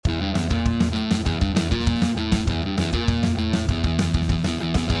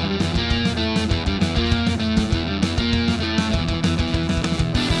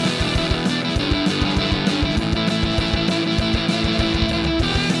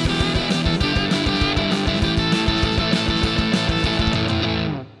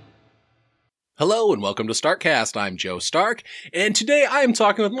Hello and welcome to StarkCast. I'm Joe Stark, and today I am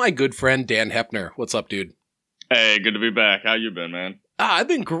talking with my good friend Dan Hepner. What's up, dude? Hey, good to be back. How you been, man? I've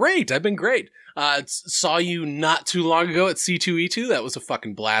been great. Saw you not too long ago at C2E2. That was a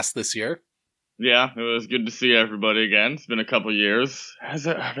fucking blast this year. Yeah, it was good to see everybody again. It's been a couple years. Has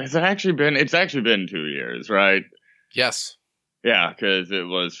it actually been? It's actually been 2 years, right? Yes. Yeah, because it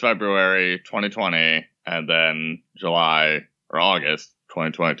was February 2020 and then July or August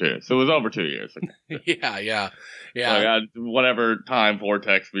 2022. So it was over 2 year. Yeah. Like, whatever time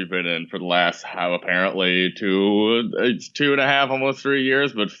vortex we've been in for the last, it's 2.5, almost 3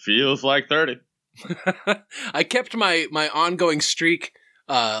 years, but feels like 30. I kept my ongoing streak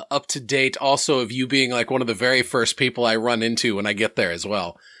up to date also of you being like one of the very first people I run into when I get there as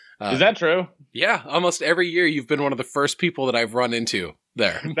well. Is that true? Yeah, almost every year you've been one of the first people that I've run into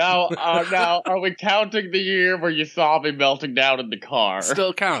there. Now, are we counting the year where you saw me melting down in the car?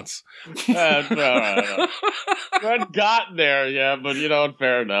 Still counts. No. I haven't gotten there yet, but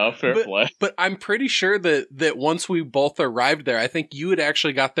fair enough. Fair play. But I'm pretty sure that once we both arrived there, I think you had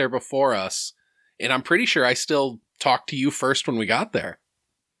actually got there before us, and I'm pretty sure I still talked to you first when we got there.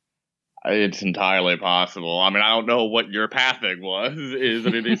 It's entirely possible. I mean, I don't know what your pathing is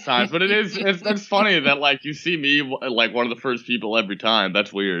at these times, but it's funny that, like, you see me, like, one of the first people every time.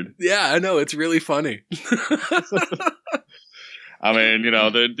 That's weird. Yeah, I know. It's really funny. I mean,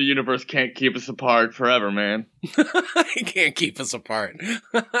 the universe can't keep us apart forever, man. It can't keep us apart.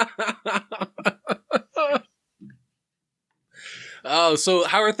 Oh, so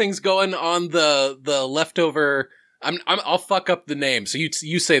how are things going on the leftover... I'll fuck up the name, so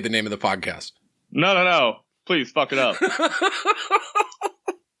you say the name of the podcast. No. Please, fuck it up.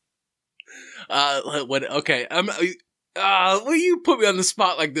 Okay. Will you put me on the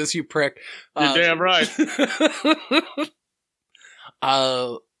spot like this, you prick? You're damn right.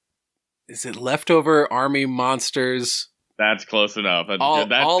 Is it Leftover Army Monsters? That's close enough.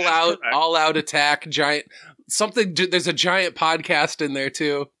 All out attack, giant something. There's a giant podcast in there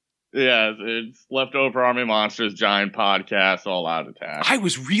too. Yeah, it's Leftover Army Monsters, giant podcast, all out attack. I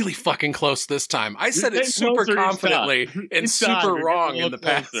was really fucking close this time. I said it super confidently and super wrong in the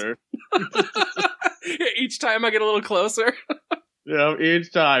past. Each time I get a little closer.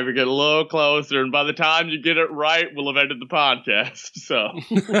 Each time we get a little closer, and by the time you get it right, we'll have ended the podcast. So,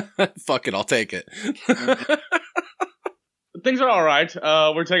 fuck it, I'll take it. Things are all right.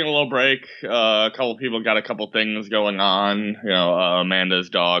 We're taking a little break. A couple people got a couple things going on. Amanda's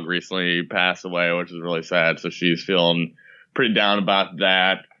dog recently passed away, which is really sad. So she's feeling pretty down about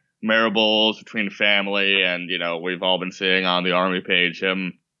that. Maribels between family, and we've all been seeing on the Army page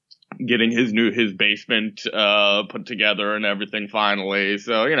him getting his basement put together and everything finally.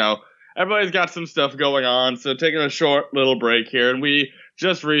 So everybody's got some stuff going on. So taking a short little break here, and we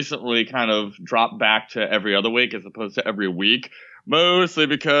just recently kind of dropped back to every other week as opposed to every week, mostly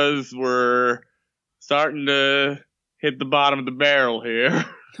because we're starting to hit the bottom of the barrel here.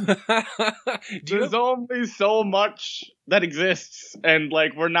 There's only so much that exists, and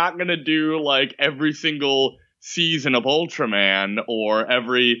we're not gonna do every single season of Ultraman or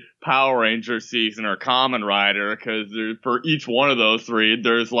every Power Ranger season or Kamen Rider, because for each one of those three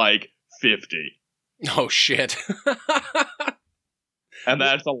there's 50. Oh shit. And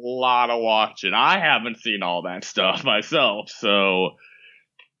that's a lot of watching. I haven't seen all that stuff myself, so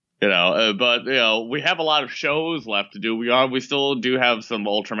but we have a lot of shows left to do. We still do have some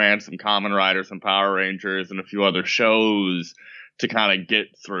Ultraman, some Kamen Rider, some Power Rangers, and a few other shows to kind of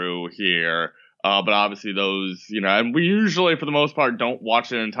get through here. But obviously those, and we usually for the most part don't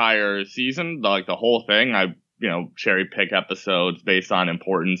watch an entire season, the whole thing. I cherry pick episodes based on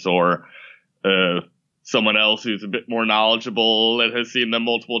importance or someone else who's a bit more knowledgeable and has seen them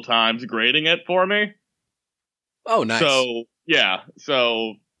multiple times grading it for me. Oh, nice. So, yeah.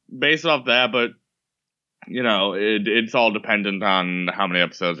 So, based off that, but, it's all dependent on how many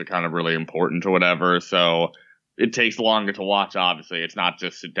episodes are kind of really important or whatever. So, it takes longer to watch, obviously. It's not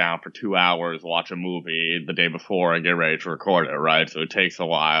just sit down for 2 hours, watch a movie the day before and get ready to record it, right? So, it takes a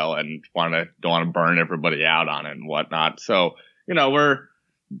while and don't want to burn everybody out on it and whatnot. So, we're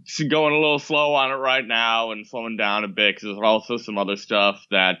going a little slow on it right now and slowing down a bit because there's also some other stuff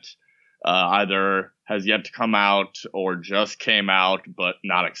that either has yet to come out or just came out but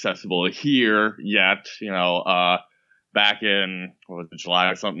not accessible here yet. Back in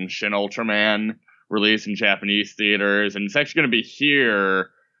July or something, Shin Ultraman released in Japanese theaters, and it's actually going to be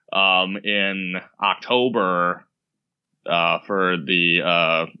here in October for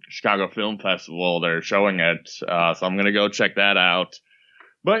the Chicago Film Festival. They're showing it, so I'm going to go check that out.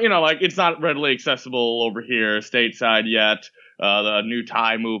 But, it's not readily accessible over here stateside yet. The new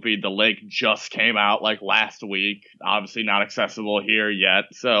Thai movie, The Lake, just came out like last week. Obviously not accessible here yet.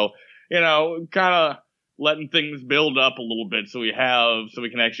 So, kind of letting things build up a little bit so we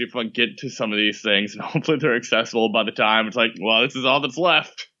can actually get to some of these things, and hopefully they're accessible by the time it's like, well, this is all that's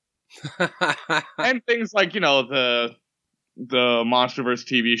left. And things like, the MonsterVerse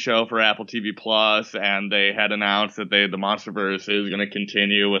TV show for Apple TV Plus, and they had announced that the MonsterVerse is going to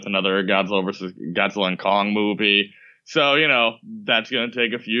continue with another Godzilla and Kong movie. So, that's going to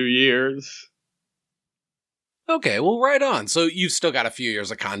take a few years. Okay, well, right on. So you've still got a few years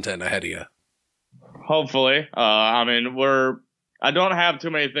of content ahead of you. Hopefully. I don't have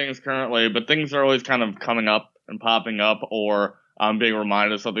too many things currently, but things are always kind of coming up and popping up, or I'm being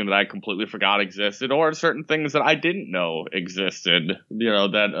reminded of something that I completely forgot existed, or certain things that I didn't know existed,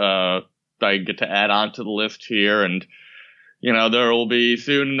 that I get to add on to the list here. And, there will be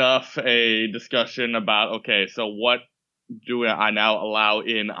soon enough a discussion about, okay, so what do I now allow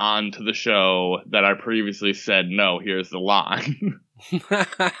in onto the show that I previously said, no, here's the line.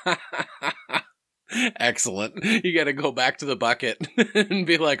 Excellent. You got to go back to the bucket and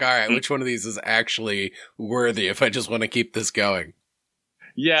be like, all right, which one of these is actually worthy if I just want to keep this going?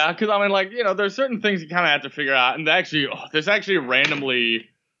 Yeah, because there's certain things you kind of have to figure out. And this actually randomly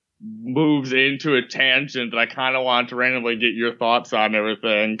moves into a tangent that I kind of want to randomly get your thoughts on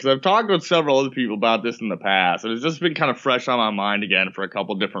everything. Because I've talked with several other people about this in the past, and it's just been kind of fresh on my mind again for a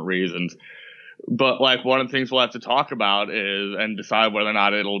couple different reasons. But one of the things we'll have to talk about and decide whether or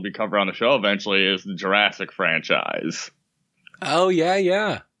not it'll be covered on the show eventually is the Jurassic franchise. Oh,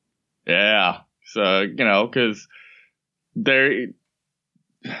 yeah. Yeah. So, because there's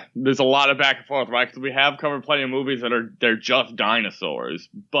a lot of back and forth, right? Because we have covered plenty of movies they're just dinosaurs,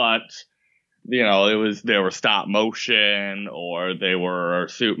 but they were stop motion or they were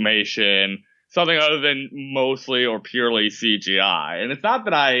suitmation, something other than mostly or purely CGI. And it's not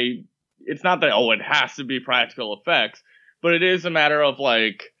that it has to be practical effects, but it is a matter of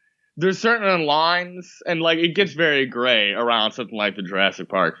there's certain lines, and it gets very gray around something like the Jurassic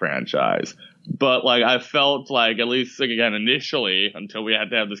Park franchise. But I felt at least again initially, until we had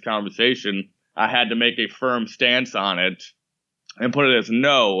to have this conversation, I had to make a firm stance on it and put it as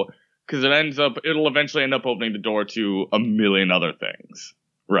no, because it'll eventually end up opening the door to a million other things,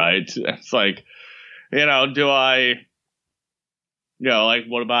 right? It's do I,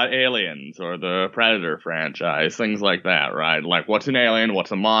 what about Aliens or the Predator franchise, things like that, right? What's an alien?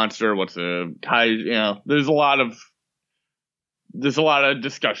 What's a monster? What's a kaiju? There's a lot of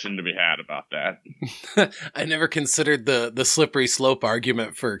discussion to be had about that. I never considered the slippery slope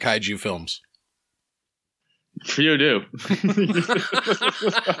argument for kaiju films. You do.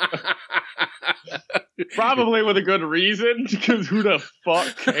 Probably with a good reason, because who the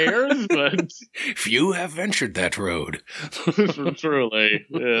fuck cares? But few have ventured that road. Truly.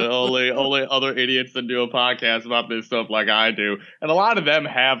 Yeah, only other idiots that do a podcast about this stuff like I do. And a lot of them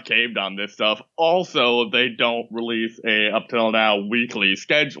have caved on this stuff. Also, they don't release up till now, weekly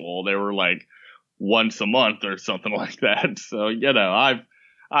schedule. They were once a month or something like that. So,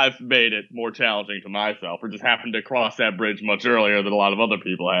 I've made it more challenging to myself, or just happened to cross that bridge much earlier than a lot of other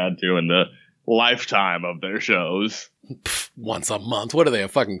people had to in the lifetime of their shows. Once a month? What are they, a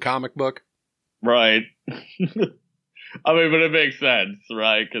fucking comic book? Right. But it makes sense,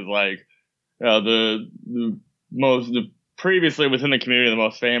 right? Because, previously within the community, the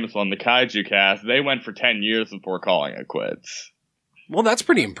most famous one, the Kaiju Cast, they went for 10 years before calling it quits. Well, that's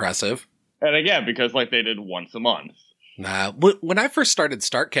pretty impressive. And again, because, they did once a month. Nah, when I first started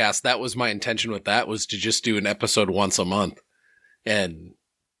StartCast, that was my intention with that, was to just do an episode once a month. And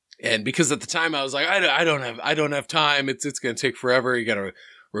because at the time I was like, I don't have time. It's going to take forever. You got to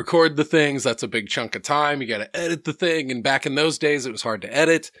record the things. That's a big chunk of time. You got to edit the thing. And back in those days, it was hard to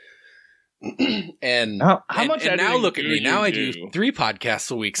edit. And now look at me. Now I do 3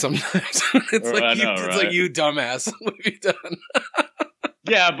 podcasts a week sometimes. It's like, you dumbass. What have you done?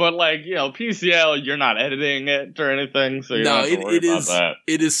 Yeah, but PCL, you're not editing it or anything, so you don't have to worry about that.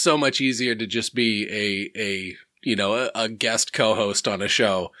 It is so much easier to just be a guest co-host on a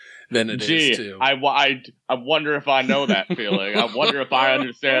show than it is to. I wonder if I know that feeling. I wonder if I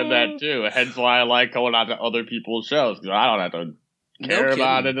understand that too. Hence why I like going on to other people's shows, because I don't have to care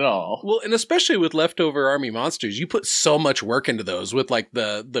about it at all. Well, and especially with Leftover Army Monsters, you put so much work into those with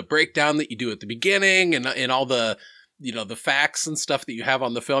the breakdown that you do at the beginning and all the the facts and stuff that you have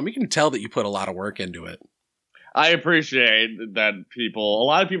on the film. You can tell that you put a lot of work into it. I appreciate that a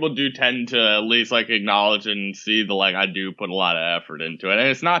lot of people do tend to at least acknowledge and see I do put a lot of effort into it. And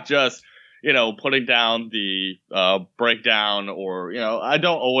it's not just, putting down the breakdown, or I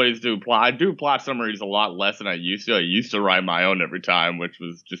don't always do plot. I do plot summaries a lot less than I used to. I used to write my own every time, which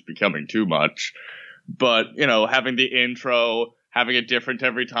was just becoming too much. But having the intro, having it different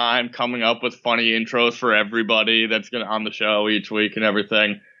every time, coming up with funny intros for everybody that's gonna on the show each week and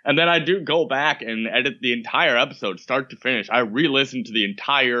everything. And then I do go back and edit the entire episode, start to finish. I re-listen to the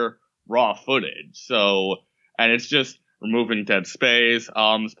entire raw footage. So, and it's just removing dead space,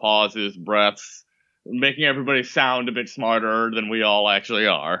 pauses, breaths, making everybody sound a bit smarter than we all actually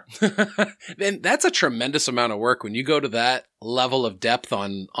are. And that's a tremendous amount of work when you go to that level of depth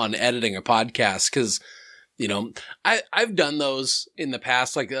on editing a podcast. Because, I've done those in the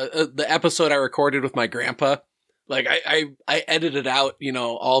past, like the episode I recorded with my grandpa. Like I edited out,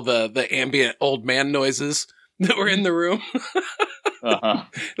 all the ambient old man noises that were in the room.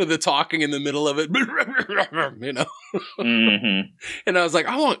 The talking in the middle of it, Mm-hmm. And I was like,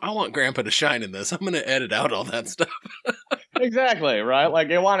 I want Grandpa to shine in this. I'm going to edit out all that stuff. Exactly, right? Like,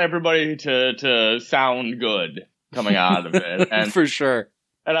 I want everybody to sound good coming out of it. And for sure.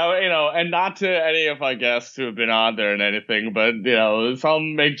 And and not to any of my guests who have been on there and anything, but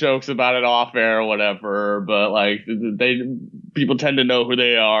some make jokes about it off air or whatever. But like, people tend to know who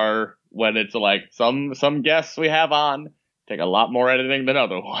they are when it's like some guests we have on take a lot more editing than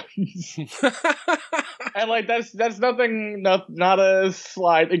other ones. And like, that's nothing, not a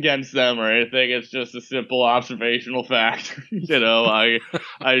slight against them or anything. It's just a simple observational fact. There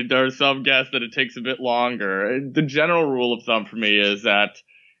are some guests that it takes a bit longer. The general rule of thumb for me is that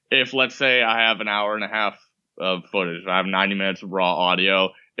if, let's say, I have an hour and a half of footage, I have 90 minutes of raw audio,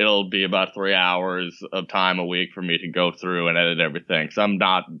 it'll be about 3 hours of time a week for me to go through and edit everything. So I'm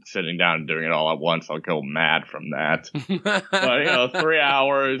not sitting down and doing it all at once. I'll go mad from that. But, 3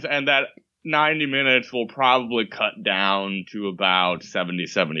 hours, and that 90 minutes will probably cut down to about 70,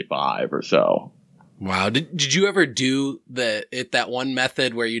 75 or so. Wow. Did you ever do that one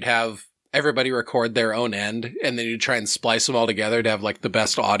method where you'd have everybody record their own end and then you try and splice them all together to have like the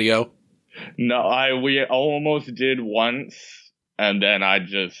best audio? No, we almost did once, and then I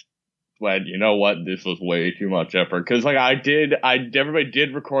just went, you know what, this was way too much effort. Cause like everybody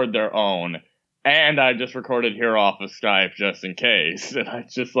did record their own, and I just recorded here off of Skype just in case. And I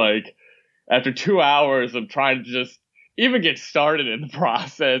just like, after 2 hours of trying to just even get started in the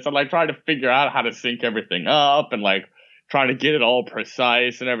process, I'm like trying to figure out how to sync everything up and like trying to get it all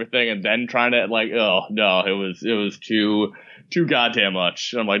precise and everything, and then trying to like, oh no, it was too goddamn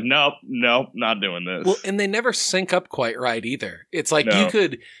much. I'm like, nope, not doing this. Well, and they never sync up quite right either. It's like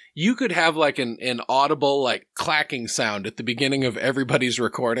you could have like an audible like clacking sound at the beginning of everybody's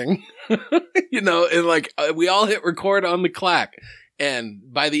recording, and like we all hit record on the clack, and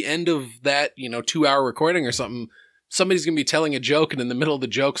by the end of that 2 hour recording or something, somebody's going to be telling a joke, and in the middle of the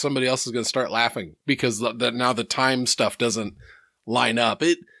joke, somebody else is going to start laughing because now the time stuff doesn't line up.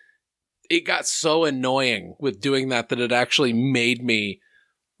 It got so annoying with doing that it actually made me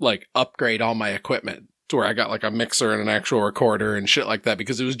like upgrade all my equipment to where I got like a mixer and an actual recorder and shit like that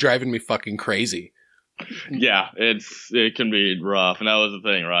because it was driving me fucking crazy. Yeah, it can be rough. And that was the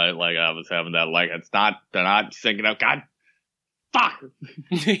thing, right? Like I was having that, like, they're not syncing up. God fuck.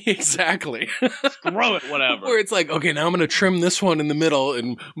 Exactly. Screw it, whatever. Where it's like, okay, now I'm going to trim this one in the middle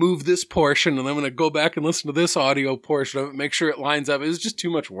and move this portion, and I'm going to go back and listen to this audio portion of it, make sure it lines up. It was just too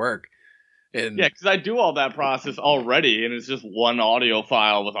much work. And yeah, because I do all that process already, and it's just one audio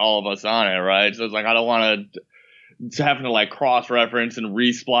file with all of us on it, right? So it's like, I don't want to having to like cross-reference and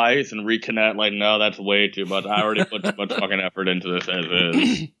re-splice and reconnect. Like, no, that's way too much. I already put too much fucking effort into this as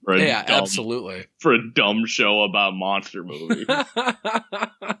is. Absolutely. For a dumb show about monster movies.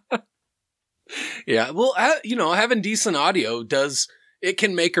 Yeah, well, having decent audio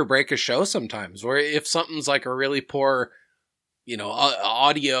can make or break a show sometimes. Where if something's like a really poor,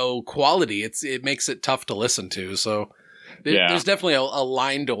 audio quality, it makes it tough to listen to. So there's definitely a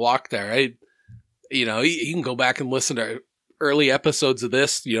line to walk there. You can go back and listen to early episodes of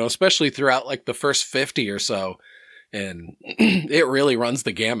this, especially throughout like the first 50 or so. And it really runs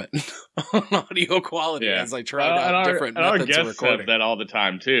the gamut on audio quality as I tried out different methods of recording. Have that all the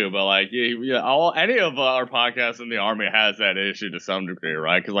time too, but like, any of our podcasts in the Army has that issue to some degree,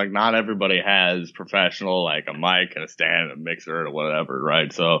 right? Because like, not everybody has professional, like a mic and a stand and a mixer or whatever,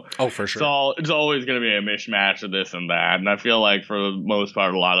 right? So, for sure, it's always going to be a mishmash of this and that, and I feel like for the most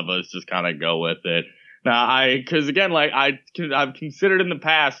part, a lot of us just kind of go with it. Now, because again, like I've considered in the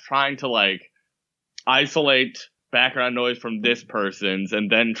past trying to like isolate background noise from this person's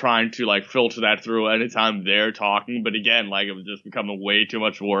and then trying to like filter that through anytime they're talking, but again, like it was just becoming way too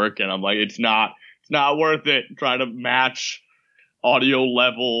much work, and I'm like, it's not worth it trying to match audio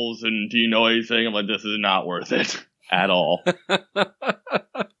levels and denoising. I'm like, this is not worth it at all.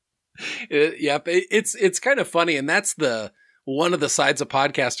 Yep, it's kind of funny, and that's one of the sides of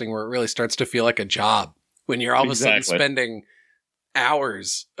podcasting where it really starts to feel like a job when you're all of a sudden spending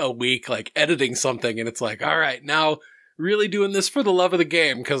hours a week like editing something, and it's like, all right, now really doing this for the love of the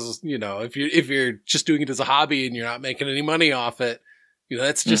game, because if you're just doing it as a hobby and you're not making any money off it,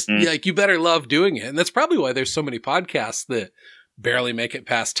 that's just like, you better love doing it. And that's probably why there's so many podcasts that barely make it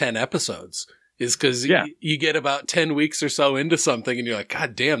past 10 episodes, is because you get about 10 weeks or so into something and you're like,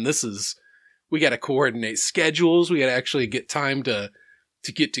 God damn, we got to coordinate schedules. We got to actually get time to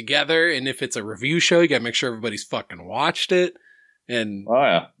get together. And if it's a review show, you got to make sure everybody's fucking watched it. And,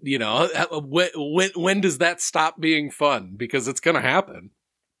 when does that stop being fun? Because it's going to happen.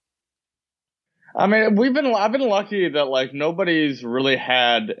 I mean, I've been lucky that like nobody's really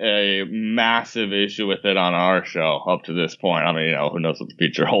had a massive issue with it on our show up to this point. I mean, who knows what the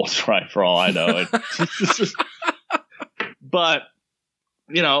future holds, right? For all I know, but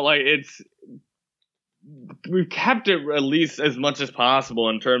we've kept it at least as much as possible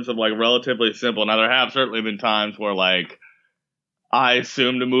in terms of like relatively simple. Now there have certainly been times where like I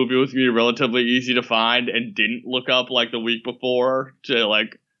assumed a movie was going to be relatively easy to find and didn't look up like the week before to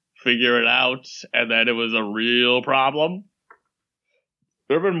like figure it out, and then it was a real problem.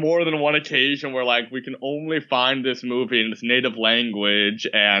 There have been more than one occasion where like we can only find this movie in its native language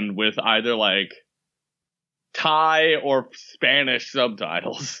and with either like Thai or Spanish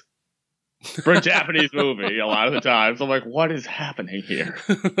subtitles for a Japanese movie a lot of the time. So I'm like, what is happening here?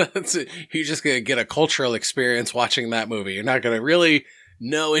 You're just going to get a cultural experience watching that movie. You're not going to really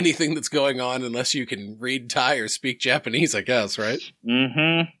know anything that's going on unless you can read Thai or speak Japanese, I guess, right?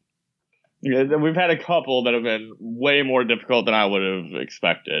 Mm-hmm. Yeah, we've had a couple that have been way more difficult than I would have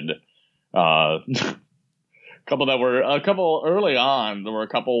expected. A couple early on, there were a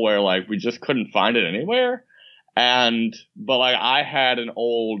couple where like we just couldn't find it anywhere. But like I had an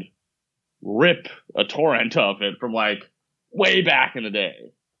old a torrent of it from like way back in the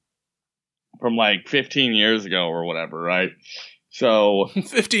day. From like 15 years ago or whatever, right? So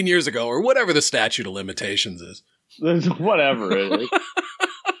 15 years ago or whatever the statute of limitations is. Whatever it is.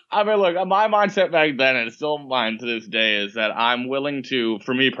 I mean, look, my mindset back then, and it's still mine to this day, is that I'm willing to,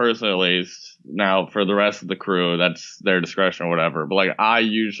 for me personally at least, now for the rest of the crew, that's their discretion or whatever, but like I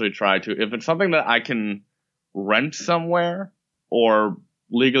usually try to, if it's something that I can rent somewhere or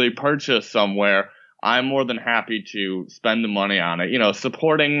legally purchase somewhere, I'm more than happy to spend the money on it.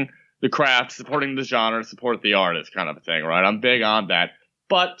 Supporting the craft, supporting the genre, support the artist kind of a thing, right? I'm big on that.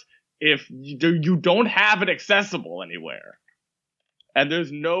 But if you don't have it accessible anywhere, and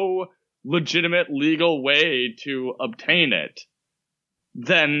there's no legitimate legal way to obtain it,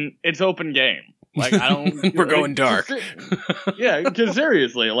 then it's open game. Like I don't. We're going dark. Yeah, because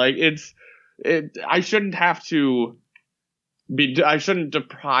seriously, like I shouldn't have to be. I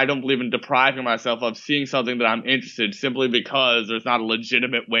don't believe in depriving myself of seeing something that I'm interested simply because there's not a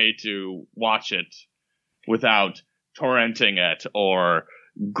legitimate way to watch it without torrenting it or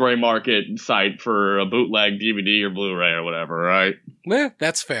gray market site for a bootleg DVD or Blu-ray or whatever, right?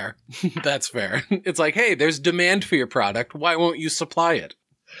 That's fair. That's fair. It's like, hey, there's demand for your product. Why won't you supply it?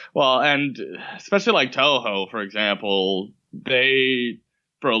 Well, and especially like Toho, for example, they,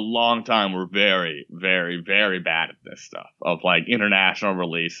 for a long time, were very, very, very bad at this stuff of like international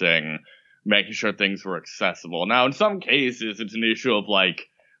releasing, making sure things were accessible. Now, in some cases, it's an issue of like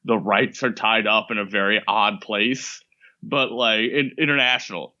the rights are tied up in a very odd place. But like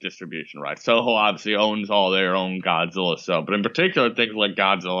international distribution rights, Toho obviously owns all their own Godzilla stuff. But in particular, things like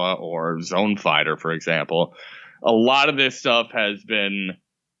Godzilla or Zone Fighter, for example, a lot of this stuff has been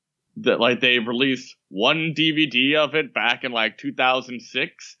that like they released one DVD of it back in like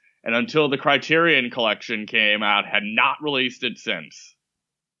 2006, and until the Criterion Collection came out, had not released it since.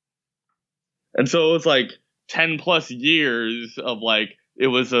 And so it was like 10 plus years of like. It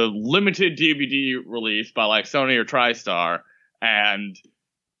was a limited DVD release by like Sony or TriStar, and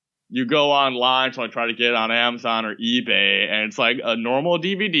you go online to like try to get it on Amazon or eBay, and it's like a normal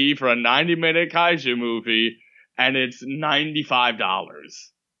DVD for a 90-minute kaiju movie, and it's $95.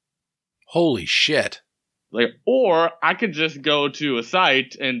 Holy shit. Like, or I could just go to a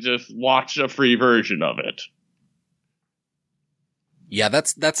site and just watch a free version of it. Yeah,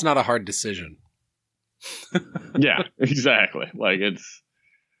 that's not a hard decision. Yeah, exactly. Like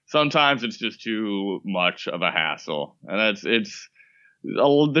sometimes it's just too much of a hassle, and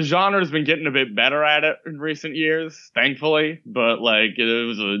the genre has been getting a bit better at it in recent years, thankfully. But like it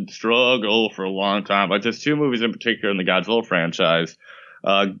was a struggle for a long time. Like there's two movies in particular in the Godzilla franchise.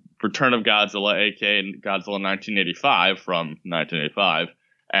 Return of Godzilla, aka Godzilla 1985 from 1985,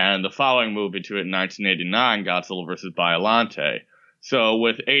 and the following movie to it in 1989, Godzilla vs. Biollante. So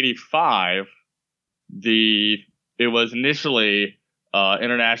with 85, it was initially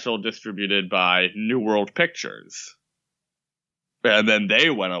international distributed by New World Pictures. And then they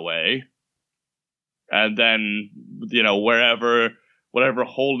went away. And then, whatever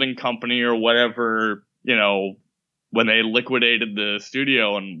holding company or whatever, when they liquidated the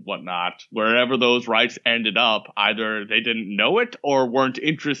studio and whatnot, wherever those rights ended up, either they didn't know it or weren't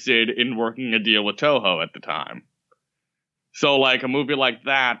interested in working a deal with Toho at the time. So, like, a movie like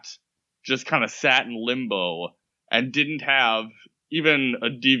that just kind of sat in limbo and didn't have even a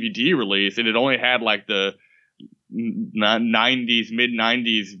DVD release. It had only had, like, the mid-90s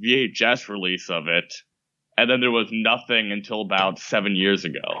VHS release of it. And then there was nothing until about 7 years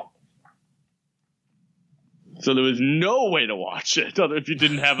ago. So there was no way to watch it other if you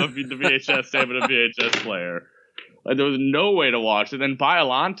didn't have the VHS tape and a VHS player. Like, there was no way to watch it. Then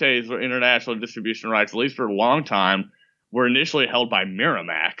Biolante's international distribution rights, at least for a long time, were initially held by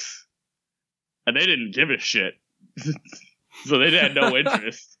Miramax. And they didn't give a shit. So they had no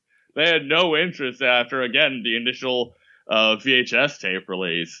interest. They had no interest after, again, the initial VHS tape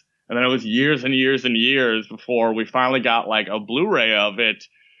release. And then it was years and years and years before we finally got, like, a Blu-ray of it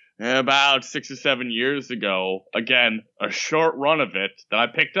about 6 or 7 years ago. Again, a short run of it that I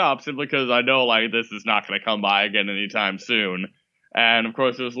picked up simply because I know, like, this is not going to come by again anytime soon. And, of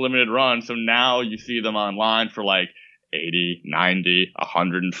course, it was a limited run, so now you see them online for, like, $80, $90,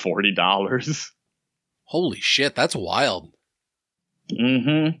 $140. Holy shit, that's wild.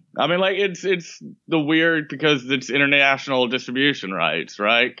 Mm-hmm. I mean, like, it's the weird because it's international distribution rights,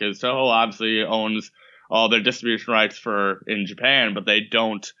 right? Because Toho obviously owns all their distribution rights in Japan, but they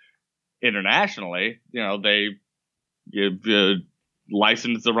don't internationally. They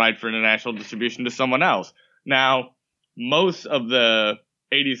license the right for international distribution to someone else. Now, most of the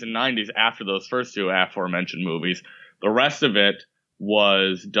 80s and 90s after those first two aforementioned movies, the rest of it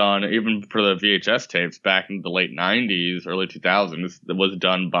was done, even for the VHS tapes back in the late 90s, early 2000s, that was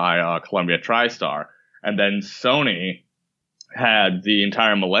done by Columbia TriStar. And then Sony had the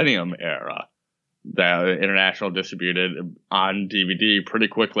entire Millennium era that international distributed on DVD pretty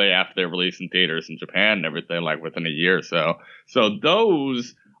quickly after they released in theaters in Japan and everything, like within a year or so. So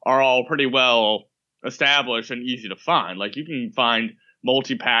those are all pretty well established and easy to find. Like, you can find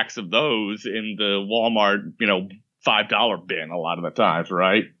multi-packs of those in the Walmart, $5 bin a lot of the times,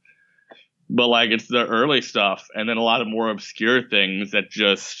 right? But, like, it's the early stuff and then a lot of more obscure things that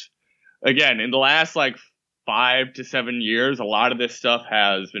just, again, in the last, like, 5 to 7 years, a lot of this stuff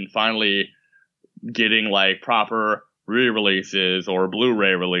has been finally getting, like, proper re-releases or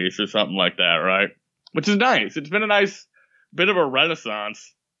Blu-ray release or something like that, right? Which is nice. It's been a nice bit of a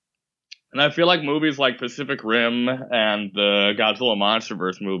renaissance. And I feel like movies like Pacific Rim and the Godzilla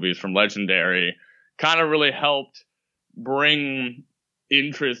Monsterverse movies from Legendary kind of really helped bring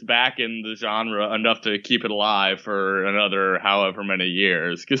interest back in the genre enough to keep it alive for another however many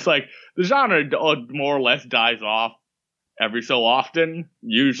years. Because, like, the genre more or less dies off every so often,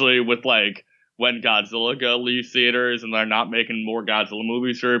 usually with, like, when Godzilla leaves theaters and they're not making more Godzilla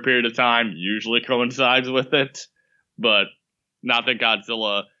movies for a period of time, usually coincides with it. But not that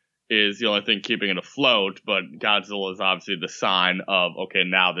Godzilla is the only thing keeping it afloat, but Godzilla is obviously the sign of, okay,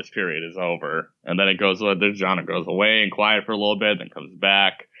 now this period is over. And then the genre goes away and quiet for a little bit, then comes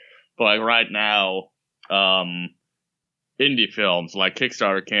back. But, like, right now, indie films, like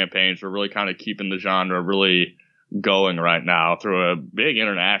Kickstarter campaigns, are really kind of keeping the genre really going right now through a big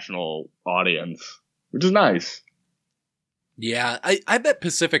international audience, which is nice. Yeah, I bet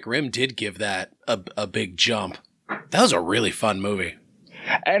Pacific Rim did give that a big jump. That was a really fun movie.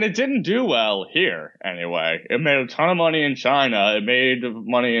 And it didn't do well here, anyway. It made a ton of money in China. It made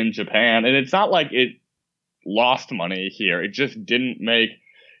money in Japan. And it's not like it lost money here. It just didn't make...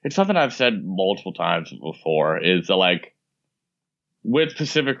 It's something I've said multiple times before, is that, like, with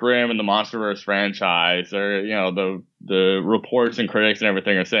Pacific Rim and the Monsterverse franchise, or, the reports and critics and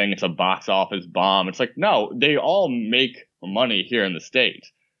everything are saying it's a box office bomb. It's like, no, they all make money here in the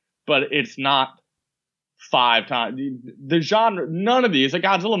States. But it's not 5 times the genre. None of these, a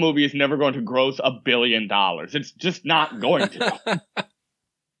Godzilla movie is never going to gross $1 billion. It's just not going to.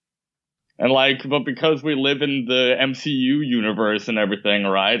 And, like, but because we live in the MCU universe and everything,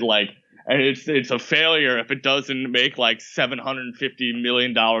 right? Like, and it's a failure if it doesn't make like $750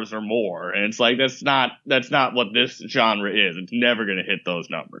 million or more. And it's like, that's not what this genre is. It's never going to hit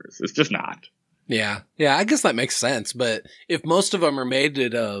those numbers. It's just not. Yeah, I guess that makes sense. But if most of them are made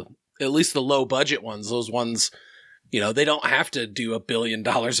at least the low budget ones, those ones, They don't have to do $1 billion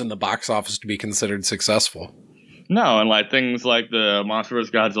in the box office to be considered successful. No, and like things like the Monster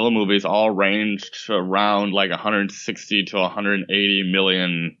vs. Godzilla movies all ranged around like 160 to 180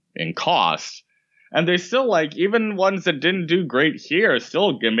 million in cost. And they still, like, even ones that didn't do great here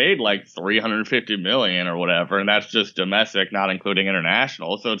still made like 350 million or whatever, and that's just domestic, not including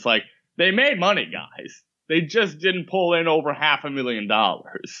international. So it's like, they made money, guys. They just didn't pull in over $500,000.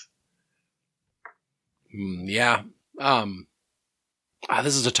 Yeah.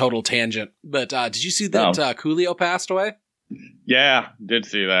 This is a total tangent, but did you see that Coolio passed away? Yeah, did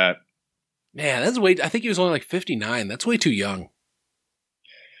see that. Man, I think he was only like 59. That's way too young.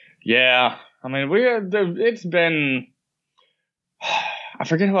 Yeah, I mean, it's been, I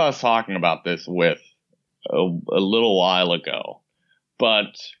forget who I was talking about this with a little while ago,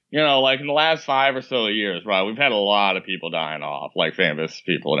 but, like in the last 5 or so years, right, we've had a lot of people dying off, like famous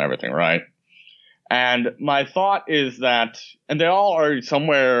people and everything, right? And my thought is that, and they all are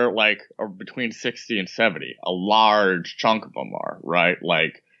somewhere like between 60 and 70, a large chunk of them are, right?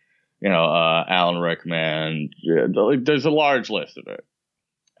 Like, Alan Rickman, there's a large list of it.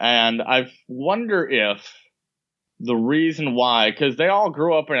 And I wonder if the reason why, because they all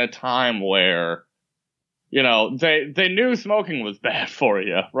grew up in a time where, they knew smoking was bad for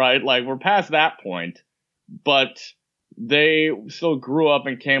you, right? Like, we're past that point, but they still grew up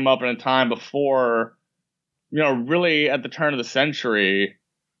and came up in a time before, really at the turn of the century,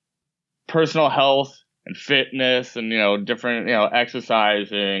 personal health and fitness and, different,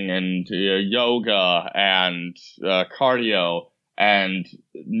 exercising and yoga and cardio and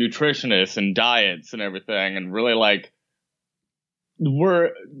nutritionists and diets and everything. And really, like,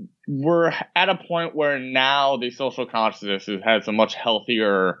 we're at a point where now the social consciousness has a much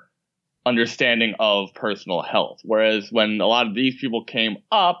healthier understanding of personal health. Whereas when a lot of these people came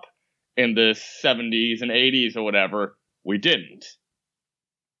up in the 70s and 80s or whatever, we didn't.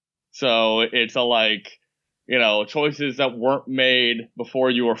 So it's choices that weren't made before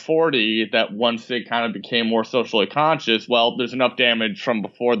you were 40 that once they kind of became more socially conscious, well, there's enough damage from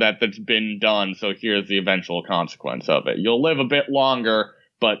before that's been done, so here's the eventual consequence of it. You'll live a bit longer,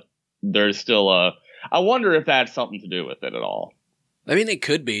 but there's still I wonder if that's something to do with it at all. I mean, it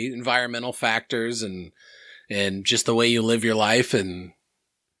could be environmental factors and just the way you live your life. And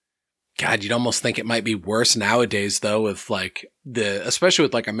God, you'd almost think it might be worse nowadays, though, with especially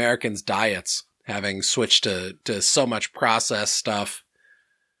with like Americans' diets having switched to so much processed stuff.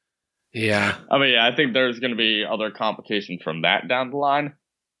 Yeah. I mean, I think there's going to be other complications from that down the line.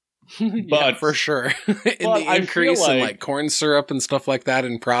 But yeah, for sure. The increase in like corn syrup and stuff like that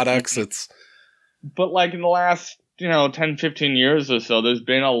in products, it's. But like in the last 10, 15 years or so, there's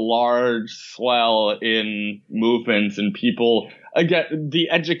been a large swell in movements and people, again, the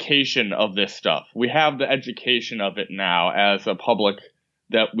education of this stuff. We have the education of it now as a public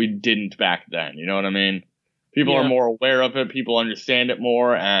that we didn't back then. You know what I mean? People are more aware of it. People understand it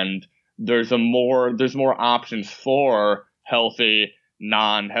more. And there's more options for healthy,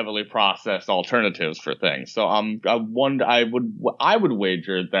 non-heavily processed alternatives for things. So I would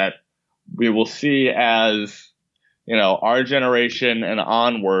wager that we will see as, our generation and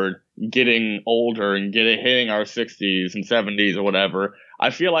onward getting older and hitting our 60s and 70s or whatever, I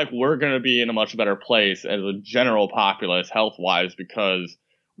feel like we're going to be in a much better place as a general populace health-wise because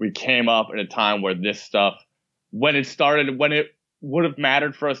we came up in a time where this stuff, when it would have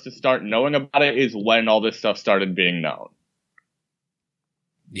mattered for us to start knowing about it is when all this stuff started being known.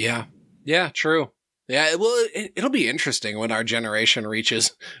 Yeah. Yeah, true. Yeah, well, it'll be interesting when our generation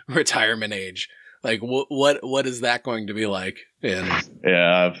reaches retirement age. Like, what is that going to be like? And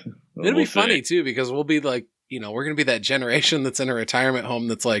yeah, it'll be funny too because we'll be like, we're gonna be that generation that's in a retirement home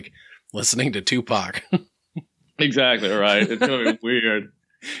that's like listening to Tupac. Exactly right. It's gonna be weird.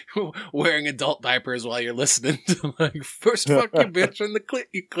 Wearing adult diapers while you're listening to like first fuck you bitch and the clit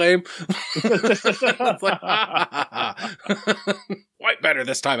you claim. It's like, quite better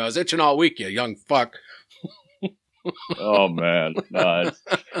this time. I was itching all week, you young fuck. Oh man, no, it's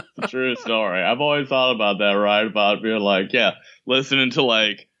a true story. I've always thought about that, right? About being like, listening to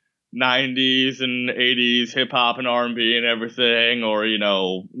like 90s and 80s hip hop and R&B and everything, or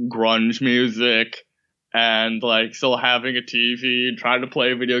grunge music, and like still having a TV and trying to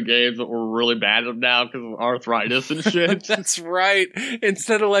play video games that we're really bad at now because of arthritis and shit. That's right.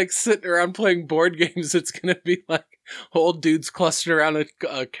 Instead of like sitting around playing board games, it's gonna be like old dudes clustered around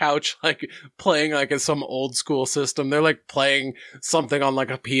a couch, like playing like some old school system. They're like playing something on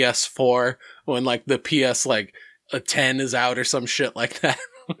like a PS4 when like the PS like a 10 is out or some shit like that.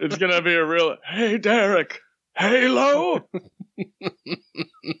 It's gonna be a real, hey Derek, Halo.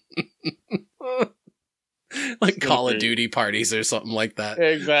 Like Call of Duty parties or something like that.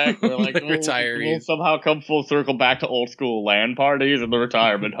 Exactly. Like retirees we'll somehow come full circle back to old school LAN parties in the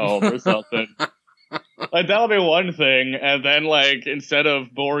retirement home or something. Like that'll be one thing, and then like instead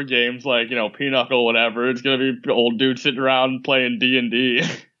of board games like Pinochle, whatever, it's gonna be old dudes sitting around playing D&D.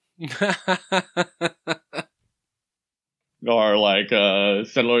 Or like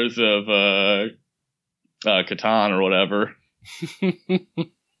Settlers of Catan or whatever.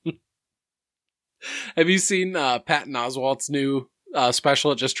 Have you seen Patton Oswalt's new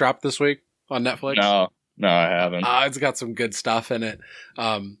special? It just dropped this week on Netflix. No, I haven't. It's got some good stuff in it.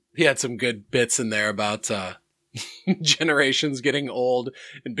 He had some good bits in there about generations getting old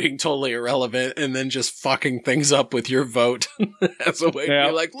and being totally irrelevant, and then just fucking things up with your vote as a way to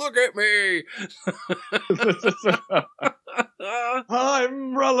be like, look at me.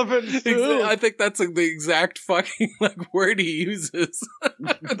 I'm relevant too. I think that's the exact fucking word he uses.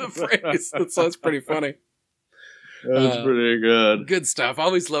 The phrase. That's pretty funny. That's pretty good. Good stuff. I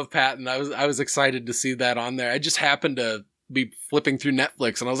always love Patton. I was excited to see that on there. I just happened to be flipping through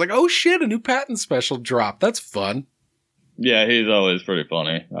Netflix and I was like, oh shit, a new Patton special dropped. That's fun. Yeah, he's always pretty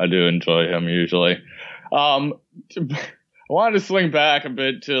funny. I do enjoy him usually. I wanted to swing back a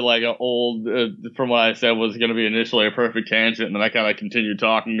bit to like an old, from what I said was going to be initially a perfect tangent, and then I kind of continued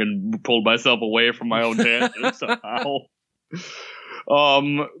talking and pulled myself away from my own tangent somehow.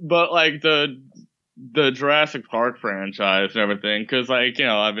 But like the Jurassic Park franchise and everything, because like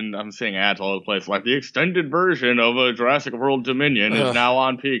I'm seeing ads all over the place, like the extended version of a Jurassic World Dominion is now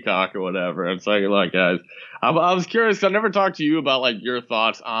on Peacock or whatever. It's like guys, I was curious. 'Cause I never talked to you about like your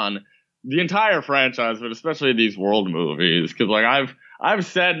thoughts on the entire franchise, but especially these world movies, because like I've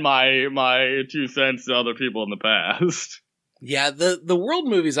said my 2 cents to other people in the past. Yeah, the world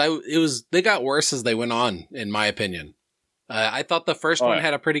movies, they got worse as they went on, in my opinion. I thought the first one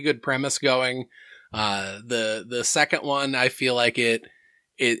had a pretty good premise going. The second one, I feel like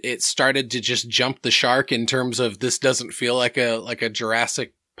it started to just jump the shark in terms of this doesn't feel like a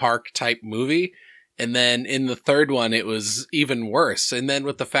Jurassic Park type movie. And then in the third one, it was even worse. And then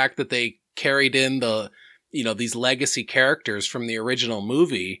with the fact that they carried in these legacy characters from the original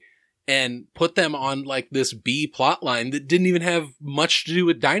movie and put them on like this B plot line that didn't even have much to do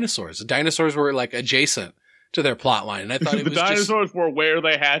with dinosaurs. The dinosaurs were like adjacent to their plot line. And I thought it was the dinosaurs were where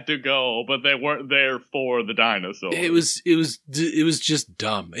they had to go, but they weren't there for the dinosaurs. It was just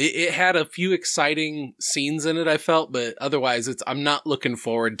dumb. It had a few exciting scenes in it, I felt, but otherwise I'm not looking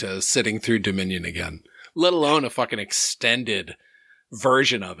forward to sitting through Dominion again, let alone a fucking extended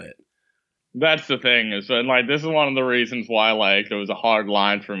version of it. That's the thing, is that like this is one of the reasons why like there was a hard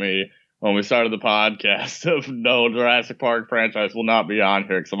line for me when we started the podcast of no, Jurassic Park franchise will not be on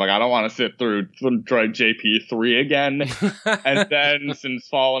here, because I'm like, I don't want to sit through JP3 again. And then since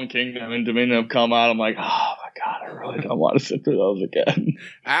Fallen Kingdom and Dominion have come out, I'm like, oh my god, I really don't want to sit through those again.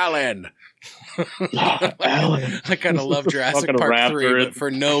 Alan. Alan. I kind of love Jurassic Park 3, but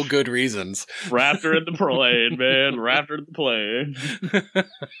for no good reasons. Raptor in the plane, man. Raptor in the plane.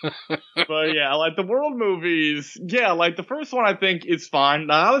 But yeah, like the world movies, yeah, like the first one I think is fine.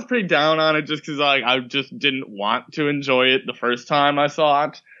 Now, I was pretty down on it just because like I just didn't want to enjoy it the first time I saw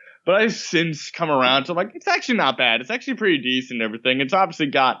it. But I've since come around to like, it's actually not bad. It's actually pretty decent and everything. It's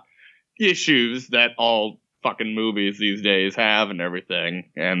obviously got issues that all fucking movies these days have and everything,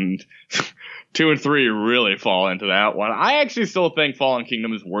 and 2 and 3 really fall into that one. I actually still think Fallen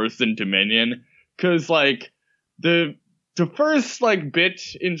Kingdom is worse than Dominion, because like the first like bit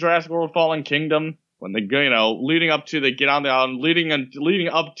in Jurassic World Fallen Kingdom, when they leading up to they get on the island, leading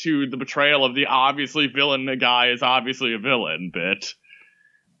up to the betrayal of the obviously villain, the guy is obviously a villain bit,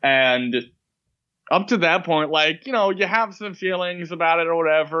 and up to that point, like, you have some feelings about it or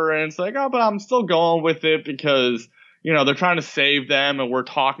whatever, and it's like, oh, but I'm still going with it because, they're trying to save them, and we're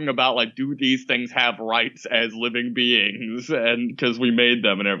talking about, like, do these things have rights as living beings, and because we made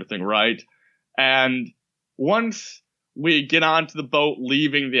them and everything, right? And once we get onto the boat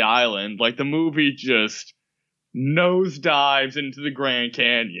leaving the island, like, the movie just nosedives into the Grand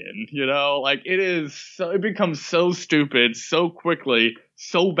Canyon, Like, it becomes so stupid so quickly,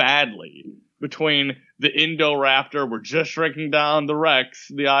 so badly. Between the Indoraptor, we're just shrinking down the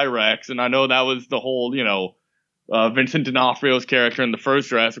I-Rex, and I know that was the whole, Vincent D'Onofrio's character in the first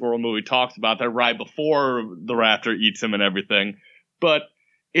Jurassic World movie talks about that right before the raptor eats him and everything. But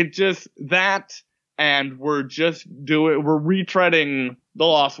it just, that, and we're retreading The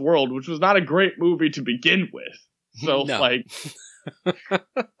Lost World, which was not a great movie to begin with. So, like...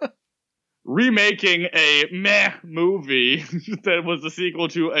 remaking a meh movie that was a sequel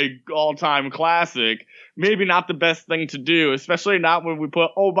to a all-time classic, maybe not the best thing to do, especially not when we put,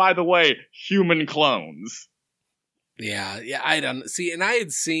 oh, by the way, human clones. Yeah, I don't see, and I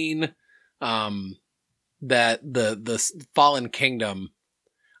had seen that the Fallen Kingdom.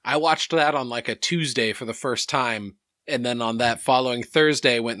 I watched that on like a Tuesday for the first time, and then on that following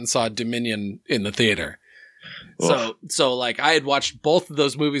Thursday went and saw Dominion in the theater. So like I had watched both of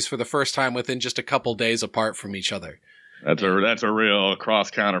those movies for the first time within just a couple days apart from each other. That's a real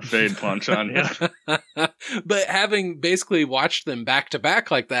cross counter fade punch on you. But having basically watched them back to back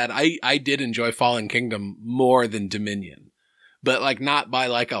like that, I did enjoy Fallen Kingdom more than Dominion, but like not by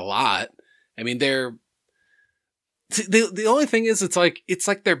like a lot. I mean, the only thing is it's like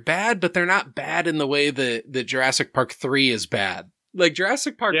they're bad, but they're not bad in the way that Jurassic Park 3 is bad. Like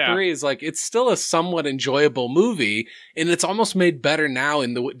Jurassic Park 3 is like, it's still a somewhat enjoyable movie, and it's almost made better now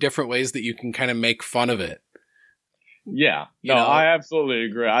in the different ways that you can kind of make fun of it. Yeah, no, I absolutely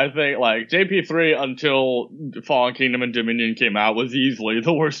agree. I think like JP3 until Fallen Kingdom and Dominion came out was easily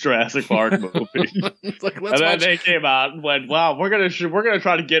the worst Jurassic Park movie. Then they came out and went, "Wow, we're gonna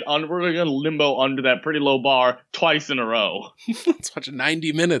try to we're gonna limbo under that pretty low bar twice in a row." Let's watch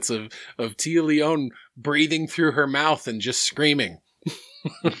 90 minutes of Tia Leone breathing through her mouth and just screaming.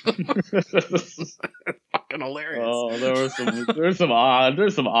 Fucking hilarious. Oh, there's some odd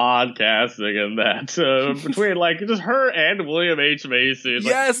casting in that between like just her and William H. Macy.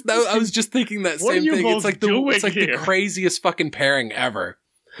 Yes, like, I was just thinking that same thing. It's like the craziest fucking pairing ever.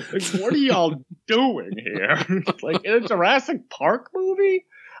 Like, what are y'all doing here? Like in a Jurassic Park movie?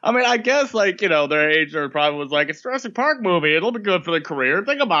 I mean, I guess like, you know, their agent probably was like, it's a Jurassic Park movie. It'll be good for their career.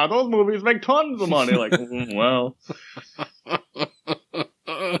 Think about it. Those movies make tons of money. Like, well.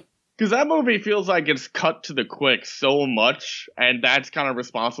 Because that movie feels like it's cut to the quick so much, and that's kind of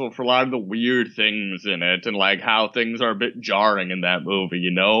responsible for a lot of the weird things in it, and like how things are a bit jarring in that movie, you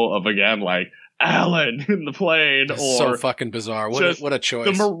know? Of again, like Alan in the plane, that's or so fucking bizarre. What a choice.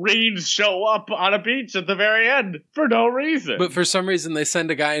 The Marines show up on a beach at the very end for no reason. But for some reason, they send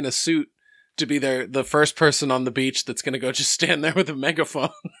a guy in a suit to be the first person on the beach that's going to go just stand there with a megaphone.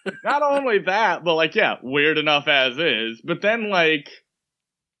 Not only that, but like, yeah, weird enough as is, but then like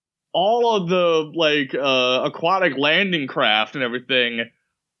all of the like aquatic landing craft and everything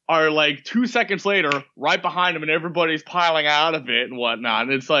are like 2 seconds later right behind them, and everybody's piling out of it and whatnot.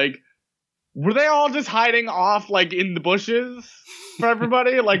 And it's like, were they all just hiding off like in the bushes for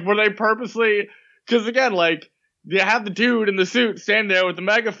everybody? Like, were they purposely? Because again, like, you have the dude in the suit standing there with the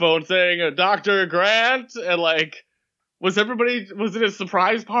megaphone saying Dr. Grant, and like, was it a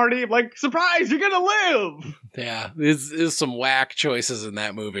surprise party? Like, surprise, you're gonna live. Yeah, there's some whack choices in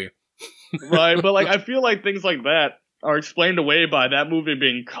that movie. Right, but like I feel like things like that are explained away by that movie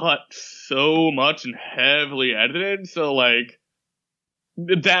being cut so much and heavily edited, so like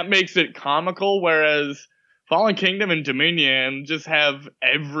that makes it comical, whereas Fallen Kingdom and Dominion just have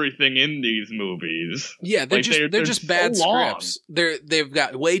everything in these movies. Yeah, they're just bad scripts. They've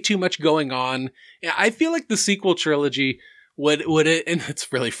got way too much going on. Yeah, I feel like the sequel trilogy would it, and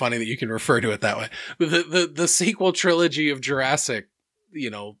it's really funny that you can refer to it that way. But the sequel trilogy of Jurassic, you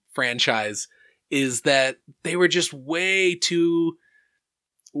know, franchise is that they were just way too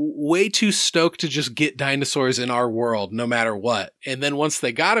stoked to just get dinosaurs in our world no matter what. And then once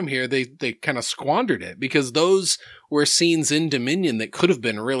they got them here, they kind of squandered it, because those were scenes in Dominion that could have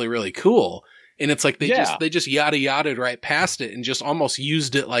been really, really cool. And it's like they just yada yada right past it and just almost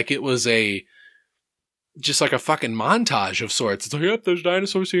used it like it was just like a fucking montage of sorts. It's like, yep, there's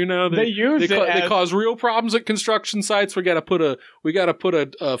dinosaurs here now. They cause real problems at construction sites. We gotta put a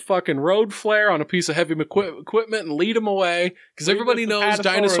fucking road flare on a piece of heavy equipment and lead them away, because everybody knows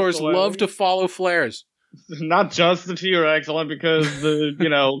dinosaurs love to follow flares. Not just the T-Rex, only because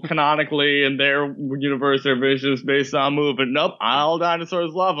canonically in their universe, their vision is based on movement. Nope, all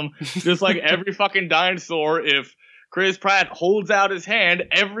dinosaurs love them. Just like every fucking dinosaur, if Chris Pratt holds out his hand,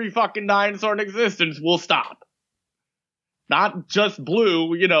 every fucking dinosaur in existence will stop. Not just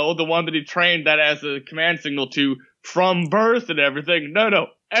Blue, the one that he trained that as a command signal to from birth and everything. No,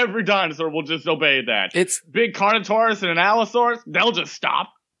 every dinosaur will just obey that. It's big Carnotaurus and an Allosaurus, they'll just stop.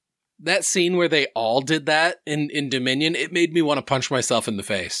 That scene where they all did that in Dominion, it made me want to punch myself in the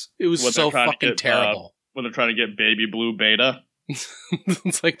face. It was so fucking terrible. When they're trying to get baby Blue Beta.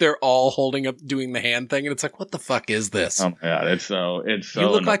 It's like they're all holding up, doing the hand thing, and it's like, what the fuck is this? Oh my god, it's so. You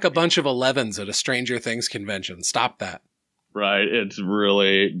look like a bunch of 11s at a Stranger Things convention. Stop that. Right, it's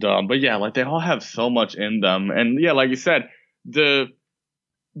really dumb. But yeah, like they all have so much in them, and yeah, like you said,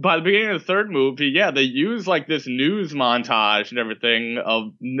 by the beginning of the third movie, yeah, they use like this news montage and everything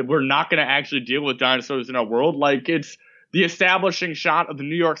of we're not going to actually deal with dinosaurs in our world, like it's the establishing shot of the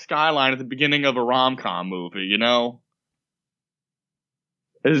New York skyline at the beginning of a rom-com movie,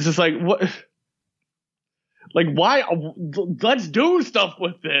 It's just like, what? Like, why? Let's do stuff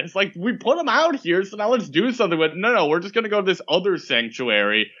with this. Like, we put them out here, so now let's do something with it. No, we're just going to go to this other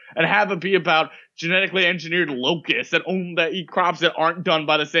sanctuary and have it be about genetically engineered locusts that eat crops that aren't done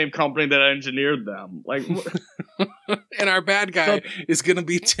by the same company that engineered them. Like, and our bad guy is going to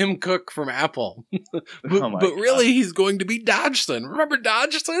be Tim Cook from Apple. but God. Really, he's going to be Dodgson. Remember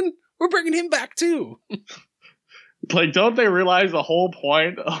Dodgson? We're bringing him back, too. Like, don't they realize the whole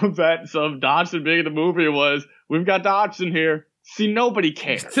point of Dodgson being in the movie was, we've got Dodgson here. See, nobody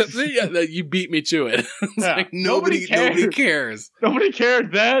cares. Yeah, you beat me to it. Yeah, like nobody cares. Nobody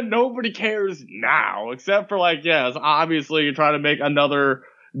cared then. Nobody cares now. Except for, like, yes, obviously you're trying to make another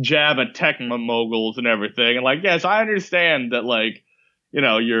jab at tech moguls and everything. And, like, yes, I understand that, like, you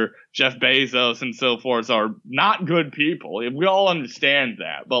know, your Jeff Bezos and so forth are not good people. We all understand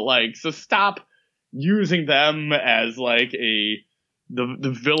that. But, like, so stop using them as like the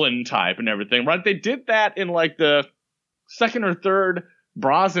villain type and everything, right? They did that in like the second or third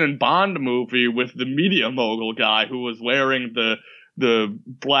Brosnan and Bond movie with the media mogul guy who was wearing the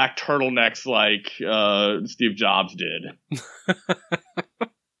black turtlenecks like Steve Jobs did.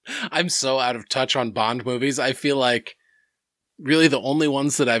 I'm so out of touch on Bond movies. I feel like really the only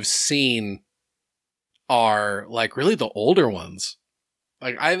ones that I've seen are like really the older ones.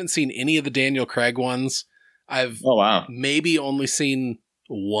 Like, I haven't seen any of the Daniel Craig ones. I've maybe only seen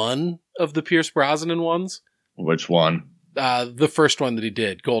one of the Pierce Brosnan ones. Which one? The first one that he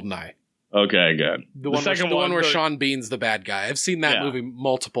did, GoldenEye. Okay, good. The one where Sean Bean's the bad guy. I've seen that movie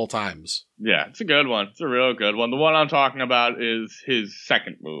multiple times. Yeah, it's a good one. It's a real good one. The one I'm talking about is his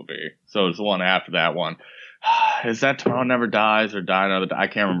second movie. So it's the one after that one. Is that Tomorrow Never Dies or Die Another Day? I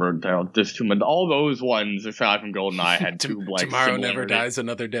can't remember. There's too many. All those ones, aside from GoldenEye, had two like Tomorrow Never Dies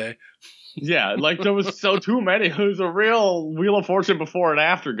Another Day. Yeah, like there was so too many. It was a real Wheel of Fortune before and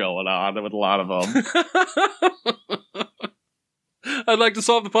after going on with a lot of them. I'd like to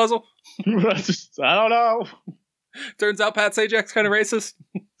solve the puzzle. I don't know. Turns out Pat Sajak's kind of racist.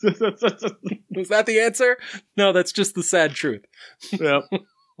 Was that the answer? No, that's just the sad truth. Yep.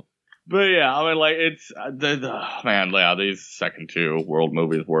 But yeah, I mean, like, it's, these second two world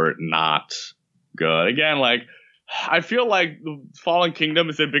movies were not good. Again, like, I feel like Fallen Kingdom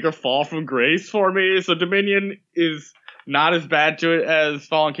is a bigger fall from grace for me, so Dominion is not as bad to it as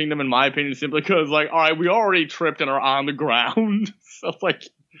Fallen Kingdom, in my opinion, simply because, like, alright, we already tripped and are on the ground, so, like,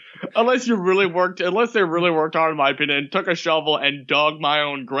 unless they really worked hard, in my opinion, and took a shovel and dug my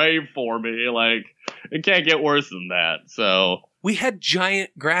own grave for me, like, it can't get worse than that, so... We had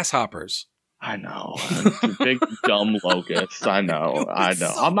giant grasshoppers. I know. Big dumb locusts. I know.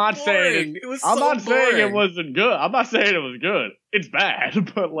 I'm not saying it wasn't good. I'm not saying it was good. It's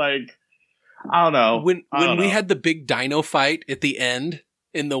bad, but like I don't know. When we had the big dino fight at the end,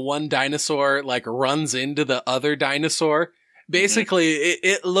 and the one dinosaur like runs into the other dinosaur, basically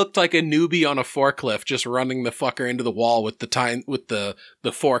it looked like a newbie on a forklift just running the fucker into the wall with the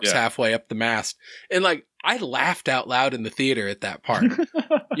forks halfway up the mast. And like I laughed out loud in the theater at that part.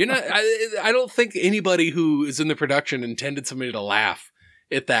 I don't think anybody who is in the production intended somebody to laugh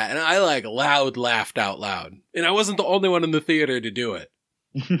at that. And I like laughed out loud. And I wasn't the only one in the theater to do it.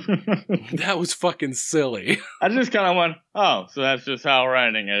 That was fucking silly. I just kind of went, oh, so that's just how we're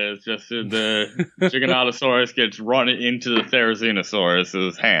ending it. It's just the Giganotosaurus gets run into the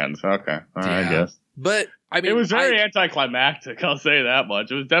Therizinosaurus's hands. Okay. All right, I guess. But I mean, it was very anticlimactic. I'll say that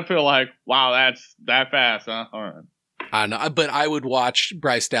much. It was definitely like, wow, that's that fast, huh? All right. I know, but I would watch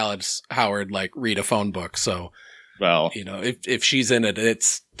Bryce Dallas Howard like read a phone book. So, well, you know, if she's in it,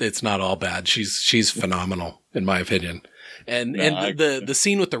 it's not all bad. She's phenomenal in my opinion. And the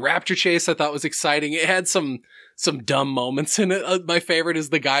scene with the raptor chase I thought was exciting. It had some dumb moments in it. My favorite is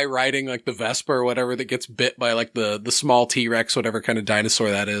the guy riding like the Vespa or whatever that gets bit by like the small T-Rex, whatever kind of dinosaur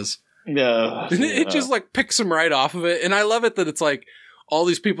that is. Yeah. And it just like picks him right off of it. And I love it that it's like all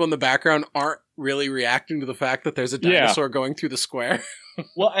these people in the background aren't really reacting to the fact that there's a dinosaur going through the square.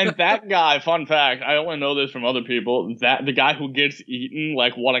 Well, and that guy, fun fact, I only know this from other people, that the guy who gets eaten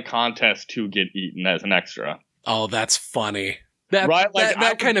like won a contest to get eaten as an extra. Oh, that's funny.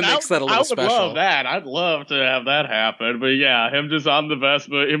 That kind of makes that a little I would special. Love that. I'd love to have that happen. But yeah, him just on the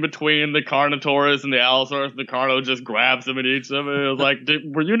Vespa in between the Carnotaurus and the Allosaurus, the Carno just grabs him and eats him. And it was like,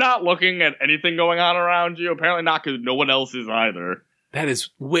 were you not looking at anything going on around you? Apparently not, because no one else is either. That is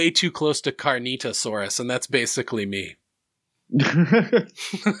way too close to Carnitasaurus, and that's basically me. I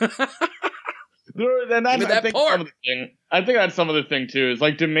think that's some of the thing too. Is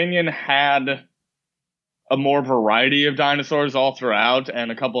like Dominion had a more variety of dinosaurs all throughout, and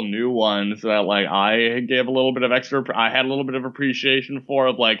a couple new ones that like I gave a little bit of I had a little bit of appreciation for,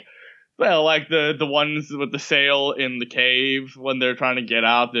 of like Well, like the ones with the sail in the cave when they're trying to get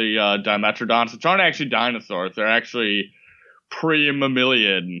out, the Dimetrodons, which aren't actually dinosaurs. They're actually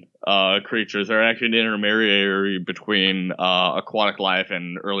pre-mammalian creatures. They're actually an intermediary between aquatic life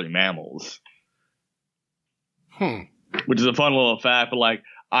and early mammals. Which is a fun little fact, but like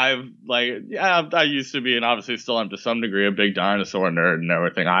I used to be, and obviously still am to some degree, a big dinosaur nerd and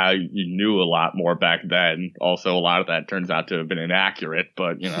everything. I knew a lot more back then. Also, a lot of that turns out to have been inaccurate,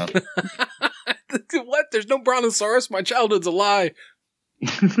 but, you know. What? There's no Brontosaurus? My childhood's a lie.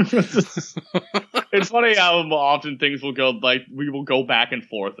 It's funny how often things will go, like, we will go back and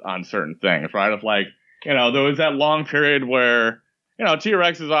forth on certain things, right? Of like, you know, there was that long period where, you know,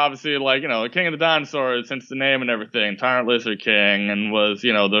 T-Rex is obviously, like, you know, the king of the dinosaurs, since the name and everything, Tyrant Lizard King, and was,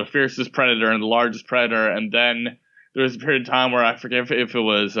 you know, the fiercest predator and the largest predator. And then there was a period of time where I forget if it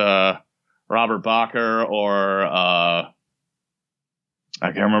was Robert Bacher or I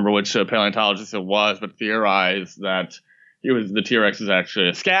can't remember which paleontologist it was, but theorized that the T-Rex is actually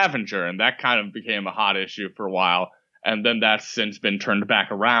a scavenger, and that kind of became a hot issue for a while. And then that's since been turned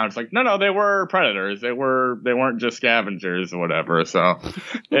back around. It's like, no, they were predators. They weren't just scavengers or whatever. So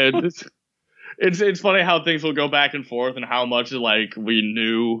it's funny how things will go back and forth, and how much like we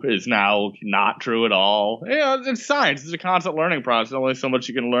knew is now not true at all. You know, it's science. It's a constant learning process. Only so much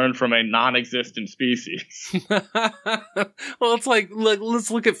you can learn from a non-existent species. Well, it's like, let's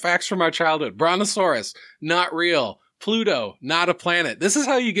look at facts from our childhood. Brontosaurus, not real. Pluto, not a planet. This is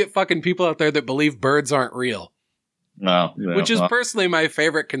how you get fucking people out there that believe birds aren't real. No, yeah, which is personally my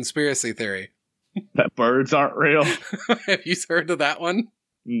favorite conspiracy theory. That birds aren't real. Have you heard of that one?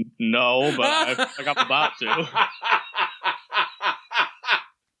 No, but I think I'm about to.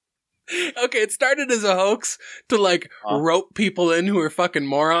 Okay, it started as a hoax to like rope people in who are fucking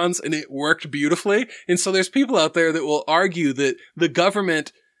morons, and it worked beautifully. And so there's people out there that will argue that the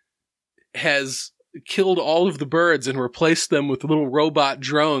government has killed all of the birds and replaced them with little robot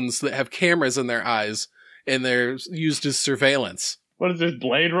drones that have cameras in their eyes, and they're used as surveillance. What is this,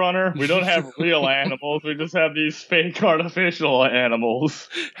 Blade Runner? We don't have real animals. We just have these fake artificial animals.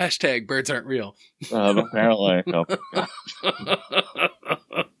 Hashtag birds aren't real. Apparently. Oh,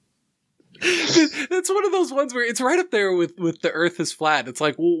 it's one of those ones where it's right up there with the Earth is flat. It's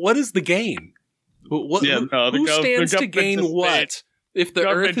like, well, what is the gain? Who stands to gain what if the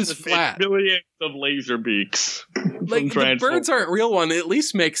Earth is flat? Billions of laser beaks. Like, the birds aren't real one at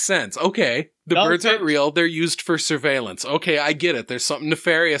least makes sense. Okay, the birds aren't real. They're used for surveillance. Okay, I get it. There's something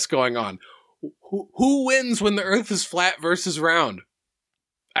nefarious going on. Who wins when the Earth is flat versus round?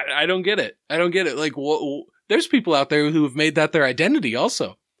 I don't get it. I don't get it. Like, there's people out there who have made that their identity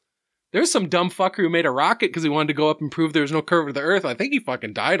also. There's some dumb fucker who made a rocket because he wanted to go up and prove there was no curve of the Earth. I think he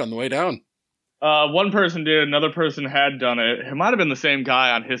fucking died on the way down. One person did. Another person had done it. It might have been the same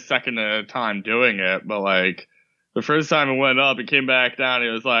guy on his second time doing it, but like the first time it went up, it came back down. He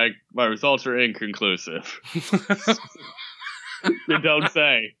was like, "My results are inconclusive." They don't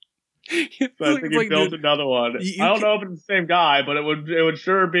say. So I think he built another one. I don't know if it's the same guy, but it would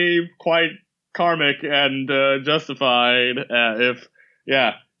sure be quite karmic and justified if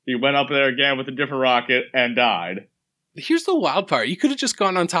he went up there again with a different rocket and died. Here's the wild part. You could have just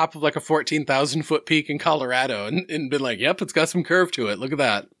gone on top of like a 14,000-foot peak in Colorado and been like, yep, it's got some curve to it. Look at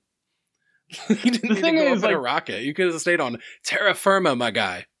that. You didn't need to go up in a rocket. You could have stayed on terra firma, my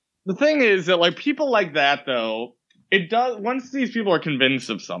guy. The thing is that like people like that, though, once these people are convinced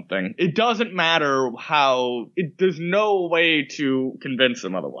of something, it doesn't matter there's no way to convince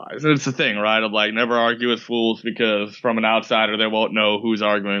them otherwise. And it's the thing, right? Of like, never argue with fools, because from an outsider, they won't know who's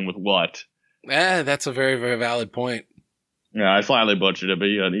arguing with what. That's a very, very valid point. Yeah, I slightly butchered it, but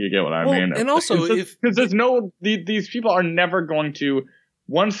you get what I mean. And also, because these people are never going to,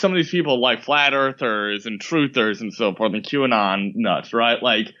 once some of these people like flat earthers and truthers and so forth and QAnon nuts, right?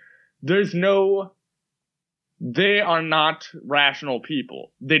 Like, they are not rational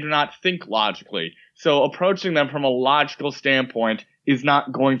people. They do not think logically. So approaching them from a logical standpoint is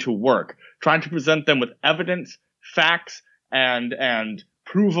not going to work. Trying to present them with evidence, facts, and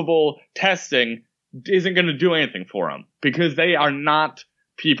provable testing isn't going to do anything for them, because they are not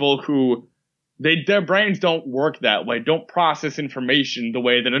people who their brains don't work that way, don't process information the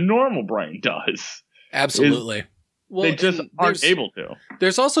way that a normal brain does. Absolutely. They just aren't able to.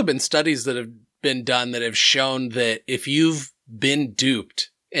 There's also been studies that have been done that have shown that if you've been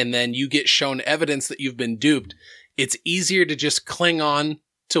duped and then you get shown evidence that you've been duped, it's easier to just cling on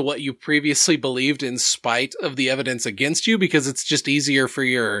to what you previously believed in spite of the evidence against you, because it's just easier for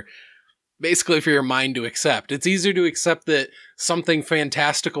your mind to accept. It's easier to accept that something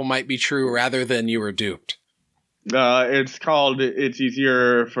fantastical might be true rather than you were duped. It's called "It's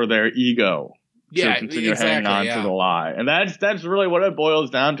Easier for Their Ego to continue hanging on to the lie," and that's really what it boils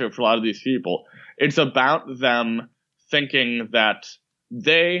down to for a lot of these people. It's about them thinking that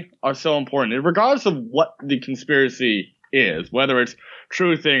they are so important, and regardless of what the conspiracy is, whether it's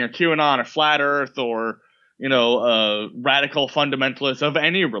truthing or QAnon or flat Earth or radical fundamentalists of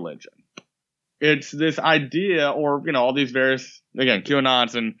any religion. It's this idea, or all these various, again,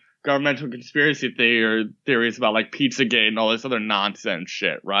 QAnons and governmental conspiracy theories about like Pizzagate and all this other nonsense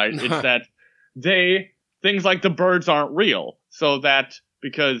shit, right? It's that things like the birds aren't real, so that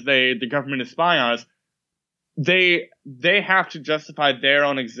because the government is spying on us, they have to justify their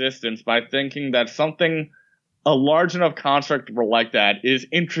own existence by thinking that a large enough construct like that is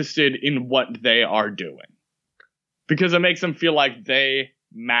interested in what they are doing. Because it makes them feel like they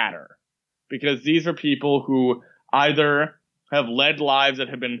matter. Because these are people who either have led lives that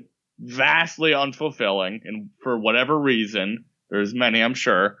have been vastly unfulfilling, and for whatever reason, there's many I'm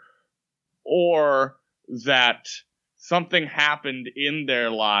sure, or that something happened in their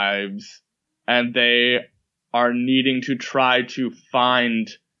lives and they are needing to try to find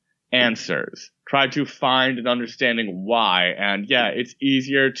answers, try to find an understanding why. And yeah, it's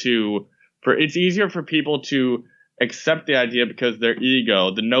easier for people to accept the idea because their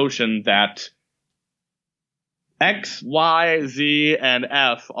ego, the notion that X, Y, Z, and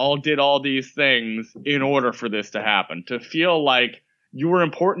F all did all these things in order for this to happen. To feel like you were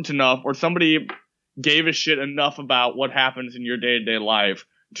important enough, or somebody gave a shit enough about what happens in your day-to-day life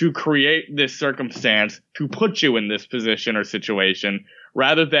to create this circumstance, to put you in this position or situation,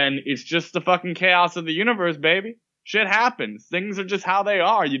 rather than it's just the fucking chaos of the universe, baby. Shit happens. Things are just how they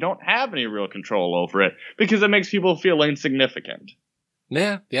are. You don't have any real control over it because it makes people feel insignificant.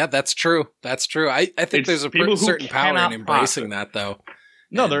 Yeah, that's true. That's true. I think there's a certain power in embracing that, though.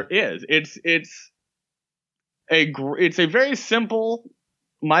 No, there is. It's a very simple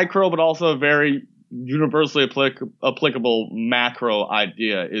micro, but also a very universally applicable macro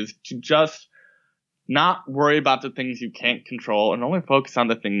idea, is to just not worry about the things you can't control and only focus on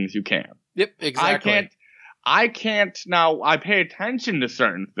the things you can. Yep, exactly. I can't now. I pay attention to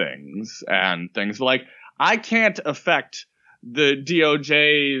certain things and things like I can't affect the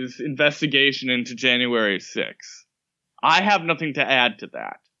DOJ's investigation into January 6th. I have nothing to add to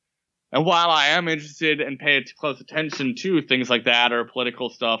that. And while I am interested and pay close attention to things like that, or political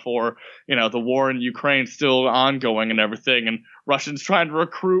stuff, or, the war in Ukraine still ongoing and everything, and Russians trying to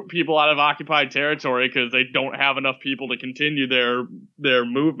recruit people out of occupied territory because they don't have enough people to continue their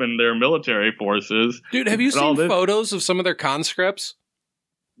movement, their military forces. Dude, have you seen photos of some of their conscripts?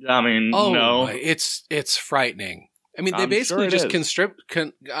 I mean, no. It's frightening. I mean, they basically just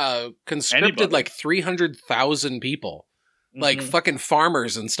conscripted like 300,000 people. Like fucking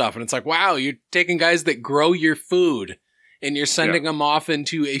farmers and stuff. And it's like, wow, you're taking guys that grow your food and you're sending them off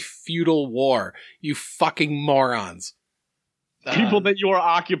into a feudal war. You fucking morons. People that you are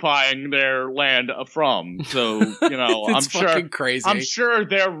occupying their land from. So, I'm fucking crazy. I'm sure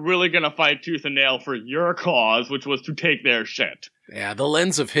they're really going to fight tooth and nail for your cause, which was to take their shit. Yeah, the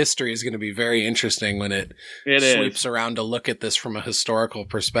lens of history is going to be very interesting when it sweeps around to look at this from a historical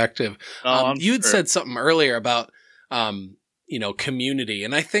perspective. You had said something earlier about community.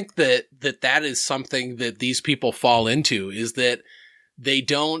 And I think that is something that these people fall into, is that they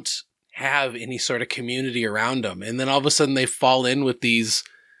don't have any sort of community around them. And then all of a sudden they fall in with these,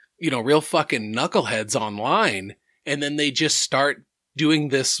 real fucking knuckleheads online. And then they just start doing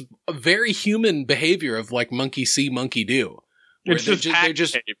this very human behavior of like monkey see, monkey do. It's they're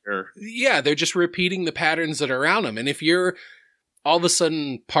just behavior. Yeah, they're just repeating the patterns that are around them. And if you're all of a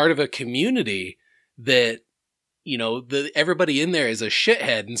sudden part of a community that, everybody in there is a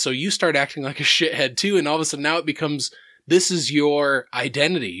shithead. And so you start acting like a shithead too. And all of a sudden now it becomes, this is your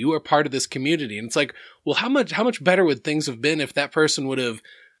identity. You are part of this community. And it's like, well, how much better would things have been if that person would have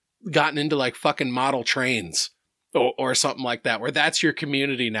gotten into like fucking model trains or something like that, where that's your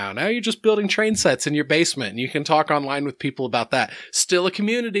community now. Now you're just building train sets in your basement and you can talk online with people about that. Still a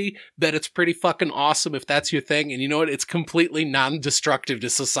community, but it's pretty fucking awesome if that's your thing. And you know what? It's completely non-destructive to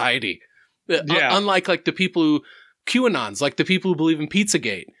society. Yeah. Unlike like the people who QAnons, like the people who believe in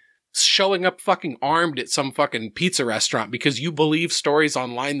Pizzagate, showing up fucking armed at some fucking pizza restaurant because you believe stories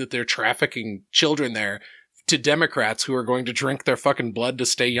online that they're trafficking children there to Democrats who are going to drink their fucking blood to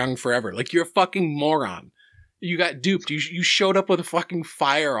stay young forever. Like, you're a fucking moron. You got duped. You showed up with a fucking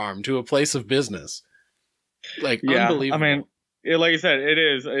firearm to a place of business. Like, unbelievable. I mean, like I said,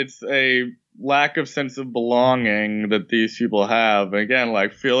 it's a lack of sense of belonging that these people have. Again,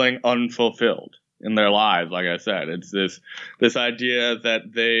 like feeling unfulfilled in their lives. Like I said, it's this idea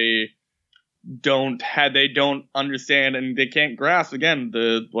that they don't understand and they can't grasp, again,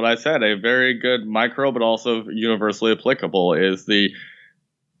 what I said, a very good micro but also universally applicable is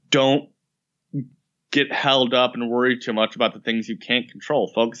don't get held up and worry too much about the things you can't control.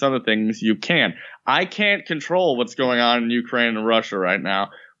 Focus on the things you can. I can't control what's going on in Ukraine and Russia right now,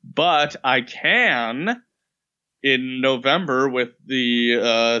 but I can in November with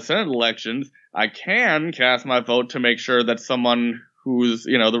the Senate elections. I can cast my vote to make sure that someone who's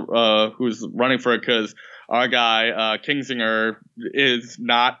who's running for it, because our guy Kingsinger is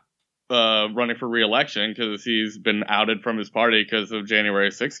not running for re-election because he's been outed from his party because of January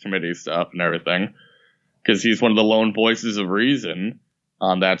 6th committee stuff and everything. Because he's one of the lone voices of reason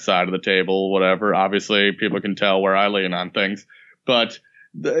on that side of the table, whatever. Obviously, people can tell where I lean on things. But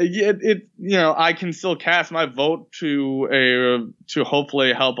I can still cast my vote to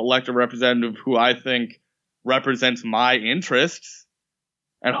hopefully help elect a representative who I think represents my interests.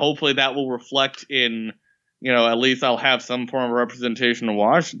 And hopefully that will reflect in, at least I'll have some form of representation in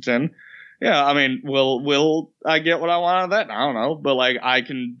Washington. Yeah, I mean, will I get what I want out of that? I don't know, but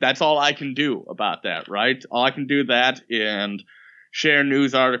that's all I can do about that, right? All I can do that and share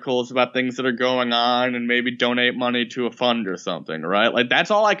news articles about things that are going on and maybe donate money to a fund or something, right? Like,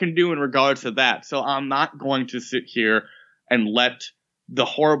 that's all I can do in regards to that. So I'm not going to sit here and let the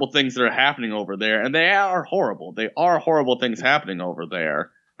horrible things that are happening over there, and they are horrible. They are horrible things happening over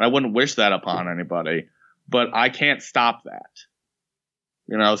there. I wouldn't wish that upon anybody, but I can't stop that.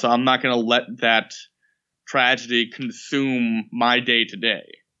 So I'm not going to let that tragedy consume my day to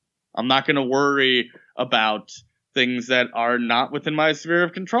day. I'm not going to worry about things that are not within my sphere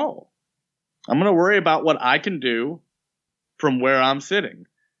of control. I'm going to worry about what I can do from where I'm sitting.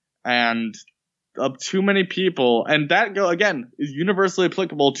 And too many people, and that is universally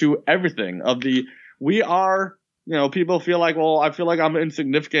applicable to everything people feel like, well, I feel like I'm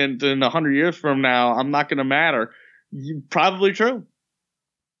insignificant in 100 years from now. I'm not going to matter. Probably true.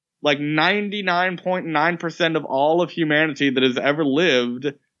 Like 99.9% of all of humanity that has ever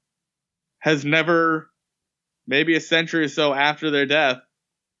lived has never, maybe a century or so after their death,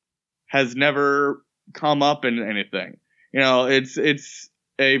 has never come up in anything. It's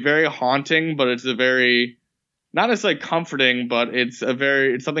a very haunting, but it's a very, not necessarily comforting, but it's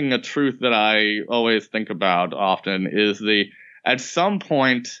a truth that I always think about often is at some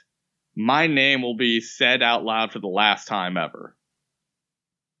point, my name will be said out loud for the last time ever.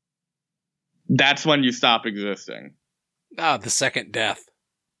 That's when you stop existing. The second death.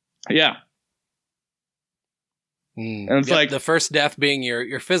 Yeah. And it's like the first death being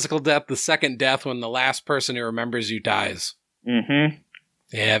your physical death, the second death when the last person who remembers you dies. Mm-hmm.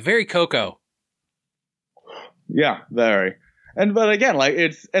 Yeah, very Coco. Yeah, very. But again,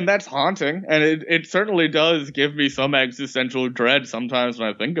 that's haunting, and it certainly does give me some existential dread sometimes when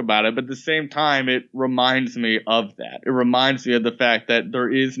I think about it, but at the same time, it reminds me of that. It reminds me of the fact that there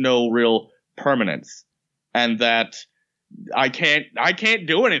is no real permanence, and that I can't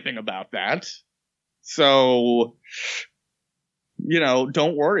do anything about that. So,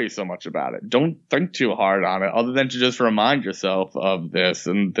 don't worry so much about it. Don't think too hard on it, other than to just remind yourself of this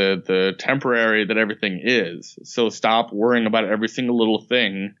and the temporary that everything is. So stop worrying about every single little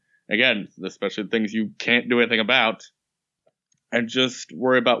thing. Again, especially things you can't do anything about, and just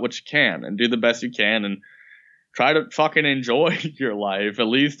worry about what you can and do the best you can and try to fucking enjoy your life at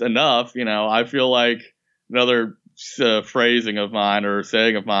least enough. I feel like another phrasing of mine or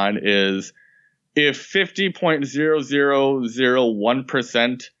saying of mine is, if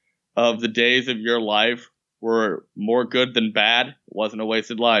 50.0001% of the days of your life were more good than bad, it wasn't a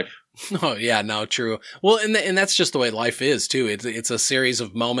wasted life. Oh, yeah, no, true. Well, and that's just the way life is, too. It's a series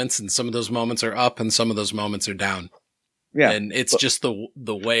of moments, and some of those moments are up, and some of those moments are down. Yeah. And it's just the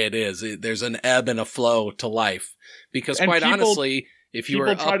way it is. There's an ebb and a flow to life. Because quite honestly, if you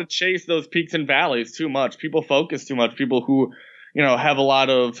people try to chase those peaks and valleys too much. People focus too much. People who have a lot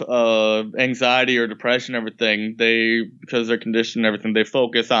of anxiety or depression, everything, because they're conditioned and everything, they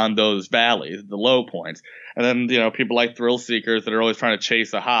focus on those valleys, the low points. And then, people like thrill seekers that are always trying to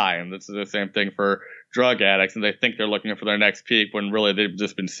chase a high. And this is the same thing for drug addicts. And they think they're looking for their next peak when really they've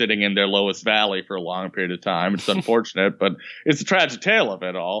just been sitting in their lowest valley for a long period of time. It's unfortunate, but it's a tragic tale of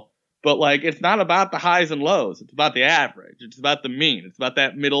it all. But it's not about the highs and lows. It's about the average. It's about the mean. It's about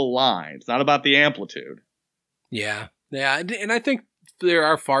that middle line. It's not about the amplitude. Yeah. Yeah, and I think there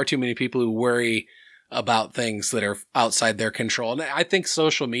are far too many people who worry about things that are outside their control. And I think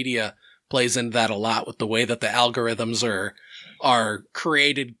social media plays into that a lot with the way that the algorithms are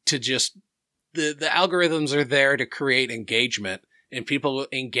created to just the algorithms are there to create engagement, and people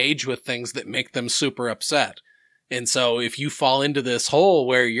engage with things that make them super upset. And so if you fall into this hole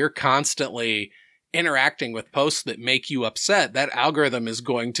where you're constantly interacting with posts that make you upset, that algorithm is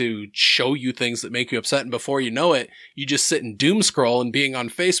going to show you things that make you upset. And before you know it, you just sit and doom scroll, and being on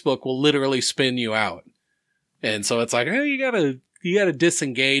Facebook will literally spin you out. And so it's like, you gotta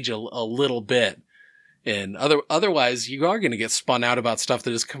disengage a little bit. And otherwise you are going to get spun out about stuff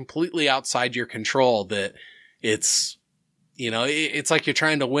that is completely outside your control, that it's, it's like you're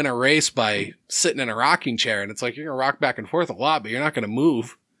trying to win a race by sitting in a rocking chair, and it's like you're going to rock back and forth a lot, but you're not going to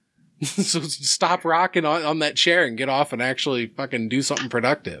move. So stop rocking on that chair and get off and actually fucking do something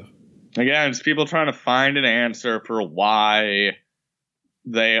productive. Again, it's people trying to find an answer for why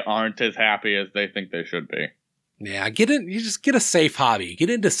they aren't as happy as they think they should be. Yeah, you just get a safe hobby.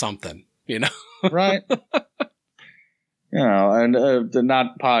 Get into something, Right. And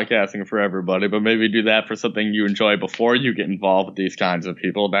not podcasting for everybody, but maybe do that for something you enjoy before you get involved with these kinds of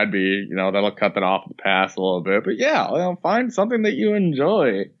people. That'd be, that'll cut that off the path a little bit. But yeah, find something that you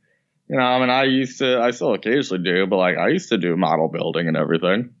enjoy. I still occasionally do, but I used to do model building and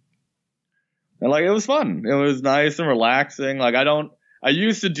everything. And it was fun. It was nice and relaxing. I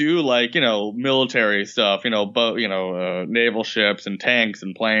used to do military stuff, naval ships and tanks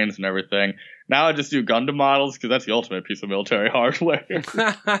and planes and everything. Now I just do Gundam models because that's the ultimate piece of military hardware.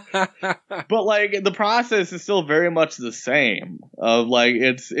 But the process is still very much the same.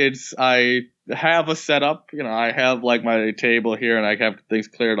 I have a setup, I have my table here, and I have things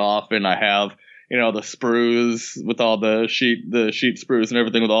cleared off, and I have the sprues with all the sheet sprues and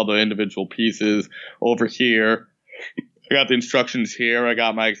everything with all the individual pieces over here. I got the instructions here. I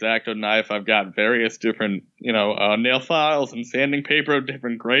got my X-Acto knife. I've got various different, nail files and sanding paper of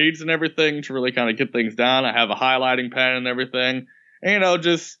different grades and everything to really kind of get things down. I have a highlighting pen and everything. And,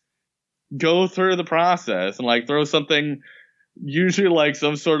 just go through the process and, throw something, usually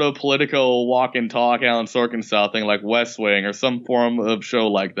some sort of political walk and talk Alan Sorkin style thing like West Wing or some form of show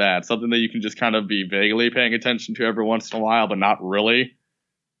like that. Something that you can just kind of be vaguely paying attention to every once in a while, but not really.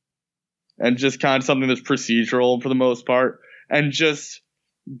 And just kind of something that's procedural for the most part, and just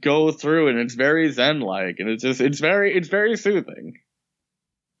go through it. And it's very zen-like, and it's very soothing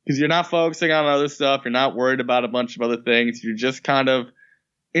because you're not focusing on other stuff. You're not worried about a bunch of other things. You're just kind of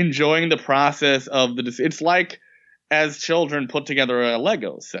enjoying the process of it's like as children put together a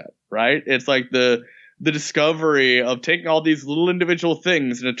Lego set, right? It's like the discovery of taking all these little individual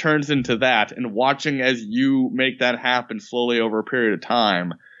things and it turns into that, and watching as you make that happen slowly over a period of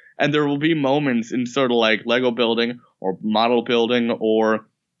time. And there will be moments in sort of Lego building or model building or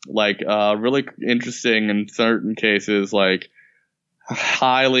really interesting in certain cases,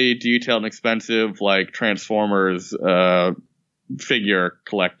 highly detailed and expensive, Transformers figure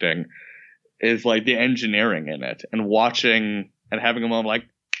collecting is the engineering in it, and watching and having a moment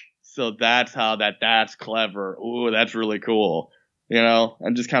so that's how that's clever. Ooh, that's really cool.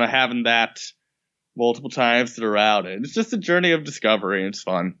 And just kind of having that multiple times throughout it. It's just a journey of discovery. It's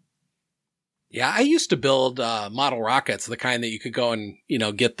fun. Yeah, I used to build model rockets, the kind that you could go and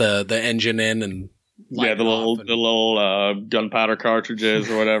get the engine in and the little gunpowder cartridges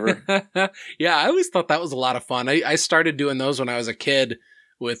or whatever. Yeah, I always thought that was a lot of fun. I started doing those when I was a kid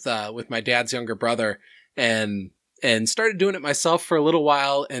with my dad's younger brother, and started doing it myself for a little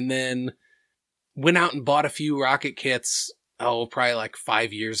while, and then went out and bought a few rocket kits. Probably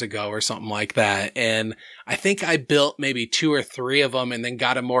 5 years ago or something like that. And I think I built maybe 2 or 3 of them, and then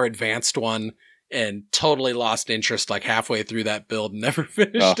got a more advanced one and totally lost interest halfway through that build and never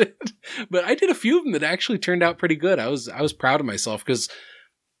finished it. But I did a few of them that actually turned out pretty good. I was proud of myself because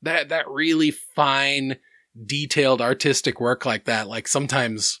that really fine, detailed artistic work like that,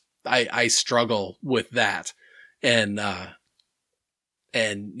 sometimes I struggle with that. And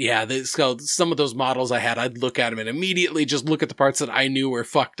yeah, so some of those models I had, I'd look at them and immediately just look at the parts that I knew were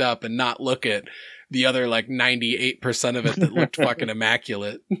fucked up and not look at the other 98% of it that looked fucking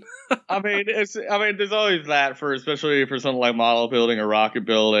immaculate. There's always that especially for something like model building or rocket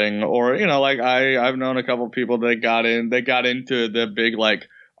building, or I've known a couple of people that got into the big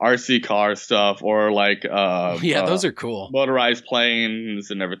RC car stuff, or those are cool, motorized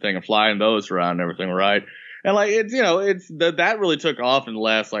planes and everything, and flying those around and everything, right? And it's that really took off in the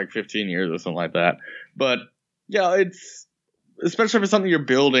last 15 years or something like that. But yeah, it's especially for something you're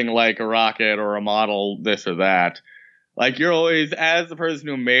building like a rocket or a model, this or that. You're always, as the person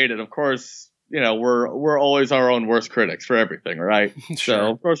who made it, of course, we're always our own worst critics for everything, right? Sure.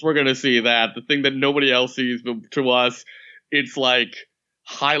 So of course we're gonna see that the thing that nobody else sees, but to us, it's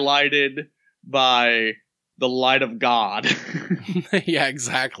highlighted by the light of God. Yeah,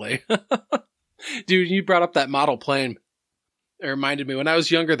 exactly. Dude, you brought up that model plane. It reminded me, when I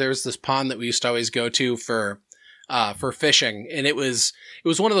was younger, there was this pond that we used to always go to for for fishing, and it was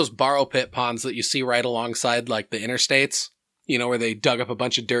one of those borrow pit ponds that you see right alongside like the interstates, where they dug up a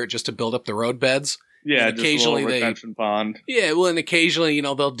bunch of dirt just to build up the road beds. Yeah, and just occasionally a little retention pond. Yeah, well, and occasionally,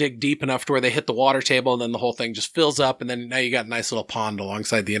 they'll dig deep enough to where they hit the water table, and then the whole thing just fills up, and then now you got a nice little pond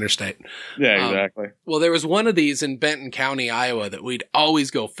alongside the interstate. Yeah, exactly. Well, there was one of these in Benton County, Iowa, that we'd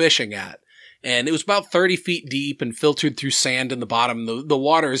always go fishing at, and it was about 30 feet deep and filtered through sand in the bottom. The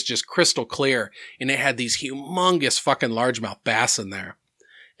water is just crystal clear, and it had these humongous fucking largemouth bass in there.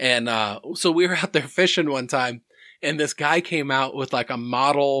 And so we were out there fishing one time, and this guy came out with like a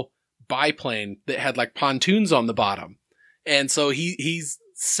model biplane that had like pontoons on the bottom. And so he's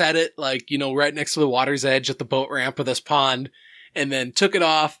set it like, right next to the water's edge at the boat ramp of this pond, and then took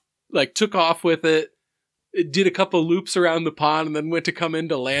off with it, did a couple loops around the pond, and then went to come in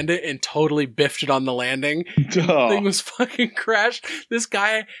to land it and totally biffed it on the landing. The thing was fucking crashed. This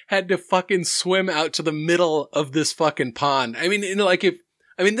guy had to fucking swim out to the middle of this fucking pond. I mean,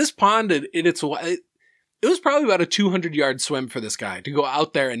 this pond, it was probably about a 200-yard swim for this guy to go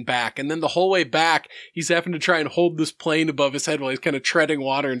out there and back. And then the whole way back, he's having to try and hold this plane above his head while he's kind of treading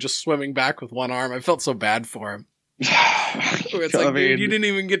water and just swimming back with one arm. I felt so bad for him. It's like, dude, you didn't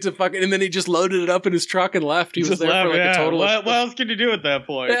even get to fucking... And then he just loaded it up in his truck and left. He was there for like a total... What else could you do at that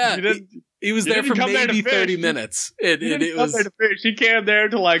point? Yeah, he was there for maybe 30 minutes. It was... He came there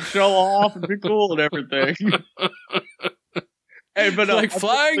to like show off and be cool and everything. Hey, but like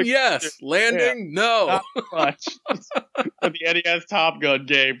flying, yes. Landing, no. Not much. The NES Top Gun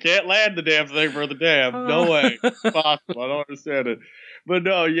game. Can't land the damn thing for the dam. No way. It's possible. I don't understand it. But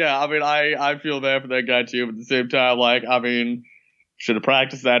no, yeah, I feel bad for that guy too, but at the same time, should have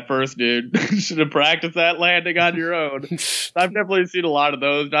practiced that first, dude. Should have practiced that landing on your own. I've definitely seen a lot of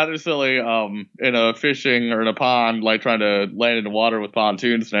those, not necessarily in a fishing or in a pond, like trying to land in the water with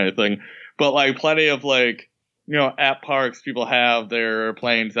pontoons and anything, but like plenty of like, at parks, people have their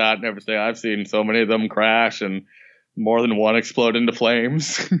planes out and everything. I've seen so many of them crash and more than one explode into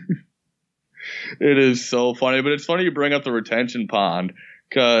flames. It is so funny. But it's funny you bring up the retention pond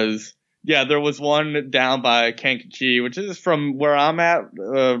because, yeah, there was one down by Kankakee, which is from where I'm at,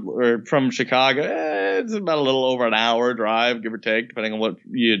 or from Chicago. It's about a little over an hour drive, give or take, depending on what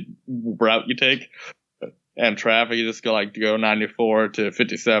route you take. And traffic, you just go 94 to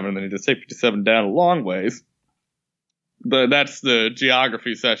 57, and then you just take 57 down a long ways. That's the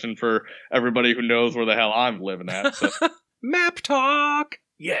geography session for everybody who knows where the hell I'm living at. So. Map talk!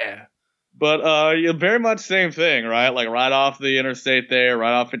 Yeah. But very much same thing, right? Like right off the interstate there,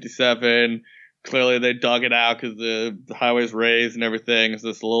 right off 57. Clearly they dug it out because the highway's raised and everything. It's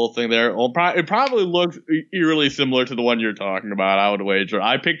this little thing there. Well, it probably looks eerily similar to the one you're talking about, I would wager.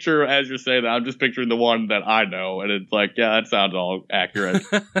 I picture, as you're saying that, I'm just picturing the one that I know. And it's like, yeah, that sounds all accurate.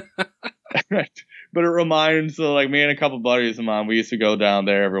 But it reminds, me and a couple buddies of mine, we used to go down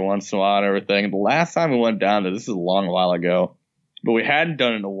there every once in a while and everything. The last time we went down there, this is a long while ago, but we hadn't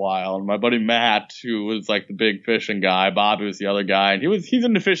done it in a while. And my buddy Matt, who was like the big fishing guy, Bobby was the other guy, and he's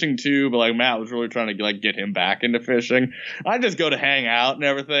into fishing too, but like Matt was really trying to get him back into fishing. I just go to hang out and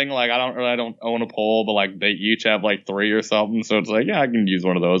everything. Like I don't own a pole, but like they each have like 3 or something, so it's like, yeah, I can use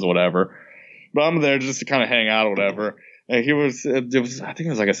one of those or whatever. But I'm there just to kind of hang out or whatever. And I think it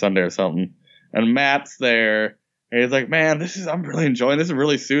was like a Sunday or something. And Matt's there, and he's like, man, I'm really enjoying this. It's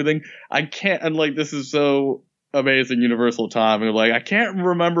really soothing. This is so amazing universal time. And like, I can't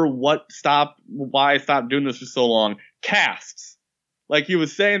remember why I stopped doing this for so long. Casts. Like he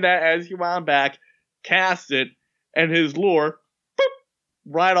was saying that as he wound back, cast it, and his lure, boop,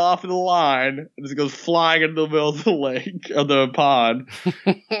 right off of the line, and just goes flying into the middle of the lake, of the pond.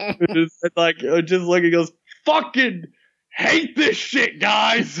 He goes, fucking hate this shit,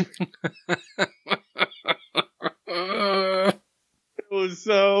 guys. It was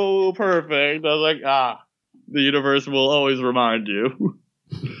so perfect. I was like, the universe will always remind you.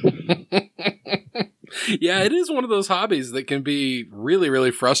 Yeah, it is one of those hobbies that can be really,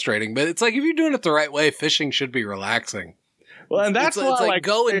 really frustrating. But it's like, if you're doing it the right way, fishing should be relaxing. Well, and that's it's like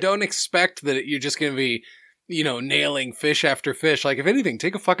go and don't expect that you're just going to be, nailing fish after fish. Like, if anything,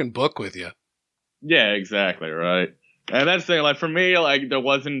 take a fucking book with you. Yeah, exactly, right. And that's the thing, like, for me, like, there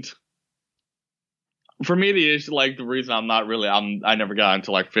wasn't... For me, the issue, like, the reason I never got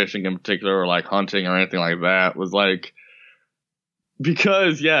into, like, fishing in particular or, like, hunting or anything like that was, like...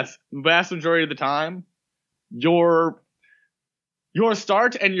 Because, yes, the vast majority of the time, your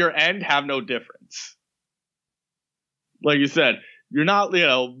start and your end have no difference. Like you said, you're not,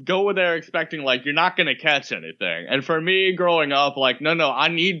 go there expecting, like, you're not going to catch anything. And for me, growing up, like, no, I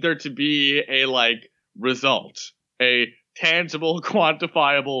need there to be a, like, result. A tangible,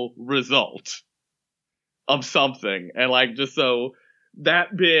 quantifiable result. of something. And like, just so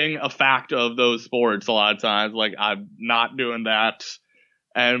that being a fact of those sports, a lot of times, like, I'm not doing that.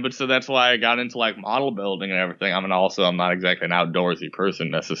 But so that's why I got into like model building and everything. I mean, also, I'm not exactly an outdoorsy person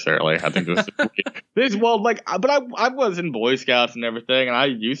necessarily. I think but I was in Boy Scouts and everything, and I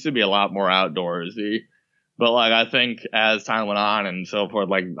used to be a lot more outdoorsy. But like, I think as time went on and so forth,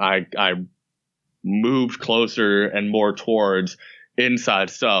 like I moved closer and more towards inside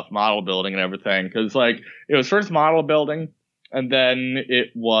stuff, model building and everything. Because like, it was first model building, and then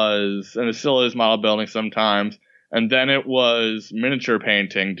it still is model building sometimes. And then it was miniature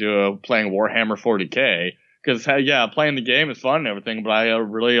painting playing Warhammer 40K. Because, yeah, playing the game is fun and everything, but I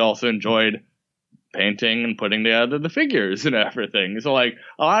really also enjoyed painting and putting together the figures and everything. So, like,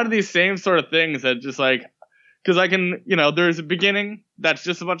 a lot of these same sort of things that just, like, because I can, there's a beginning that's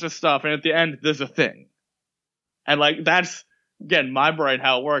just a bunch of stuff, and at the end, there's a thing. And, like, that's, again, my brain,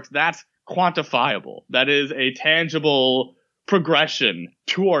 how it works, that's quantifiable. That is a tangible progression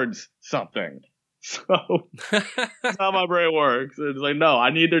towards something. So that's how my brain works. It's like, no, I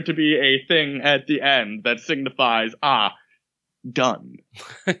need there to be a thing at the end that signifies, done.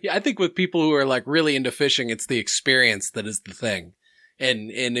 Yeah, I think with people who are like really into fishing, it's the experience that is the thing. And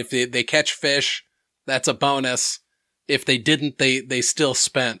if they catch fish, that's a bonus. If they didn't, they still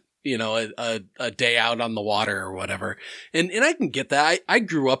spent, a day out on the water or whatever. And I can get that. I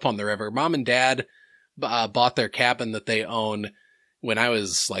grew up on the river. Mom and Dad bought their cabin that they own when I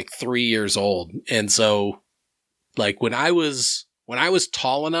was like 3 years old. And so like when I was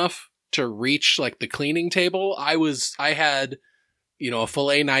tall enough to reach like the cleaning table, I had, a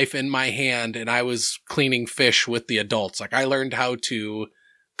fillet knife in my hand and I was cleaning fish with the adults. Like I learned how to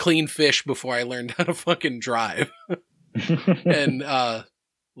clean fish before I learned how to fucking drive. And,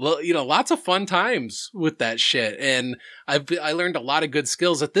 lots of fun times with that shit. And I learned a lot of good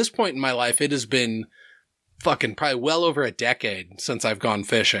skills. At this point in my life, it has been fucking probably well over a decade since I've gone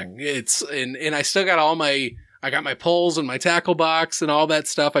fishing. And I still got I got my poles and my tackle box and all that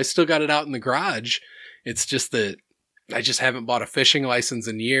stuff. I still got it out in the garage. It's just that I just haven't bought a fishing license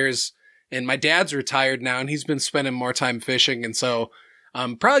in years. And my dad's retired now and he's been spending more time fishing. And so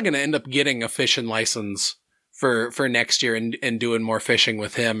I'm probably going to end up getting a fishing license for next year and doing more fishing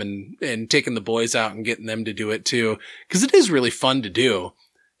with him and taking the boys out and getting them to do it too. 'Cause it is really fun to do.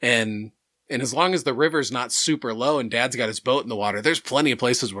 And as long as the river's not super low and Dad's got his boat in the water, there's plenty of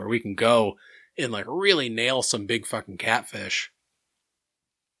places where we can go and like really nail some big fucking catfish.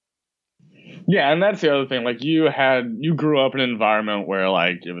 Yeah, and that's the other thing. Like you grew up in an environment where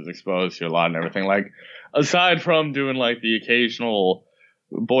like it was exposed to a lot and everything. Like aside from doing like the occasional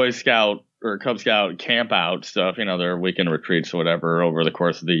Boy Scout or Cub Scout camp out stuff, their weekend retreats or whatever over the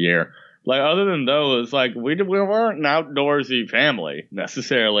course of the year. Like, other than those, like, we weren't an outdoorsy family,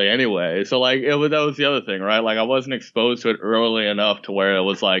 necessarily, anyway. So, like, that was the other thing, right? Like, I wasn't exposed to it early enough to where it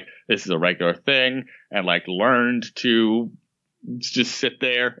was like, this is a regular thing, and, like, learned to just sit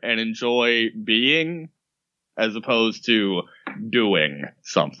there and enjoy being, as opposed to doing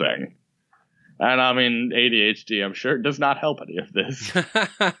something. And I mean, ADHD, I'm sure, does not help any of this.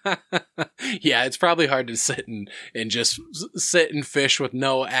 Yeah, it's probably hard to sit and just sit and fish with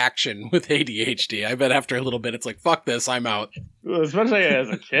no action with ADHD. I bet after a little bit, it's like, fuck this, I'm out. Especially as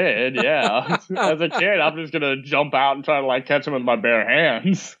a kid, yeah. As a kid, I'm just going to jump out and try to, like, catch them with my bare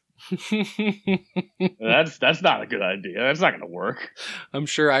hands. That's not a good idea. That's not going to work. I'm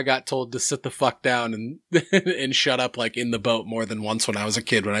sure I got told to sit the fuck down and and shut up, like, in the boat more than once when I was a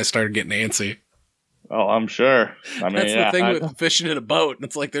kid when I started getting antsy. Oh, I'm sure. I mean, that's the thing with fishing in a boat.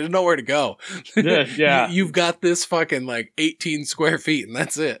 It's like, there's nowhere to go. Yeah. You've got this fucking like 18 square feet and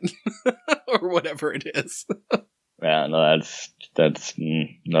that's it. Or whatever it is. Yeah, no, that's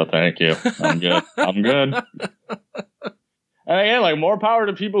no, thank you. I'm good. I'm good. And again, like, more power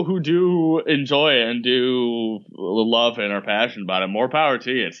to people who do enjoy it and do love it and are passionate about it. More power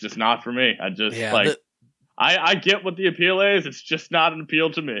to you. It's just not for me. I get what the appeal is. It's just not an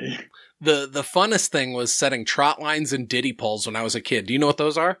appeal to me. The funnest thing was setting trot lines and diddy poles when I was a kid. Do you know what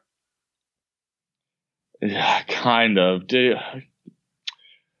those are? Yeah, kind of.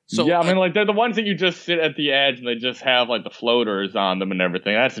 So, yeah, I mean, like, they're the ones that you just sit at the edge and they just have, like, the floaters on them and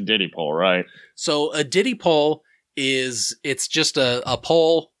everything. That's a diddy pole, right? So a diddy pole it's just a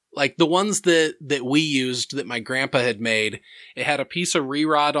pole, like the ones that we used that my grandpa had made. It had a piece of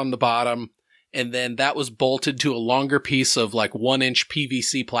re-rod on the bottom, and then that was bolted to a longer piece of like 1-inch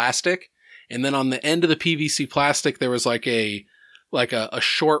PVC plastic. And then on the end of the PVC plastic, there was like a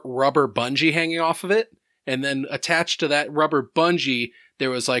short rubber bungee hanging off of it. And then attached to that rubber bungee,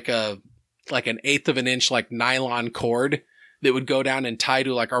 there was like an 1/8 of an inch, like nylon cord that would go down and tie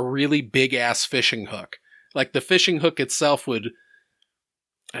to like a really big ass fishing hook. Like the fishing hook itself would,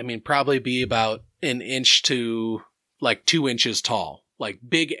 probably be about an inch to like 2 inches tall. Like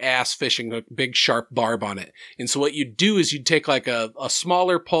big ass fishing hook, big sharp barb on it. And so what you'd do is you'd take like a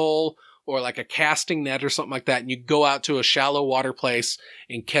smaller pole or like a casting net or something like that, and you'd go out to a shallow water place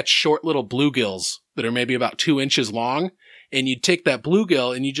and catch short little bluegills that are maybe about 2 inches long. And you'd take that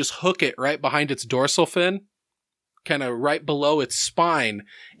bluegill and you just hook it right behind its dorsal fin, kind of right below its spine,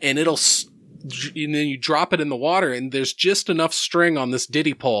 and and then you drop it in the water, and there's just enough string on this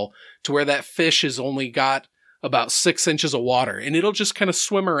diddy pole to where that fish has only got about 6 inches of water, and it'll just kind of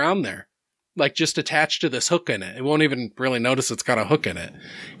swim around there, like just attached to this hook in it. It won't even really notice it's got a hook in it.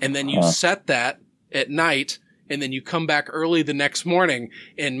 And then you set that at night, and then you come back early the next morning,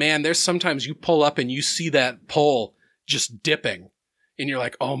 and man, there's sometimes you pull up and you see that pole just dipping, and you're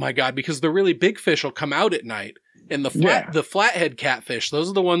like, oh my God, because the really big fish will come out at night. And the flathead catfish, those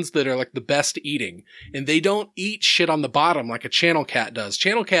are the ones that are like the best eating, and they don't eat shit on the bottom like a channel cat does.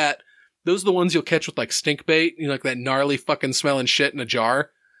 Channel cat, those are the ones you'll catch with like stink bait, like that gnarly fucking smelling shit in a jar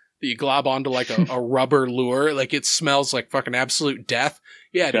that you glob onto like a rubber lure. Like it smells like fucking absolute death.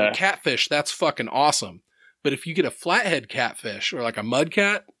 Yeah, dude, catfish, that's fucking awesome. But if you get a flathead catfish or like a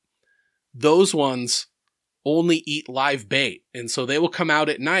mudcat, those ones only eat live bait. And so they will come out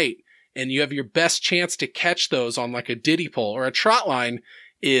at night, and you have your best chance to catch those on like a diddy pole. Or a trot line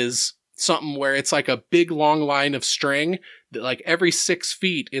is something where it's like a big long line of string that like every 6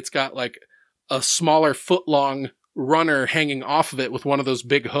 feet, it's got like a smaller foot long runner hanging off of it with one of those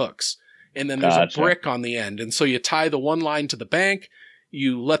big hooks. And then there's a brick on the end. And so you tie the one line to the bank,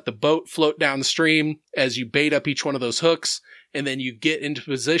 you let the boat float downstream as you bait up each one of those hooks, and then you get into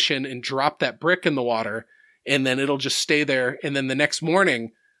position and drop that brick in the water, and then it'll just stay there. And then the next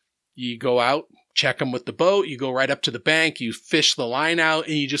morning you go out, check them with the boat, you go right up to the bank, you fish the line out,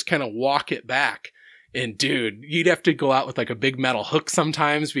 and you just kind of walk it back. And dude, you'd have to go out with like a big metal hook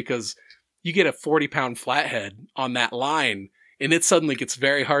sometimes, because you get a 40-pound flathead on that line and it suddenly gets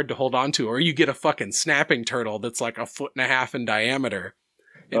very hard to hold on to. Or you get a fucking snapping turtle that's like 1.5 foot in diameter.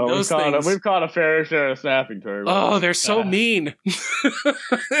 And we've caught a fair share of snapping turtles. Oh, they're so mean.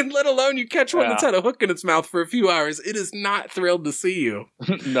 And let alone you catch one that's had a hook in its mouth for a few hours. It is not thrilled to see you.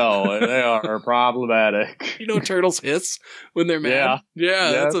 No, they are problematic. You know turtles hiss when they're mad?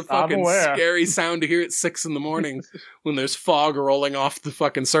 Yeah, that's a fucking scary sound to hear at 6 a.m. when there's fog rolling off the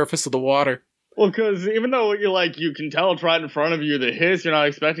fucking surface of the water. Well, because even though you can tell it's right in front of you, the hiss you're not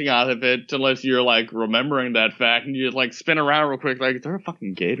expecting out of it unless you're like remembering that fact, and you just like spin around real quick, like, is there a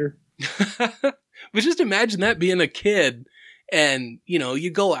fucking gator? But just imagine that being a kid, and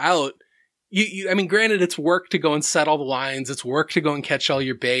you go out. Granted, it's work to go and set all the lines, it's work to go and catch all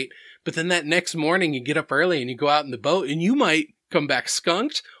your bait, but then that next morning you get up early and you go out in the boat, and you might come back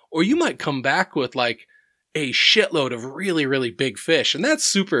skunked, or you might come back with like a shitload of really, really big fish, and that's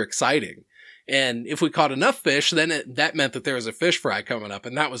super exciting. And if we caught enough fish, then that meant that there was a fish fry coming up,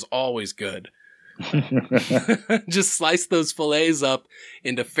 and that was always good. Just slice those fillets up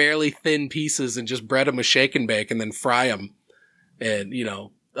into fairly thin pieces and just bread them with shake and bake and then fry them. And,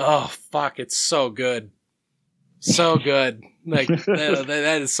 oh, fuck, it's so good. So good. Like,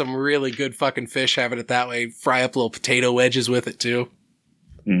 that is some really good fucking fish, having it that way. Fry up little potato wedges with it, too.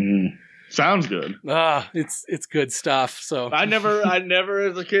 Mm-hmm. Sounds good. It's good stuff. So I never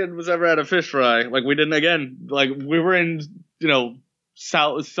as a kid was ever at a fish fry. Like we didn't, again, like we were in,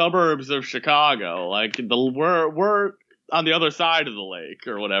 south suburbs of Chicago. Like we're on the other side of the lake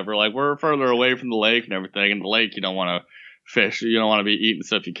or whatever. Like we're further away from the lake and everything. And the lake, you don't want to fish. You don't want to be eating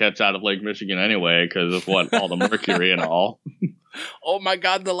stuff you catch out of Lake Michigan anyway, because of all the mercury and all. Oh my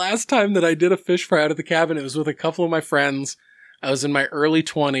God. The last time that I did a fish fry out of the cabin, it was with a couple of my friends. I was in my early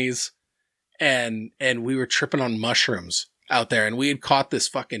 20s. And we were tripping on mushrooms out there, and we had caught this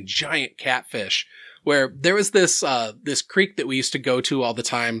fucking giant catfish, where there was this creek that we used to go to all the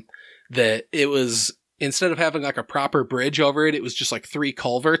time, that it was, instead of having like a proper bridge over it, it was just like 3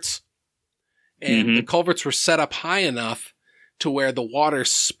 culverts. And the culverts were set up high enough to where the water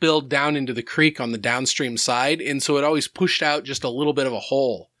spilled down into the creek on the downstream side. And so it always pushed out just a little bit of a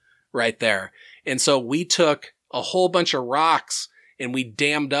hole right there. And so we took a whole bunch of rocks and we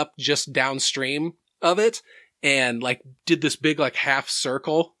dammed up just downstream of it, and like did this big like half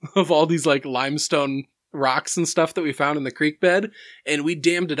circle of all these like limestone rocks and stuff that we found in the creek bed. And we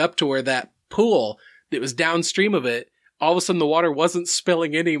dammed it up to where that pool that was downstream of it, all of a sudden the water wasn't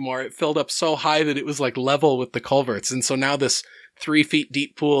spilling anymore. It filled up so high that it was like level with the culverts. And so now this 3 feet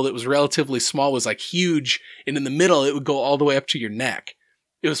deep pool that was relatively small was like huge. And in the middle, it would go all the way up to your neck.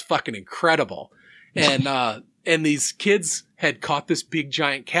 It was fucking incredible. And, And these kids had caught this big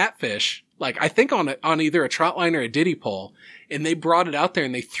giant catfish, like I think on either a trot line or a diddy pole, and they brought it out there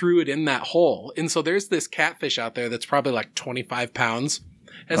and they threw it in that hole. And so there's this catfish out there that's probably like 25 pounds.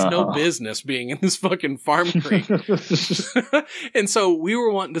 Has no business being in this fucking farm creek. And so we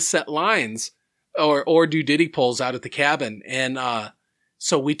were wanting to set lines or do diddy poles out at the cabin. And,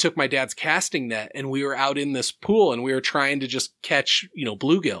 so we took my dad's casting net and we were out in this pool and we were trying to just catch,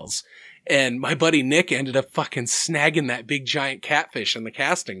 bluegills. And my buddy Nick ended up fucking snagging that big giant catfish in the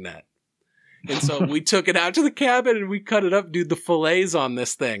casting net. And so we took it out to the cabin and we cut it up, dude. The fillets on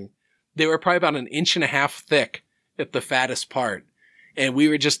this thing, they were probably about 1.5 inches thick at the fattest part. And we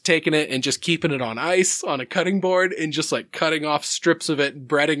were just taking it and just keeping it on ice on a cutting board and just like cutting off strips of it,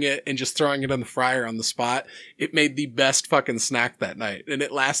 breading it, and just throwing it in the fryer on the spot. It made the best fucking snack that night. And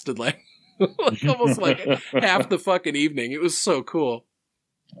it lasted like almost like half the fucking evening. It was so cool.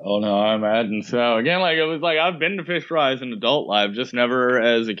 Oh no, I imagine so. Again, like it was like I've been to fish fries in adult life, just never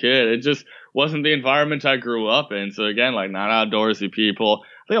as a kid. It just wasn't the environment I grew up in. So again, like not outdoorsy people.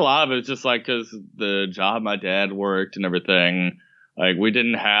 I think a lot of it's just like because the job my dad worked and everything. Like we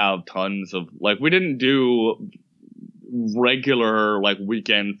didn't have tons of we didn't do regular like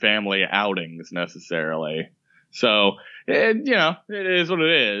weekend family outings necessarily. So it is what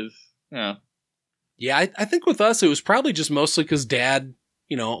it is. Yeah. Yeah, I think with us it was probably just mostly because Dad,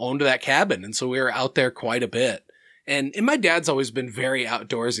 owned that cabin, and so we were out there quite a bit. And my dad's always been very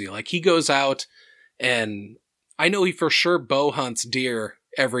outdoorsy. Like he goes out, and I know he for sure bow hunts deer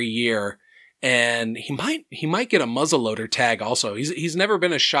every year. And he might get a muzzleloader tag also. He's never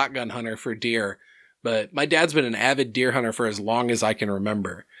been a shotgun hunter for deer, but my dad's been an avid deer hunter for as long as I can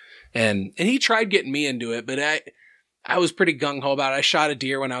remember. And he tried getting me into it, but I was pretty gung ho about it. I shot a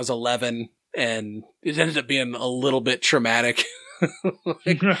deer when I was 11 and it ended up being a little bit traumatic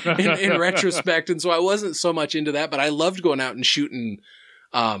in retrospect. And so I wasn't so much into that, but I loved going out and shooting,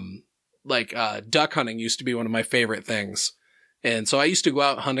 duck hunting used to be one of my favorite things. And so I used to go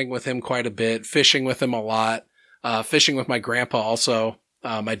out hunting with him quite a bit, fishing with him a lot, fishing with my grandpa also,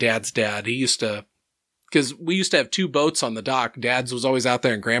 my dad's dad. Because we used to have 2 boats on the dock. Dad's was always out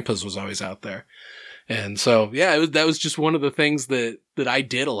there and Grandpa's was always out there. And so, yeah, that was just one of the things that I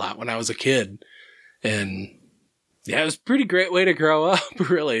did a lot when I was a kid. And yeah, it was a pretty great way to grow up,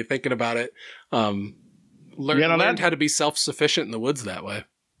 really, thinking about it. Learned how to be self-sufficient in the woods that way.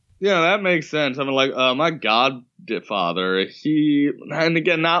 Yeah, that makes sense. I mean, like, my godfather, and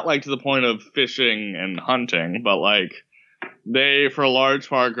again, not like to the point of fishing and hunting, but like, they, for a large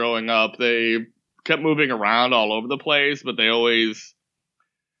part growing up, they kept moving around all over the place, but they always,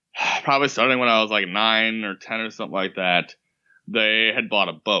 probably starting when I was like 9 or 10 or something like that, they had bought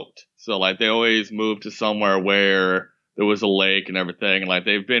a boat. So, like, they always moved to somewhere where there was a lake and everything. Like,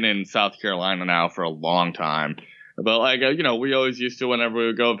 they've been in South Carolina now for a long time. But, like, we always used to, whenever we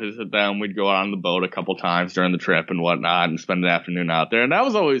would go visit them, we'd go out on the boat a couple times during the trip and whatnot and spend an afternoon out there. And that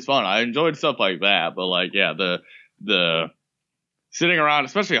was always fun. I enjoyed stuff like that. But, like, yeah, the sitting around,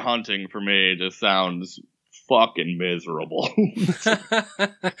 especially hunting for me, just sounds fucking miserable.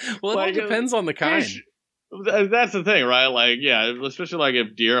 Well, it all depends on the kind. That's the thing, right? Like, yeah, especially, like,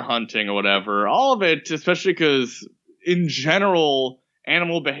 if deer hunting or whatever, all of it, especially because, in general,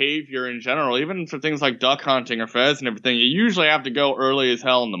 animal behavior in general, even for things like duck hunting or pheasant and everything, you usually have to go early as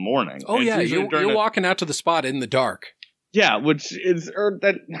hell in the morning. Oh, yeah, you're walking out to the spot in the dark. Yeah, which is,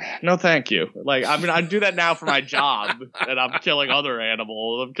 no thank you. Like, I mean, I do that now for my job, and I'm killing other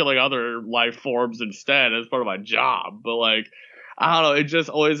animals, I'm killing other life forms instead as part of my job, but, like, I don't know, it just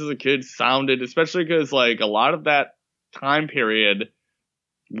always as a kid sounded, especially because, like, a lot of that time period,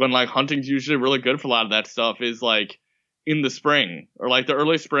 when, like, hunting's usually really good for a lot of that stuff, is, like, in the spring, or like the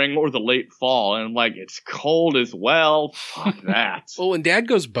early spring or the late fall, and like it's cold as well. Fuck that. Well, when Dad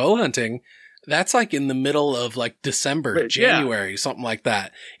goes bow hunting, that's like in the middle of like December, January, something like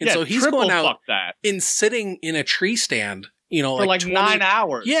that. And so he's going out and sitting in a tree stand, for like 20, 9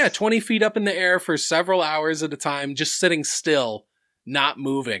 hours. Yeah, 20 feet up in the air for several hours at a time, just sitting still, not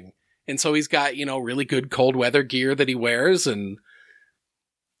moving. And so he's got, really good cold weather gear that he wears, and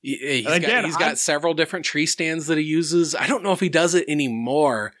he's got several different tree stands that he uses. I don't know if he does it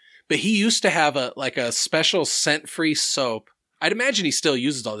anymore, but he used to have a special scent-free soap. I'd imagine he still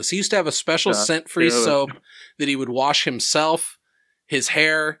uses all this. He used to have a special scent-free soap that he would wash himself, his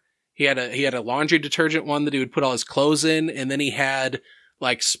hair. He had a laundry detergent one that he would put all his clothes in, and then he had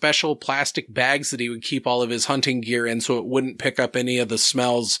like special plastic bags that he would keep all of his hunting gear in so it wouldn't pick up any of the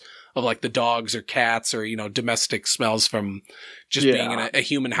smells of like the dogs or cats or, domestic smells from just being in a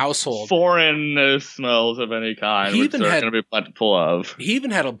human household. Foreign smells of any kind, which they're going to be plentiful of. He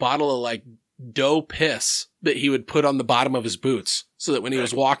even had a bottle of like doe piss that he would put on the bottom of his boots so that when he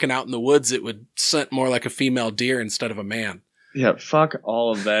was walking out in the woods, it would scent more like a female deer instead of a man. Yeah, fuck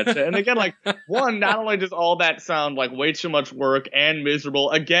all of that. And again, like, one, not only does all that sound like way too much work and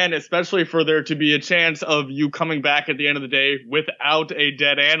miserable, again, especially for there to be a chance of you coming back at the end of the day without a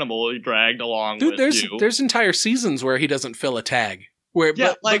dead animal dragged along with you. There's entire seasons where he doesn't fill a tag. Where,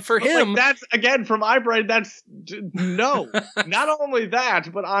 yeah, but for him, like, that's, again, for my brain, that's no. Not only that,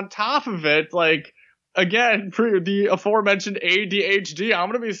 but on top of it, like, again, for the aforementioned ADHD, I'm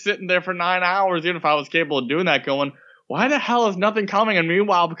going to be sitting there for 9 hours, even if I was capable of doing that, going, why the hell is nothing coming? And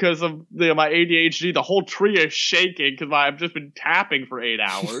meanwhile, because of my ADHD, the whole tree is shaking because I've just been tapping for 8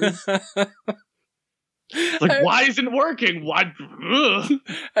 hours. Like, why isn't it working? Why?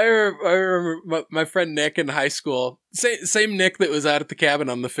 I remember my friend Nick in high school, same Nick that was out at the cabin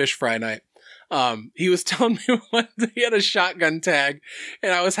on the fish fry night. He was telling me one day he had a shotgun tag,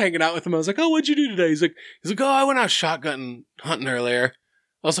 and I was hanging out with him. I was like, "Oh, what'd you do today?" He's like, "Oh, I went out shotgun hunting earlier."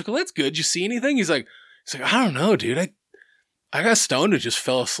 I was like, "Well, that's good. Did you see anything?" He's like, "I don't know, dude. I got stoned and just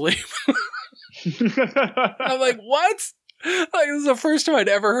fell asleep." I'm like, "What?" Like, this is the first time I'd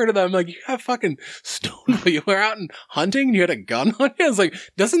ever heard of that. I'm like, "You got fucking stoned while you were out and hunting and you had a gun on you?" I was like,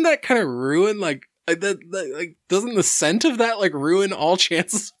 doesn't that kind of ruin, like doesn't the scent of that, like, ruin all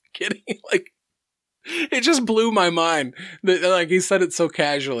chances of getting, like, it just blew my mind that, like, he said it so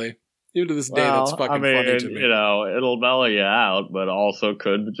casually. Even to this day, that's fucking funny to me. You know, it'll mellow you out, but also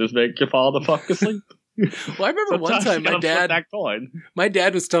could just make you fall the fuck asleep. Well, I remember one time my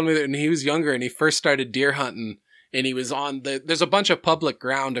dad was telling me that when he was younger and he first started deer hunting, and he was on there's a bunch of public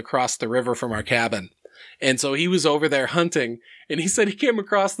ground across the river from our cabin. And so he was over there hunting, and he said he came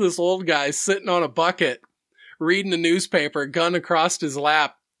across this old guy sitting on a bucket, reading a newspaper, gun across his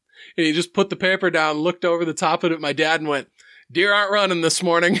lap. And he just put the paper down, looked over the top of it at my dad and went, "Deer aren't running this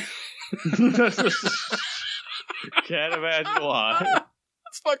morning." Can't imagine why.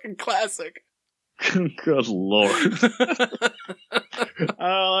 It's fucking classic. Good lord. Like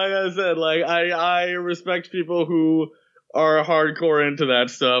I said, like, I respect people who are hardcore into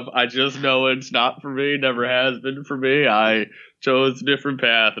that stuff. I just know it's not for me, never has been for me. I chose a different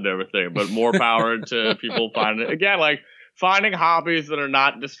path and everything, but more power to people finding it. Again, like, finding hobbies that are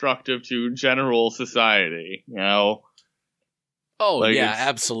not destructive to general society, you know? Oh, like, yeah,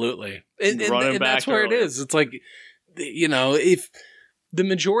 absolutely. And that's where it is. It's like, you know, if the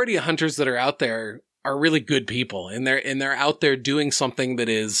majority of hunters that are out there are really good people, and they're out there doing something that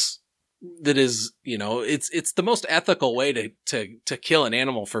is, you know, it's the most ethical way to kill an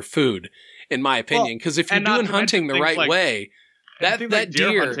animal for food, in my opinion. Because if you're doing hunting the right way, that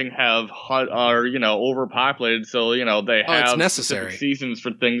deer hunting are, you know, overpopulated, so, you know, they have it's necessary seasons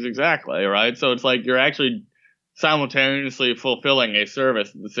for things, exactly, right? So it's like you're actually simultaneously fulfilling a service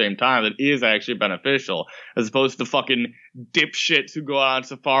at the same time that is actually beneficial, as opposed to fucking dipshits who go out on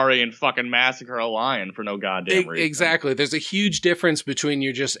safari and fucking massacre a lion for no goddamn reason. Exactly. There's a huge difference between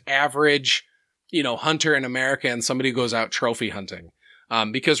your just average, you know, hunter in America and somebody who goes out trophy hunting.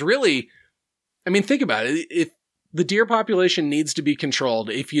 Because really, I mean, think about it. If the deer population needs to be controlled,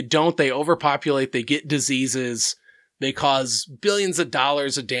 if you don't, they overpopulate, they get diseases. They cause billions of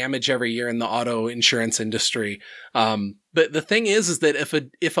dollars of damage every year in the auto insurance industry. But the thing is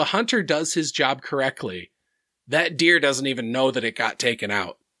that if a hunter does his job correctly, that deer doesn't even know that it got taken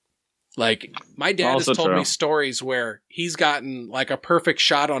out. Like, my dad has told me stories where he's gotten like a perfect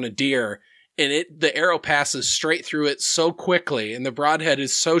shot on a deer, and the arrow passes straight through it so quickly, and the broadhead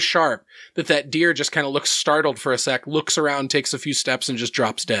is so sharp that deer just kind of looks startled for a sec, looks around, takes a few steps, and just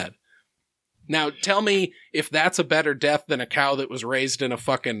drops dead. Now, tell me if that's a better death than a cow that was raised in a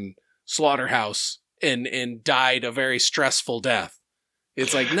fucking slaughterhouse and died a very stressful death.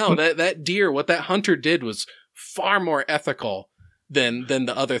 It's like, no, that deer, what that hunter did was far more ethical than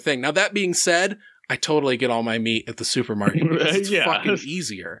the other thing. Now, that being said, I totally get all my meat at the supermarket. It's fucking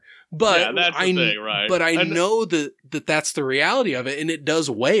easier. But that's the thing, right? But I know that's the reality of it, and it does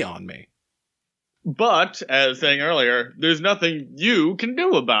weigh on me. But, as saying earlier, there's nothing you can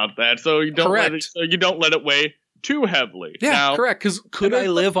do about that, so you don't let it weigh too heavily. Yeah, now, correct. Because could I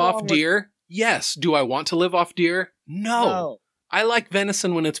live off deer? Yes. Do I want to live off deer? No. I like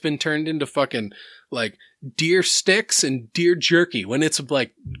venison when it's been turned into fucking, like, deer sticks and deer jerky. When it's,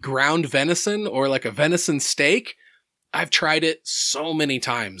 like, ground venison or, like, a venison steak, I've tried it so many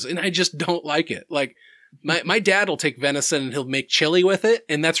times, and I just don't like it. Like, my dad will take venison and he'll make chili with it,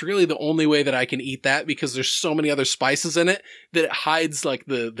 and that's really the only way that I can eat that, because there's so many other spices in it that it hides, like,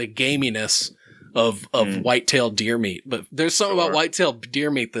 the gaminess of white-tailed deer meat. But there's something about white-tailed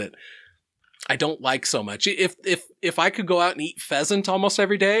deer meat that I don't like so much. If I could go out and eat pheasant almost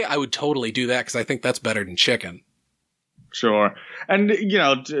every day, I would totally do that because I think that's better than chicken. Sure. And, you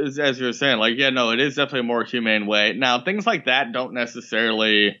know, as you were saying, like, yeah, no, it is definitely a more humane way. Now, things like that don't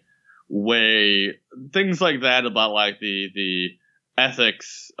necessarily weigh things like that about, like, the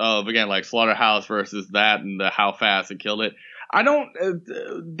ethics of, again, like slaughterhouse versus that and the how fast it killed it. I don't,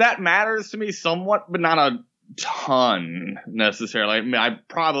 that matters to me somewhat, but not a ton necessarily. I mean, I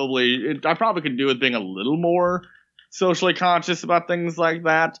probably could do with being a little more socially conscious about things like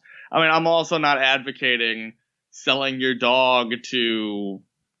that. I mean, I'm also not advocating selling your dog to,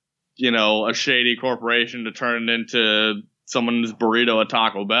 you know, a shady corporation to turn it into someone's burrito at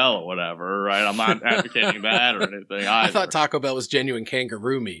Taco Bell or whatever, right? I'm not advocating that or anything either. I thought Taco Bell was genuine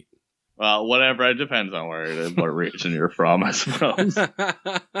kangaroo meat. Well, whatever. It depends on where it is, what region you're from, I suppose.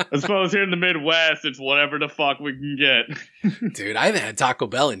 I suppose here in the Midwest, it's whatever the fuck we can get. Dude, I haven't had Taco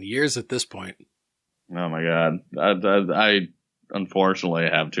Bell in years at this point. Oh my God. I unfortunately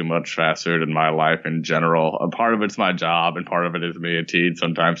have too much fast food in my life in general. A part of it's my job and part of it is me a teen.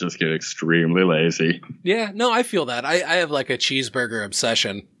 Sometimes just get extremely lazy. Yeah, no, I feel that. I have like a cheeseburger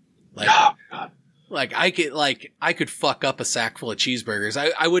obsession. Like, oh, God. I could fuck up a sack full of cheeseburgers.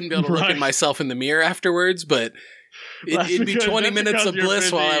 I wouldn't be able to look at myself in the mirror afterwards, but it'd be 20 minutes of bliss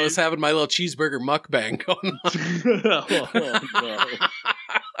while I was having my little cheeseburger mukbang going on. No.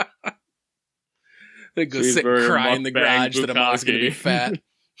 They go sit and cry in the garage that I'm always going to be fat.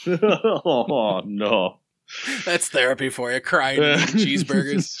 Oh, no. That's therapy for you, crying and eating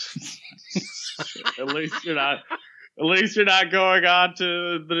cheeseburgers. At least you're not going on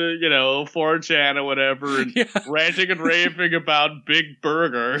to the, 4chan or whatever and ranting and raving about Big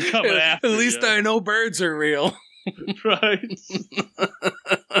Burger coming after At least I know birds are real. Right.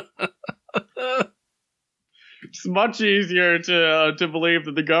 It's much easier to believe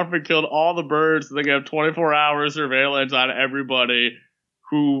that the government killed all the birds so they can have 24-hour surveillance on everybody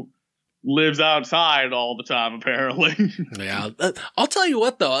who lives outside all the time, apparently. Yeah. I'll tell you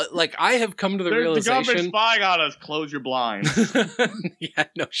what, though. Like, I have come to the realization... The government's spying on us. Close your blinds. Yeah,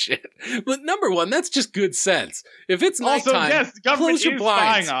 no shit. But number one, that's just good sense. If it's nighttime, also, yes, the government close your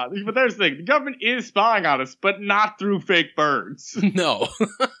blinds. Spying on us. But there's the thing. The government is spying on us, but not through fake birds. No.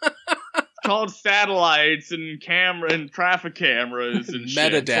 Called satellites and traffic cameras and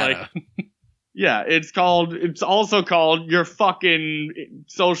shit. Metadata. It's also called your fucking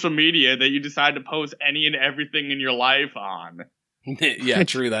social media that you decide to post any and everything in your life on. Yeah,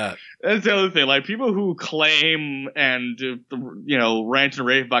 true that. That's the other thing. Like, people who claim and, rant and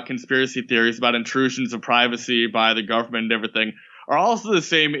rave about conspiracy theories about intrusions of privacy by the government and everything are also the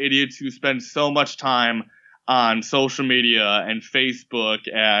same idiots who spend so much time on social media and Facebook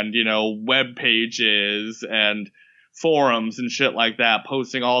and, web pages and forums and shit like that,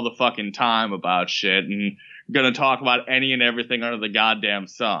 posting all the fucking time about shit and gonna talk about any and everything under the goddamn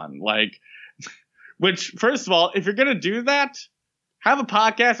sun. Like, which, first of all, if you're gonna do that, have a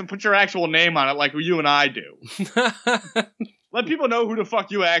podcast and put your actual name on it like you and I do. Let people know who the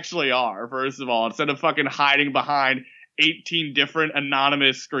fuck you actually are, first of all, instead of fucking hiding behind 18 different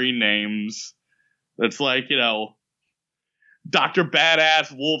anonymous screen names. That's like, Dr.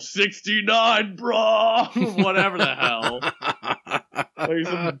 Badass Wolf 69, bro. Whatever the hell. Like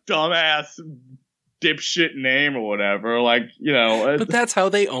some dumbass dipshit name or whatever. Like, But that's how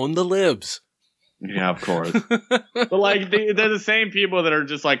they own the libs. Yeah, of course. But like, they're the same people that are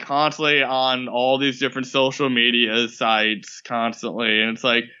just like constantly on all these different social media sites constantly. And it's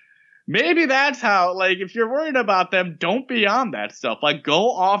like, maybe that's how, like, if you're worried about them, don't be on that stuff. Like,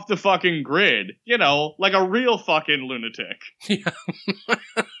 go off the fucking grid. Like a real fucking lunatic. Yeah.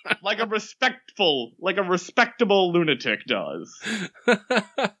 like a respectable lunatic does.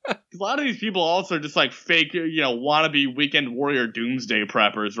 A lot of these people also just, like, fake, wannabe weekend warrior doomsday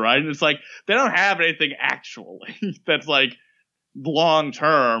preppers, right? And it's like, they don't have anything actually that's, like, long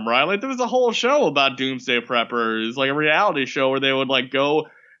term, right? Like, there was a whole show about doomsday preppers, like a reality show where they would, like, go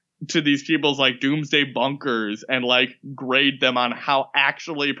to these people's like doomsday bunkers and like grade them on how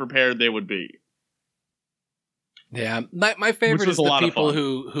actually prepared they would be. Yeah, my favorite is the people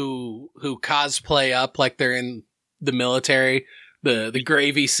who cosplay up like they're in the military, the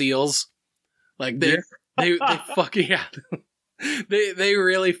Gravy SEALs. Like they fucking they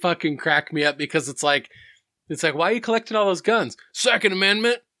really fucking crack me up because it's like why are you collecting all those guns? Second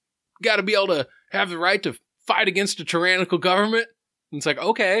Amendment, got to be able to have the right to fight against a tyrannical government. It's like,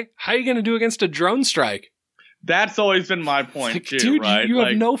 okay, how are you going to do against a drone strike? That's always been my point, like, too, dude, right? You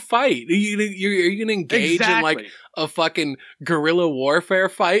have no fight. Are you going to engage in, like, a fucking guerrilla warfare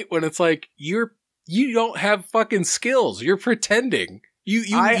fight when it's like, you don't have fucking skills. You're pretending.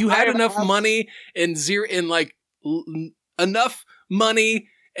 You had enough money and enough money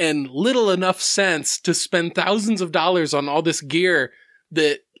and little enough sense to spend thousands of dollars on all this gear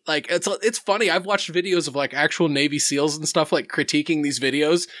that, like, it's funny. I've watched videos of, like, actual Navy SEALs and stuff, like, critiquing these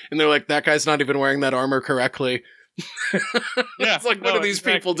videos, and they're like, that guy's not even wearing that armor correctly. Yeah, it's like, what are these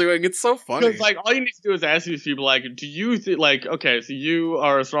people doing? It's so funny. Because, like, all you need to do is ask these people, like, do you like, okay, so you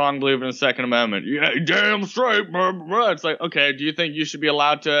are a strong believer in the Second Amendment. Yeah, damn straight. Blah, blah, blah. It's like, okay, do you think you should be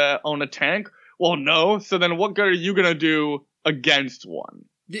allowed to own a tank? Well, no. So then what good are you going to do against one?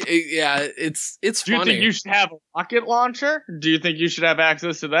 Yeah, it's funny. Do you think you should have a rocket launcher? Do you think you should have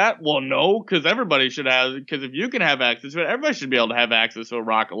access to that? Well, no, because everybody should have, because if you can have access to it, everybody should be able to have access to a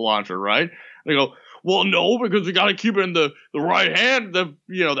rocket launcher, right? And they go, well, no, because we got to keep it in the right hand, the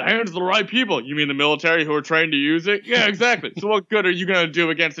hands of the right people. You mean the military who are trained to use it? Yeah, exactly. So what good are you going to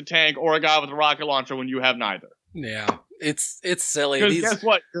do against a tank or a guy with a rocket launcher when you have neither? Yeah, it's silly. Because guess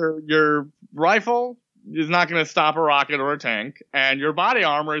what? Your rifle is not going to stop a rocket or a tank, and your body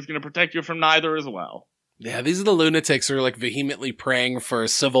armor is going to protect you from neither as well. Yeah, these are the lunatics who are, like, vehemently praying for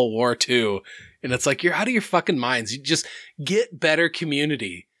Civil War II, and it's like, you're out of your fucking minds. You just get better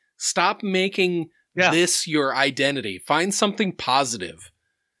community. Stop making this your identity. Find something positive.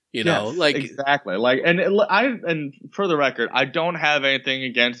 You know, like, exactly. Like, and for the record, I don't have anything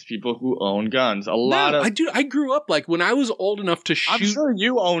against people who own guns. I grew up, like, when I was old enough to shoot. I'm sure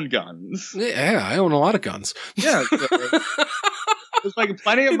you own guns. Yeah, I own a lot of guns. Yeah. It's like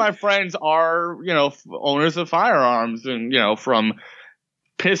plenty of my friends are, owners of firearms, and, from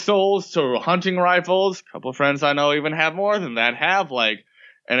pistols to hunting rifles. A couple of friends I know even have more than that, have, like,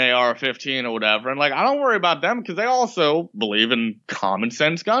 an AR-15 or whatever. And, like, I don't worry about them because they also believe in common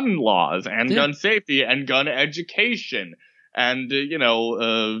sense gun laws and gun safety and gun education and,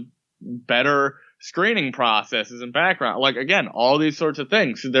 better screening processes and background. Like, again, all these sorts of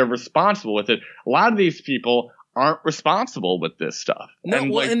things. They're responsible with it. A lot of these people aren't responsible with this stuff.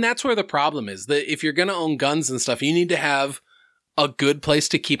 No, and that's where the problem is. That if you're going to own guns and stuff, you need to have a good place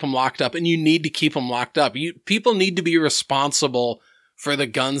to keep them locked up, and you need to keep them locked up. People need to be responsible for the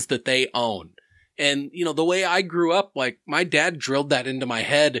guns that they own. And, the way I grew up, like, my dad drilled that into my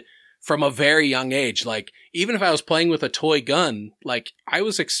head from a very young age. Like, even if I was playing with a toy gun, like, I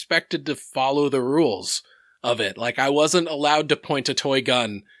was expected to follow the rules of it. Like, I wasn't allowed to point a toy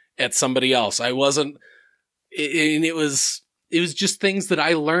gun at somebody else. I wasn't, and it was just things that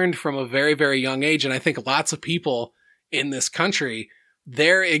I learned from a very, very young age. And I think lots of people in this country,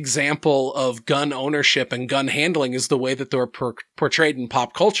 their example of gun ownership and gun handling is the way that they're portrayed in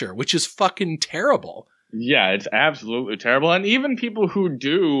pop culture, which is fucking terrible. Yeah, it's absolutely terrible. And even people who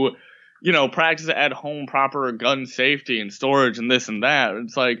do, practice at home proper gun safety and storage and this and that,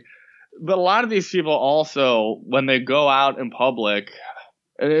 it's like, but a lot of these people also, when they go out in public,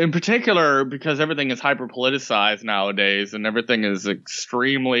 in particular, because everything is hyper politicized nowadays and everything is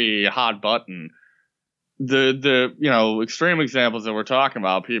extremely hot button, the extreme examples that we're talking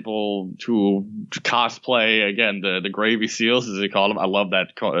about, people who cosplay, again, the Gravy Seals, as they call them. I love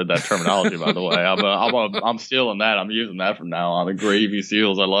that terminology, by the way. I'm stealing that. I'm using that from now on. The Gravy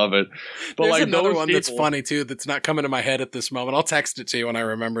Seals, I love it. But there's another one that's funny too, that's not coming to my head at this moment. I'll text it to you when I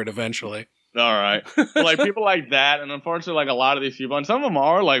remember it eventually. All right. But, like, people like that, and unfortunately, like, a lot of these people, and some of them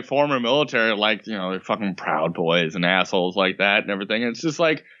are, like, former military, like, they're fucking Proud Boys and assholes like that and everything. And it's just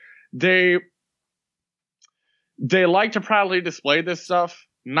like they like to proudly display this stuff,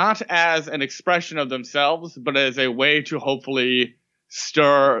 not as an expression of themselves, but as a way to hopefully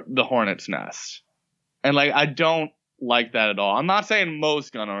stir the hornet's nest. And, like, I don't like that at all. I'm not saying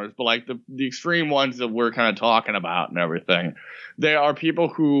most gun owners, but, like, the extreme ones that we're kind of talking about and everything. There are people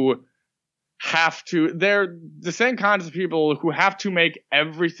who they're the same kinds of people who have to make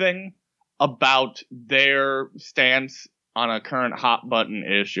everything about their stance on a current hot button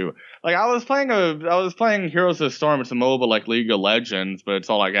issue. Like, I was playing Heroes of the Storm. It's a MOBA like League of Legends, but it's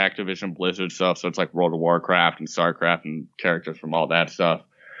all like Activision Blizzard stuff. So it's like World of Warcraft and StarCraft and characters from all that stuff.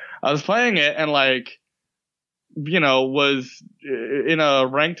 I was playing it and, like, was in a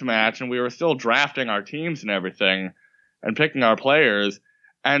ranked match, and we were still drafting our teams and everything and picking our players.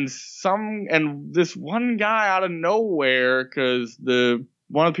 And this one guy out of nowhere, because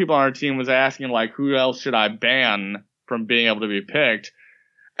one of the people on our team was asking, like, who else should I ban from being able to be picked?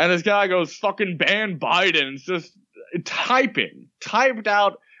 And this guy goes, fucking ban Biden. It's just typed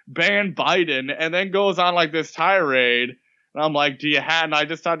out ban Biden, and then goes on like this tirade. And I'm like, and I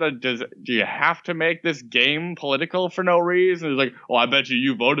just thought, do you have to make this game political for no reason? He's like, oh, I bet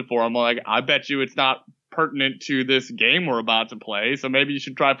you voted for him. I'm like, I bet you it's not pertinent to this game we're about to play, so maybe you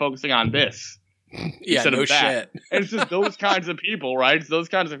should try focusing on this. Yeah, instead no of that. shit. And it's just those kinds of people, right? It's those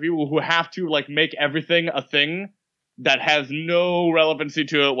kinds of people who have to like make everything a thing that has no relevancy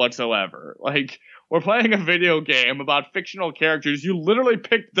to it whatsoever. Like, we're playing a video game about fictional characters. You literally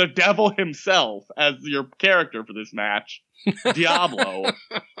picked the devil himself as your character for this match, Diablo.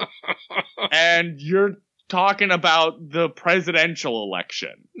 And you're talking about the presidential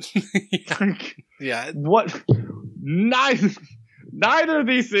election. Yeah. What? Neither of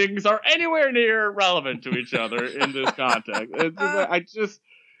these things are anywhere near relevant to each other in this context.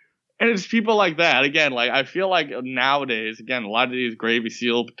 And it's people like that. Again, like, I feel like nowadays, again, a lot of these Gravy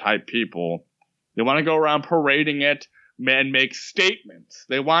Seal type people, they want to go around parading it and make statements.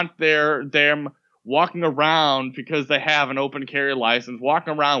 They want them walking around because they have an open carry license,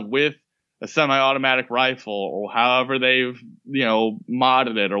 walking around with a semi-automatic rifle or however they've,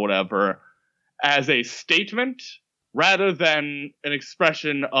 modded it or whatever, as a statement rather than an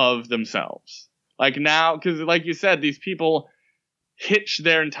expression of themselves. Like now, because like you said, these people hitch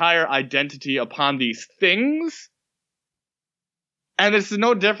their entire identity upon these things. And this is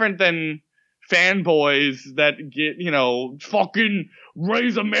no different than fanboys that get, fucking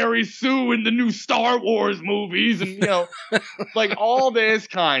Raise Mary Sue in the new Star Wars movies and, like all this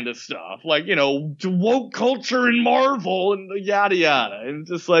kind of stuff. Like, woke culture in Marvel and yada yada. And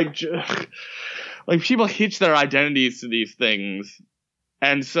just like people hitch their identities to these things.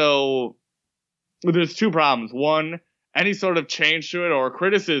 And so there's two problems. One, any sort of change to it or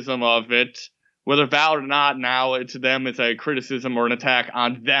criticism of it, whether valid or not, now to them it's a criticism or an attack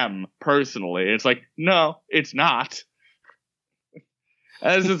on them personally. It's like, no, it's not.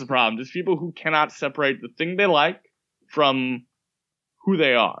 This is the problem. There's people who cannot separate the thing they like from who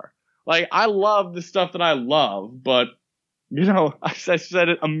they are. Like, I love the stuff that I love, but, I said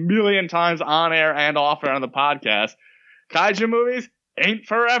it a million times on air and off air on the podcast. Kaiju movies ain't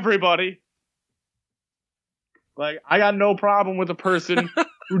for everybody. Like, I got no problem with a person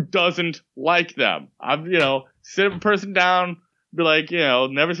who doesn't like them. I've, sit a person down, be like,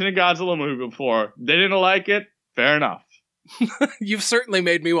 never seen a Godzilla movie before. They didn't like it. Fair enough. You've certainly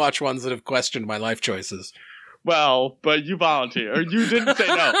made me watch ones that have questioned my life choices. Well, but you volunteered. Or you didn't say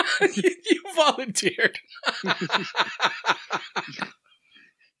no. You volunteered.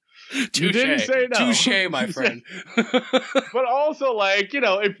 You didn't say no. Touché, my friend. But also,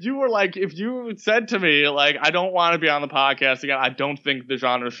 if you said to me, I don't want to be on the podcast again, I don't think the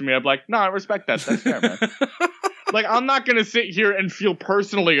genre's for me, I'd be like, no, I respect that. That's fair, man. I'm not going to sit here and feel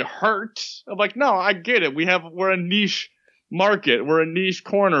personally hurt. I'm like, no, I get it. We're a niche market. We're a niche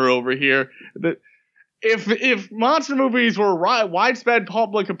corner over here. If monster movies were widespread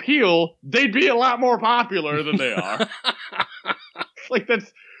public appeal, they'd be a lot more popular than they are.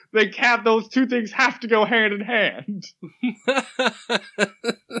 Those two things have to go hand in hand.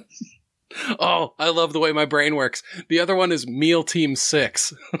 Oh, I love the way my brain works. The other one is Meal Team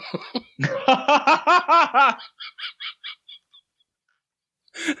 6.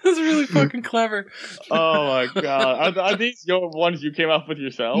 That's really fucking clever. Oh my god. Are these your ones you came up with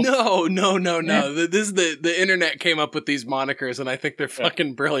yourself? No. This is the internet came up with these monikers and I think they're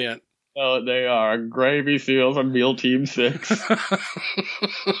fucking brilliant. Oh, they are. Gravy Seals and Meal Team 6.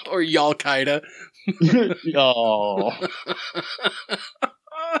 Or Y'all-Qaeda. Oh.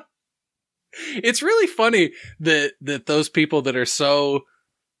 It's really funny that those people that are so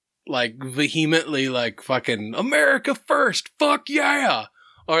vehemently fucking America first, fuck yeah,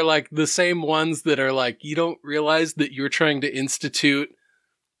 are the same ones that are you don't realize that you're trying to institute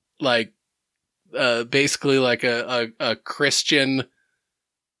basically a Christian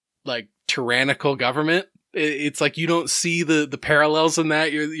tyrannical government. It's you don't see the parallels in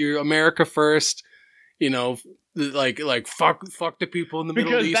that. You're America first, fuck the people in the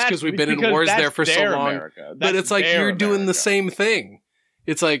Middle East because we've been in wars there for so long. But it's you're doing the same thing.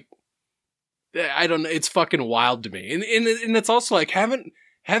 It's I don't know. It's fucking wild to me. And it's also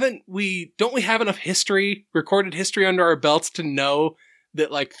don't we have enough recorded history under our belts to know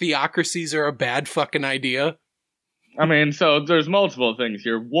that theocracies are a bad fucking idea? I mean, so there's multiple things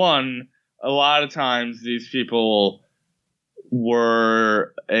here. One, a lot of times these people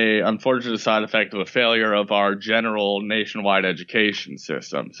were a unfortunate side effect of a failure of our general nationwide education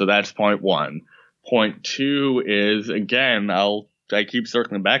system. So that's point one. Point two is, again, I keep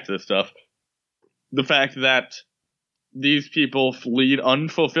circling back to this stuff, the fact that these people lead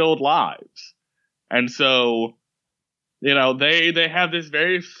unfulfilled lives. And so, they have this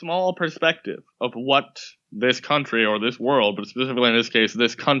very small perspective of what this country or this world, but specifically in this case,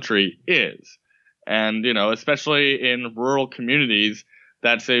 this country is. And, especially in rural communities,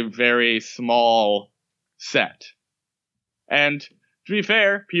 that's a very small set. And to be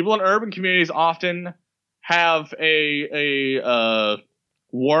fair, people in urban communities often have a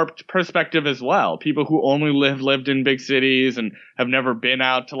warped perspective as well. People who only lived in big cities and have never been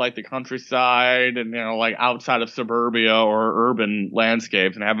out to like the countryside and, you know, like outside of suburbia or urban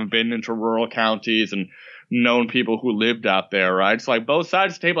landscapes and haven't been into rural counties and known people who lived out there, right? So like both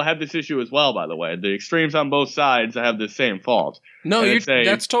sides of the table have this issue as well, by the way. The extremes on both sides have the same fault. No,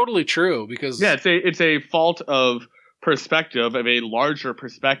 that's totally true because it's a fault of perspective, of a larger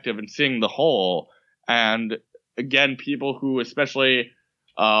perspective and seeing the whole. And again, people who especially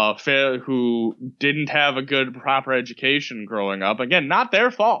who didn't have a good proper education growing up, again, not their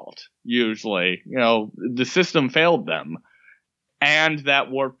fault usually, you know, the system failed them, and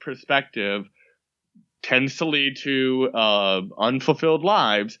that warped perspective tends to lead to unfulfilled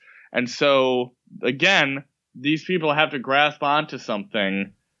lives. And so again, these people have to grasp onto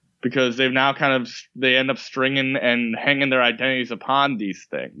something because they've now they end up stringing and hanging their identities upon these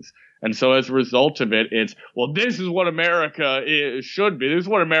things. And so as a result of it, it's, well, this is what America should be. This is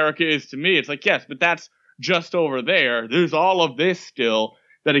what America is to me. It's like, yes, but that's just over there. There's all of this still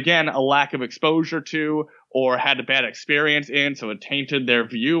that, again, a lack of exposure to or had a bad experience in, so it tainted their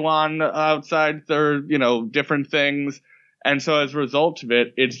view on outside their, you know, different things. And so as a result of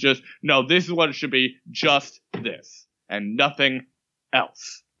it, it's just, no, this is what it should be, just this, and nothing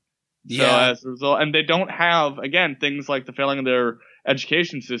else. Yeah. So as a result, and they don't have, again, things like the failing of their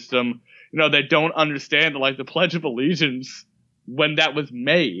education system, you know, they don't understand, like, the Pledge of Allegiance when that was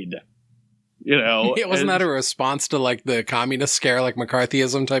made. You know, it wasn't that a response to like the communist scare, like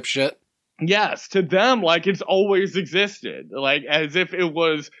McCarthyism type shit? Yes, to them, like it's always existed, like as if it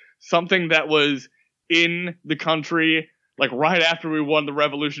was something that was in the country, like right after we won the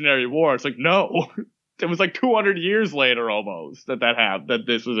Revolutionary War. It's like, no, it was like 200 years later almost that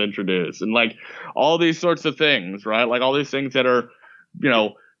this was introduced, and like all these sorts of things, right? Like all these things that are, you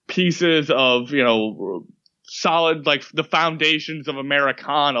know, pieces of, you know, solid, like the foundations of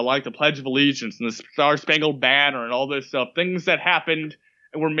Americana, like the Pledge of Allegiance and the Star-Spangled Banner and all this stuff, things that happened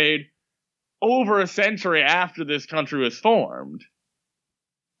and were made over a century after this country was formed,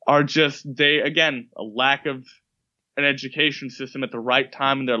 are just, again, a lack of an education system at the right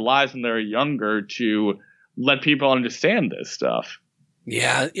time in their lives when they're younger to let people understand this stuff.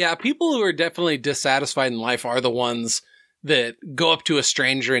 Yeah, people who are definitely dissatisfied in life are the ones that go up to a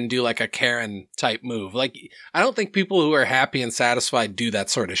stranger and do like a Karen type move. Like, I don't think people who are happy and satisfied do that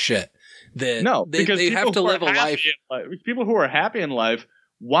sort of shit. Because they have to live a life. People who are happy in life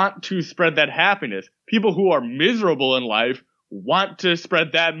want to spread that happiness. People who are miserable in life want to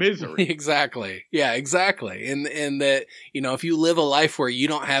spread that misery. Exactly. Yeah, exactly. And that, you know, if you live a life where you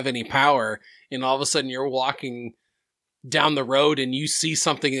don't have any power and all of a sudden you're walking down the road and you see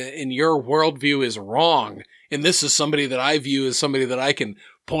something in your worldview is wrong, and this is somebody that I view as somebody that I can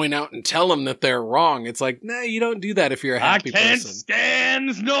point out and tell them that they're wrong. It's like, nah, you don't do that if you're a happy person. I can't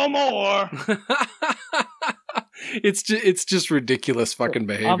stand no more. It's just ridiculous fucking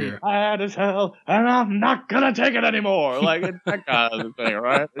behavior. I'm mad as hell, and I'm not gonna take it anymore. Like, it's that kind of thing,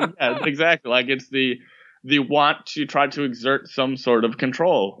 right? Yeah, exactly. Like, it's the want to try to exert some sort of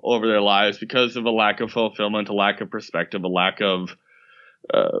control over their lives because of a lack of fulfillment, a lack of perspective, a lack of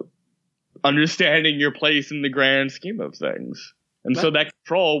understanding your place in the grand scheme of things. And so that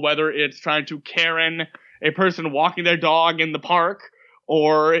control, whether it's trying to Karen a person walking their dog in the park,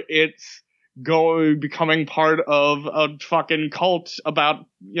 or it's becoming part of a fucking cult about,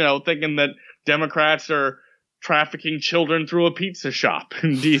 you know, thinking that Democrats are trafficking children through a pizza shop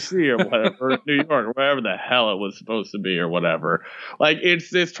in DC or whatever, or New York, or wherever the hell it was supposed to be, or whatever. Like, it's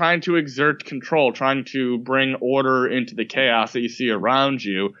this trying to exert control, trying to bring order into the chaos that you see around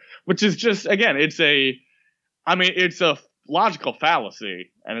you, which is just, again, it's a logical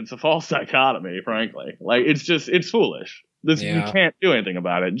fallacy, and it's a false dichotomy, frankly. Like, it's foolish. You can't do anything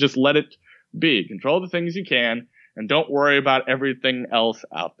about it. Just let it be. Control the things you can, and don't worry about everything else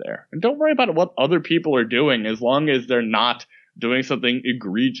out there. And don't worry about what other people are doing, as long as they're not doing something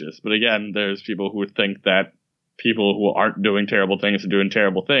egregious. But again, there's people who think that people who aren't doing terrible things are doing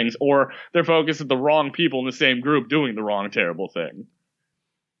terrible things, or they're focused at the wrong people in the same group doing the wrong terrible thing.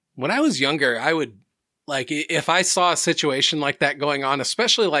 When I was younger, I would, like, if I saw a situation like that going on,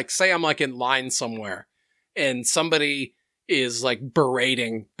 especially like, say I'm like in line somewhere and somebody is like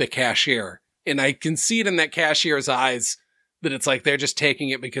berating the cashier, and I can see it in that cashier's eyes that it's like they're just taking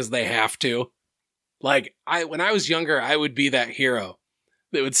it because they have to. Like, when I was younger, I would be that hero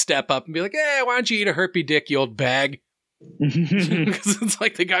that would step up and be like, "Hey, why don't you eat a herpy dick, you old bag?" Because it's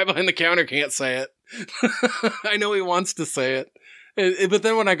like the guy behind the counter can't say it. I know he wants to say it. But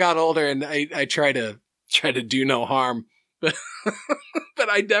then when I got older and I try to do no harm, But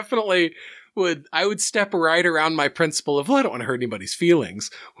I definitely would step right around my principle of, well, I don't want to hurt anybody's feelings.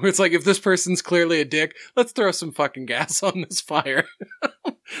 Where it's like, if this person's clearly a dick, let's throw some fucking gas on this fire.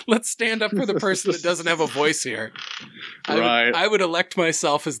 Let's stand up for the person that doesn't have a voice here. Right. I would elect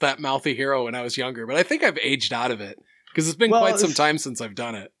myself as that mouthy hero when I was younger, but I think I've aged out of it because it's been quite some time since I've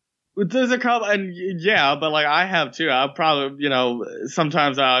done it. There's a couple, and yeah, but like I have too. I probably,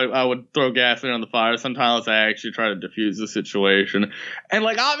 sometimes I would throw gasoline on the fire. Sometimes I actually try to diffuse the situation. And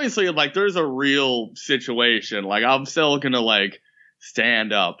like obviously, like there's a real situation. Like I'm still gonna like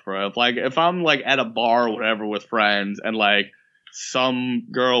stand up for it. Like if I'm like at a bar or whatever with friends, and like some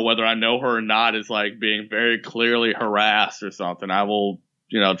girl, whether I know her or not, is like being very clearly harassed or something, I will,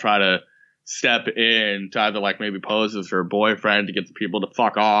 try to step in to either like maybe pose as her boyfriend to get the people to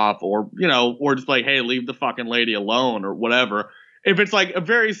fuck off, or or just like, hey, leave the fucking lady alone or whatever. If it's like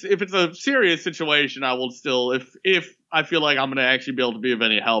if it's a serious situation, I will still, if I feel like I'm gonna actually be able to be of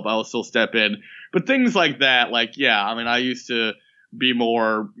any help, I will still step in. But things like that, like, yeah, I mean, I used to be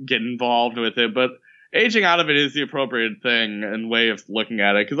more get involved with it, but aging out of it is the appropriate thing and way of looking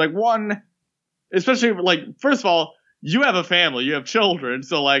at it. Because like one, especially like, first of all, you have a family, you have children,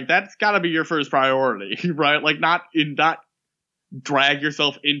 so like that's got to be your first priority, right? Like not drag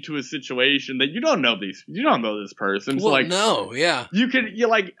yourself into a situation that you don't know this person. Well, so like, no, yeah, you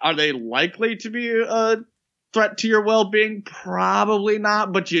like, are they likely to be a threat to your well-being? Probably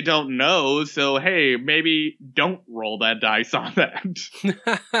not, but you don't know. So hey, maybe don't roll that dice on that.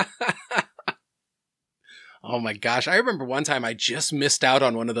 Oh my gosh, I remember one time I just missed out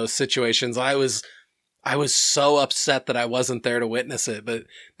on one of those situations. I was so upset that I wasn't there to witness it, but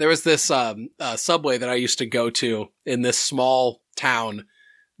there was this Subway that I used to go to in this small town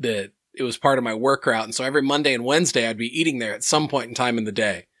that it was part of my work route. And so every Monday and Wednesday I'd be eating there at some point in time in the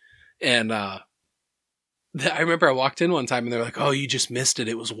day. And I remember I walked in one time and they were like, "Oh, you just missed it.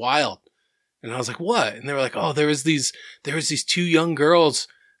 It was wild." And I was like, "What?" And they were like, "Oh, there was these two young girls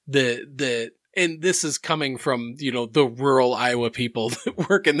that and this is coming from, the rural Iowa people that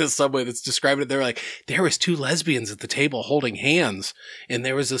work in this Subway that's describing it. They're like, there was two lesbians at the table holding hands. And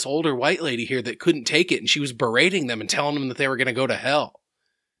there was this older white lady here that couldn't take it. And she was berating them and telling them that they were going to go to hell."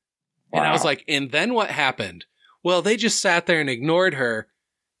 Wow. And I was like, and then what happened? Well, they just sat there and ignored her.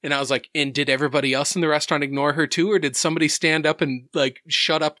 And I was like, and did everybody else in the restaurant ignore her too? Or did somebody stand up and like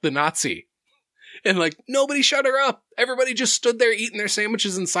shut up the Nazi? And like, nobody shut her up. Everybody just stood there eating their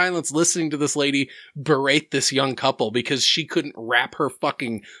sandwiches in silence, listening to this lady berate this young couple because she couldn't wrap her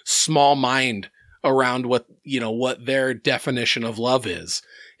fucking small mind around what their definition of love is.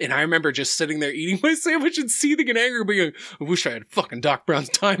 And I remember just sitting there eating my sandwich and seething in anger, being like, I wish I had fucking Doc Brown's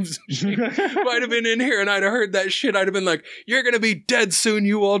times. She might have been in here and I'd have heard that shit. I'd have been like, "You're going to be dead soon,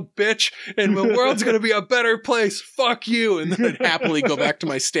 you old bitch. And the world's going to be a better place. Fuck you." And then I'd happily go back to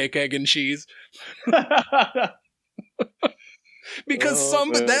my steak, egg, and cheese. Because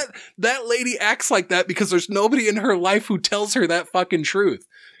that lady acts like that because there's nobody in her life who tells her that fucking truth.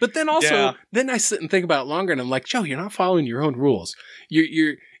 But then also, then I sit and think about it longer and I'm like, Joe, you're not following your own rules.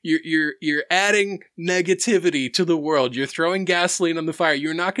 You're adding negativity to the world. You're throwing gasoline on the fire.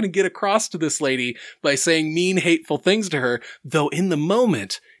 You're not going to get across to this lady by saying mean, hateful things to her, though in the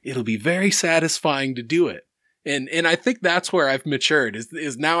moment, it'll be very satisfying to do it. And I think that's where I've matured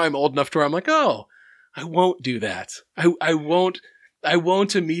is now I'm old enough to where I'm like, oh, I won't do that. I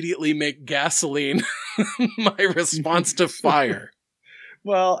won't immediately make gasoline my response to fire.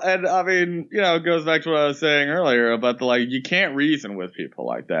 Well, and I mean, it goes back to what I was saying earlier about you can't reason with people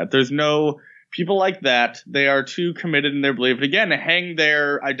like that. There's no people like that. They are too committed in their belief. And again, hang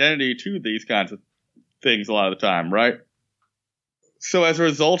their identity to these kinds of things a lot of the time, right? So as a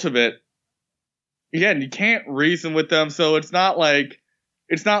result of it, again, you can't reason with them. So it's not like,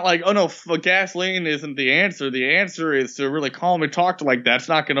 oh no, gasoline isn't the answer. The answer is to really calm and talk to like that's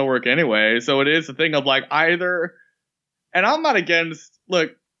not going to work anyway. So it is a thing of like either, and I'm not against,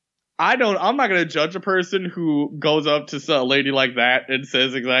 look, I'm not going to judge a person who goes up to a lady like that and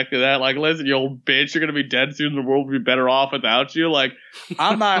says exactly that. Like, "Listen, you old bitch, you're going to be dead soon. The world will be better off without you." Like,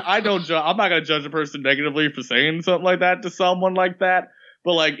 I'm not going to judge a person negatively for saying something like that to someone like that.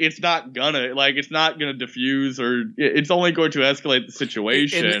 But like, it's not gonna diffuse, or it's only going to escalate the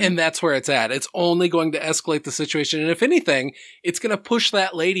situation. And that's where it's at. It's only going to escalate the situation. And if anything, it's going to push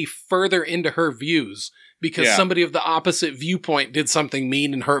that lady further into her views because somebody of the opposite viewpoint did something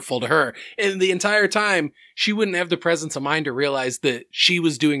mean and hurtful to her. And the entire time, she wouldn't have the presence of mind to realize that she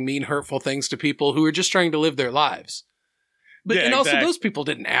was doing mean, hurtful things to people who were just trying to live their lives. But and also those people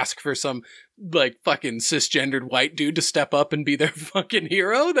didn't ask for some like fucking cisgendered white dude to step up and be their fucking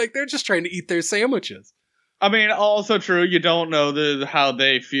hero. Like they're just trying to eat their sandwiches. I mean, also true. You don't know how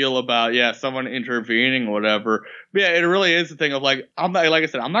they feel about someone intervening or whatever. But yeah, it really is the thing of like I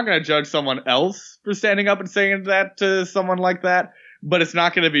said, I'm not going to judge someone else for standing up and saying that to someone like that. But it's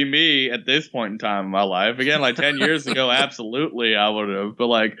not going to be me at this point in time in my life. Again, like 10 years ago, absolutely I would have. But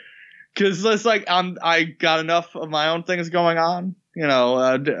like, because it's like I got enough of my own things going on. You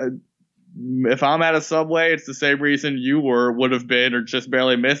know, if I'm at a Subway, it's the same reason you would have been or just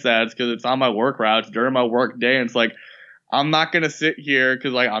barely missed that. It's because it's on my work route. It's during my work day. And it's like, I'm not going to sit here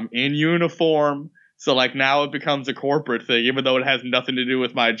because like I'm in uniform. So like now it becomes a corporate thing, even though it has nothing to do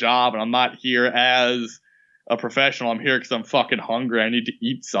with my job. And I'm not here as a professional. I'm here because I'm fucking hungry. I need to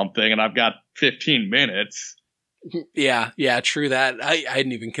eat something and I've got 15 minutes. Yeah, true that. I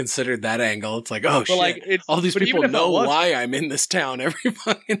hadn't even considered that angle. It's like, oh, shit. Like, all these people know why I'm in this town every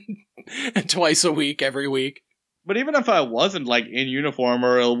fucking twice a week, every week. But even if I wasn't like in uniform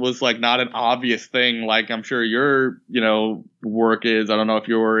or it was like not an obvious thing, like I'm sure your, work is, I don't know if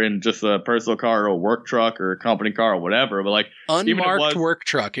you were in just a personal car or a work truck or a company car or whatever, but like unmarked work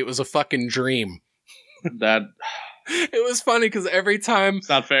truck. It was a fucking dream. That it was funny because every time it's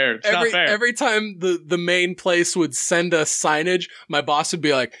not fair. Every time the main place would send us signage, my boss would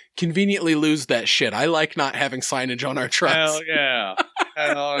be like, "Conveniently lose that shit. I like not having signage on our trucks." Hell yeah.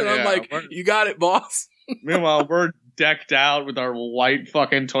 And I'm like, you got it, boss. Meanwhile, we're decked out with our white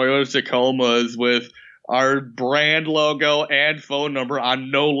fucking Toyota Tacomas with our brand logo and phone number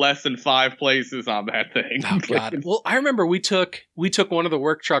on no less than 5 places on that thing. Oh God. Well, I remember we took one of the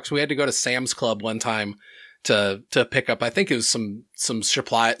work trucks. We had to go to Sam's Club one time to pick up, I think it was some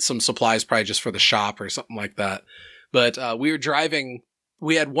supplies probably just for the shop or something like that. But we were driving,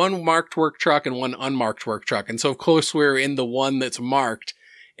 we had one marked work truck and one unmarked work truck. And so of course we were in the one that's marked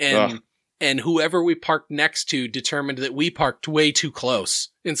and whoever we parked next to determined that we parked way too close.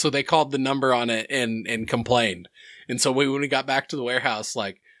 And so they called the number on it and complained. And so when we got back to the warehouse,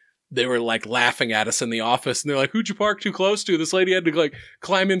 like, they were like laughing at us in the office and they're like, "Who'd you park too close to?" This lady had to like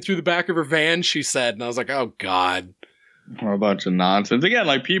climb in through the back of her van, she said. And I was like, oh God. A bunch of nonsense. Again,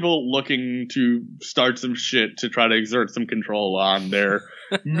 like people looking to start some shit to try to exert some control on their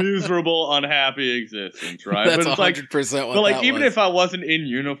miserable, unhappy existence, right? That's but it's 100% what but like that even was. if I wasn't in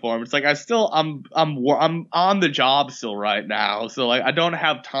uniform, it's like I'm on the job still right now. So like I don't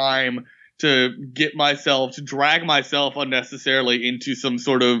have time to to drag myself unnecessarily into some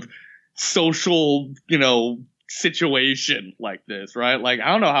sort of social, situation like this, right? Like, I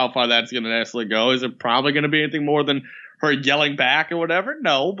don't know how far that's going to necessarily go. Is it probably going to be anything more than her yelling back or whatever?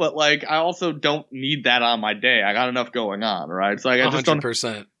 No, but like, I also don't need that on my day. I got enough going on, right? So like, I just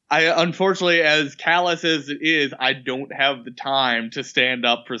 100%. Unfortunately, as callous as it is, I don't have the time to stand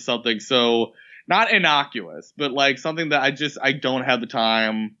up for something so not innocuous, but like something that I don't have the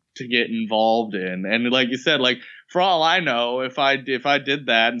time to get involved in. And like you said, like for all I know, if I did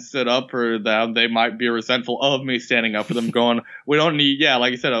that and stood up for them, they might be resentful of me standing up for them going, we don't need,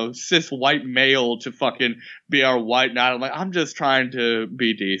 like you said, a cis white male to fucking be our white knight. I'm like, I'm just trying to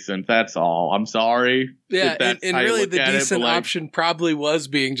be decent. That's all. I'm sorry. Yeah. And really the decent option probably was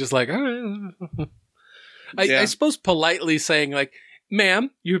being just like, I suppose politely saying like,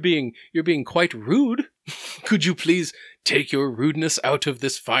 "Ma'am, you're being quite rude. Could you please take your rudeness out of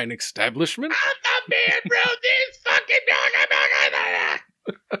this fine establishment?" I'm not being rude.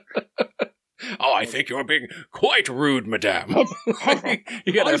 Oh, I think you're being quite rude, madame.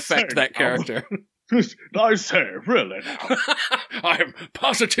 You gotta affect that character. I say, really now. I'm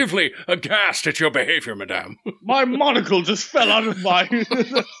positively aghast at your behavior, madame. My monocle just fell out of my...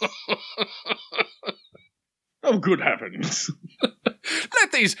 Oh, good heavens.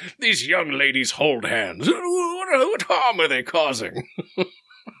 Let these young ladies hold hands. What harm are they causing?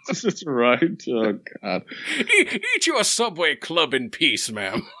 That's right. Oh, God. Eat your Subway club in peace,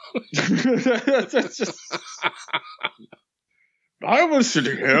 ma'am. I was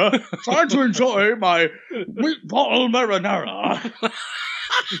sitting here trying to enjoy my meatball marinara.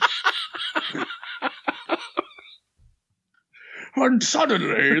 And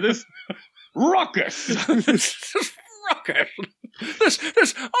suddenly, this ruckus.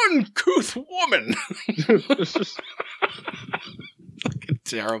 This uncouth woman. Fucking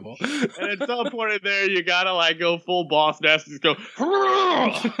terrible. And at some point in there, you gotta like go full boss nest and just go.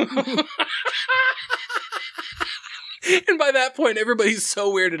 And by that point, everybody's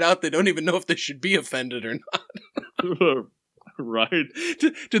so weirded out they don't even know if they should be offended or not. Right.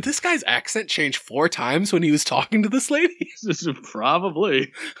 Did this guy's accent change 4 times when he was talking to this lady?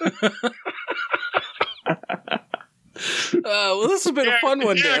 Probably. Well, this has been a fun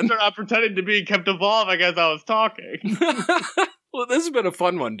one, Dan. I'm not pretending to be kept evolving as I was talking. Well, this has been a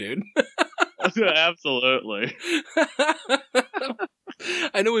fun one, dude. Absolutely.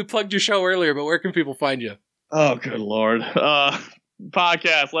 I know we plugged your show earlier, but where can people find you? Oh, good Lord.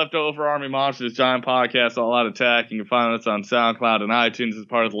 Podcast, Leftover Army Monsters, giant podcast, all out attack. You can find us on SoundCloud and iTunes as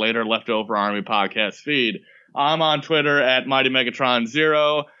part of the later Leftover Army podcast feed. I'm on Twitter at Mighty Megatron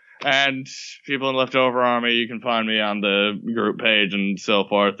 0, and people in Leftover Army, you can find me on the group page and so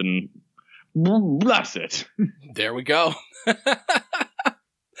forth, and bless it. There we go.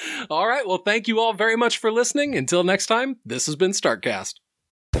 All right, well, thank you all very much for listening. Until next time, this has been StarkCast.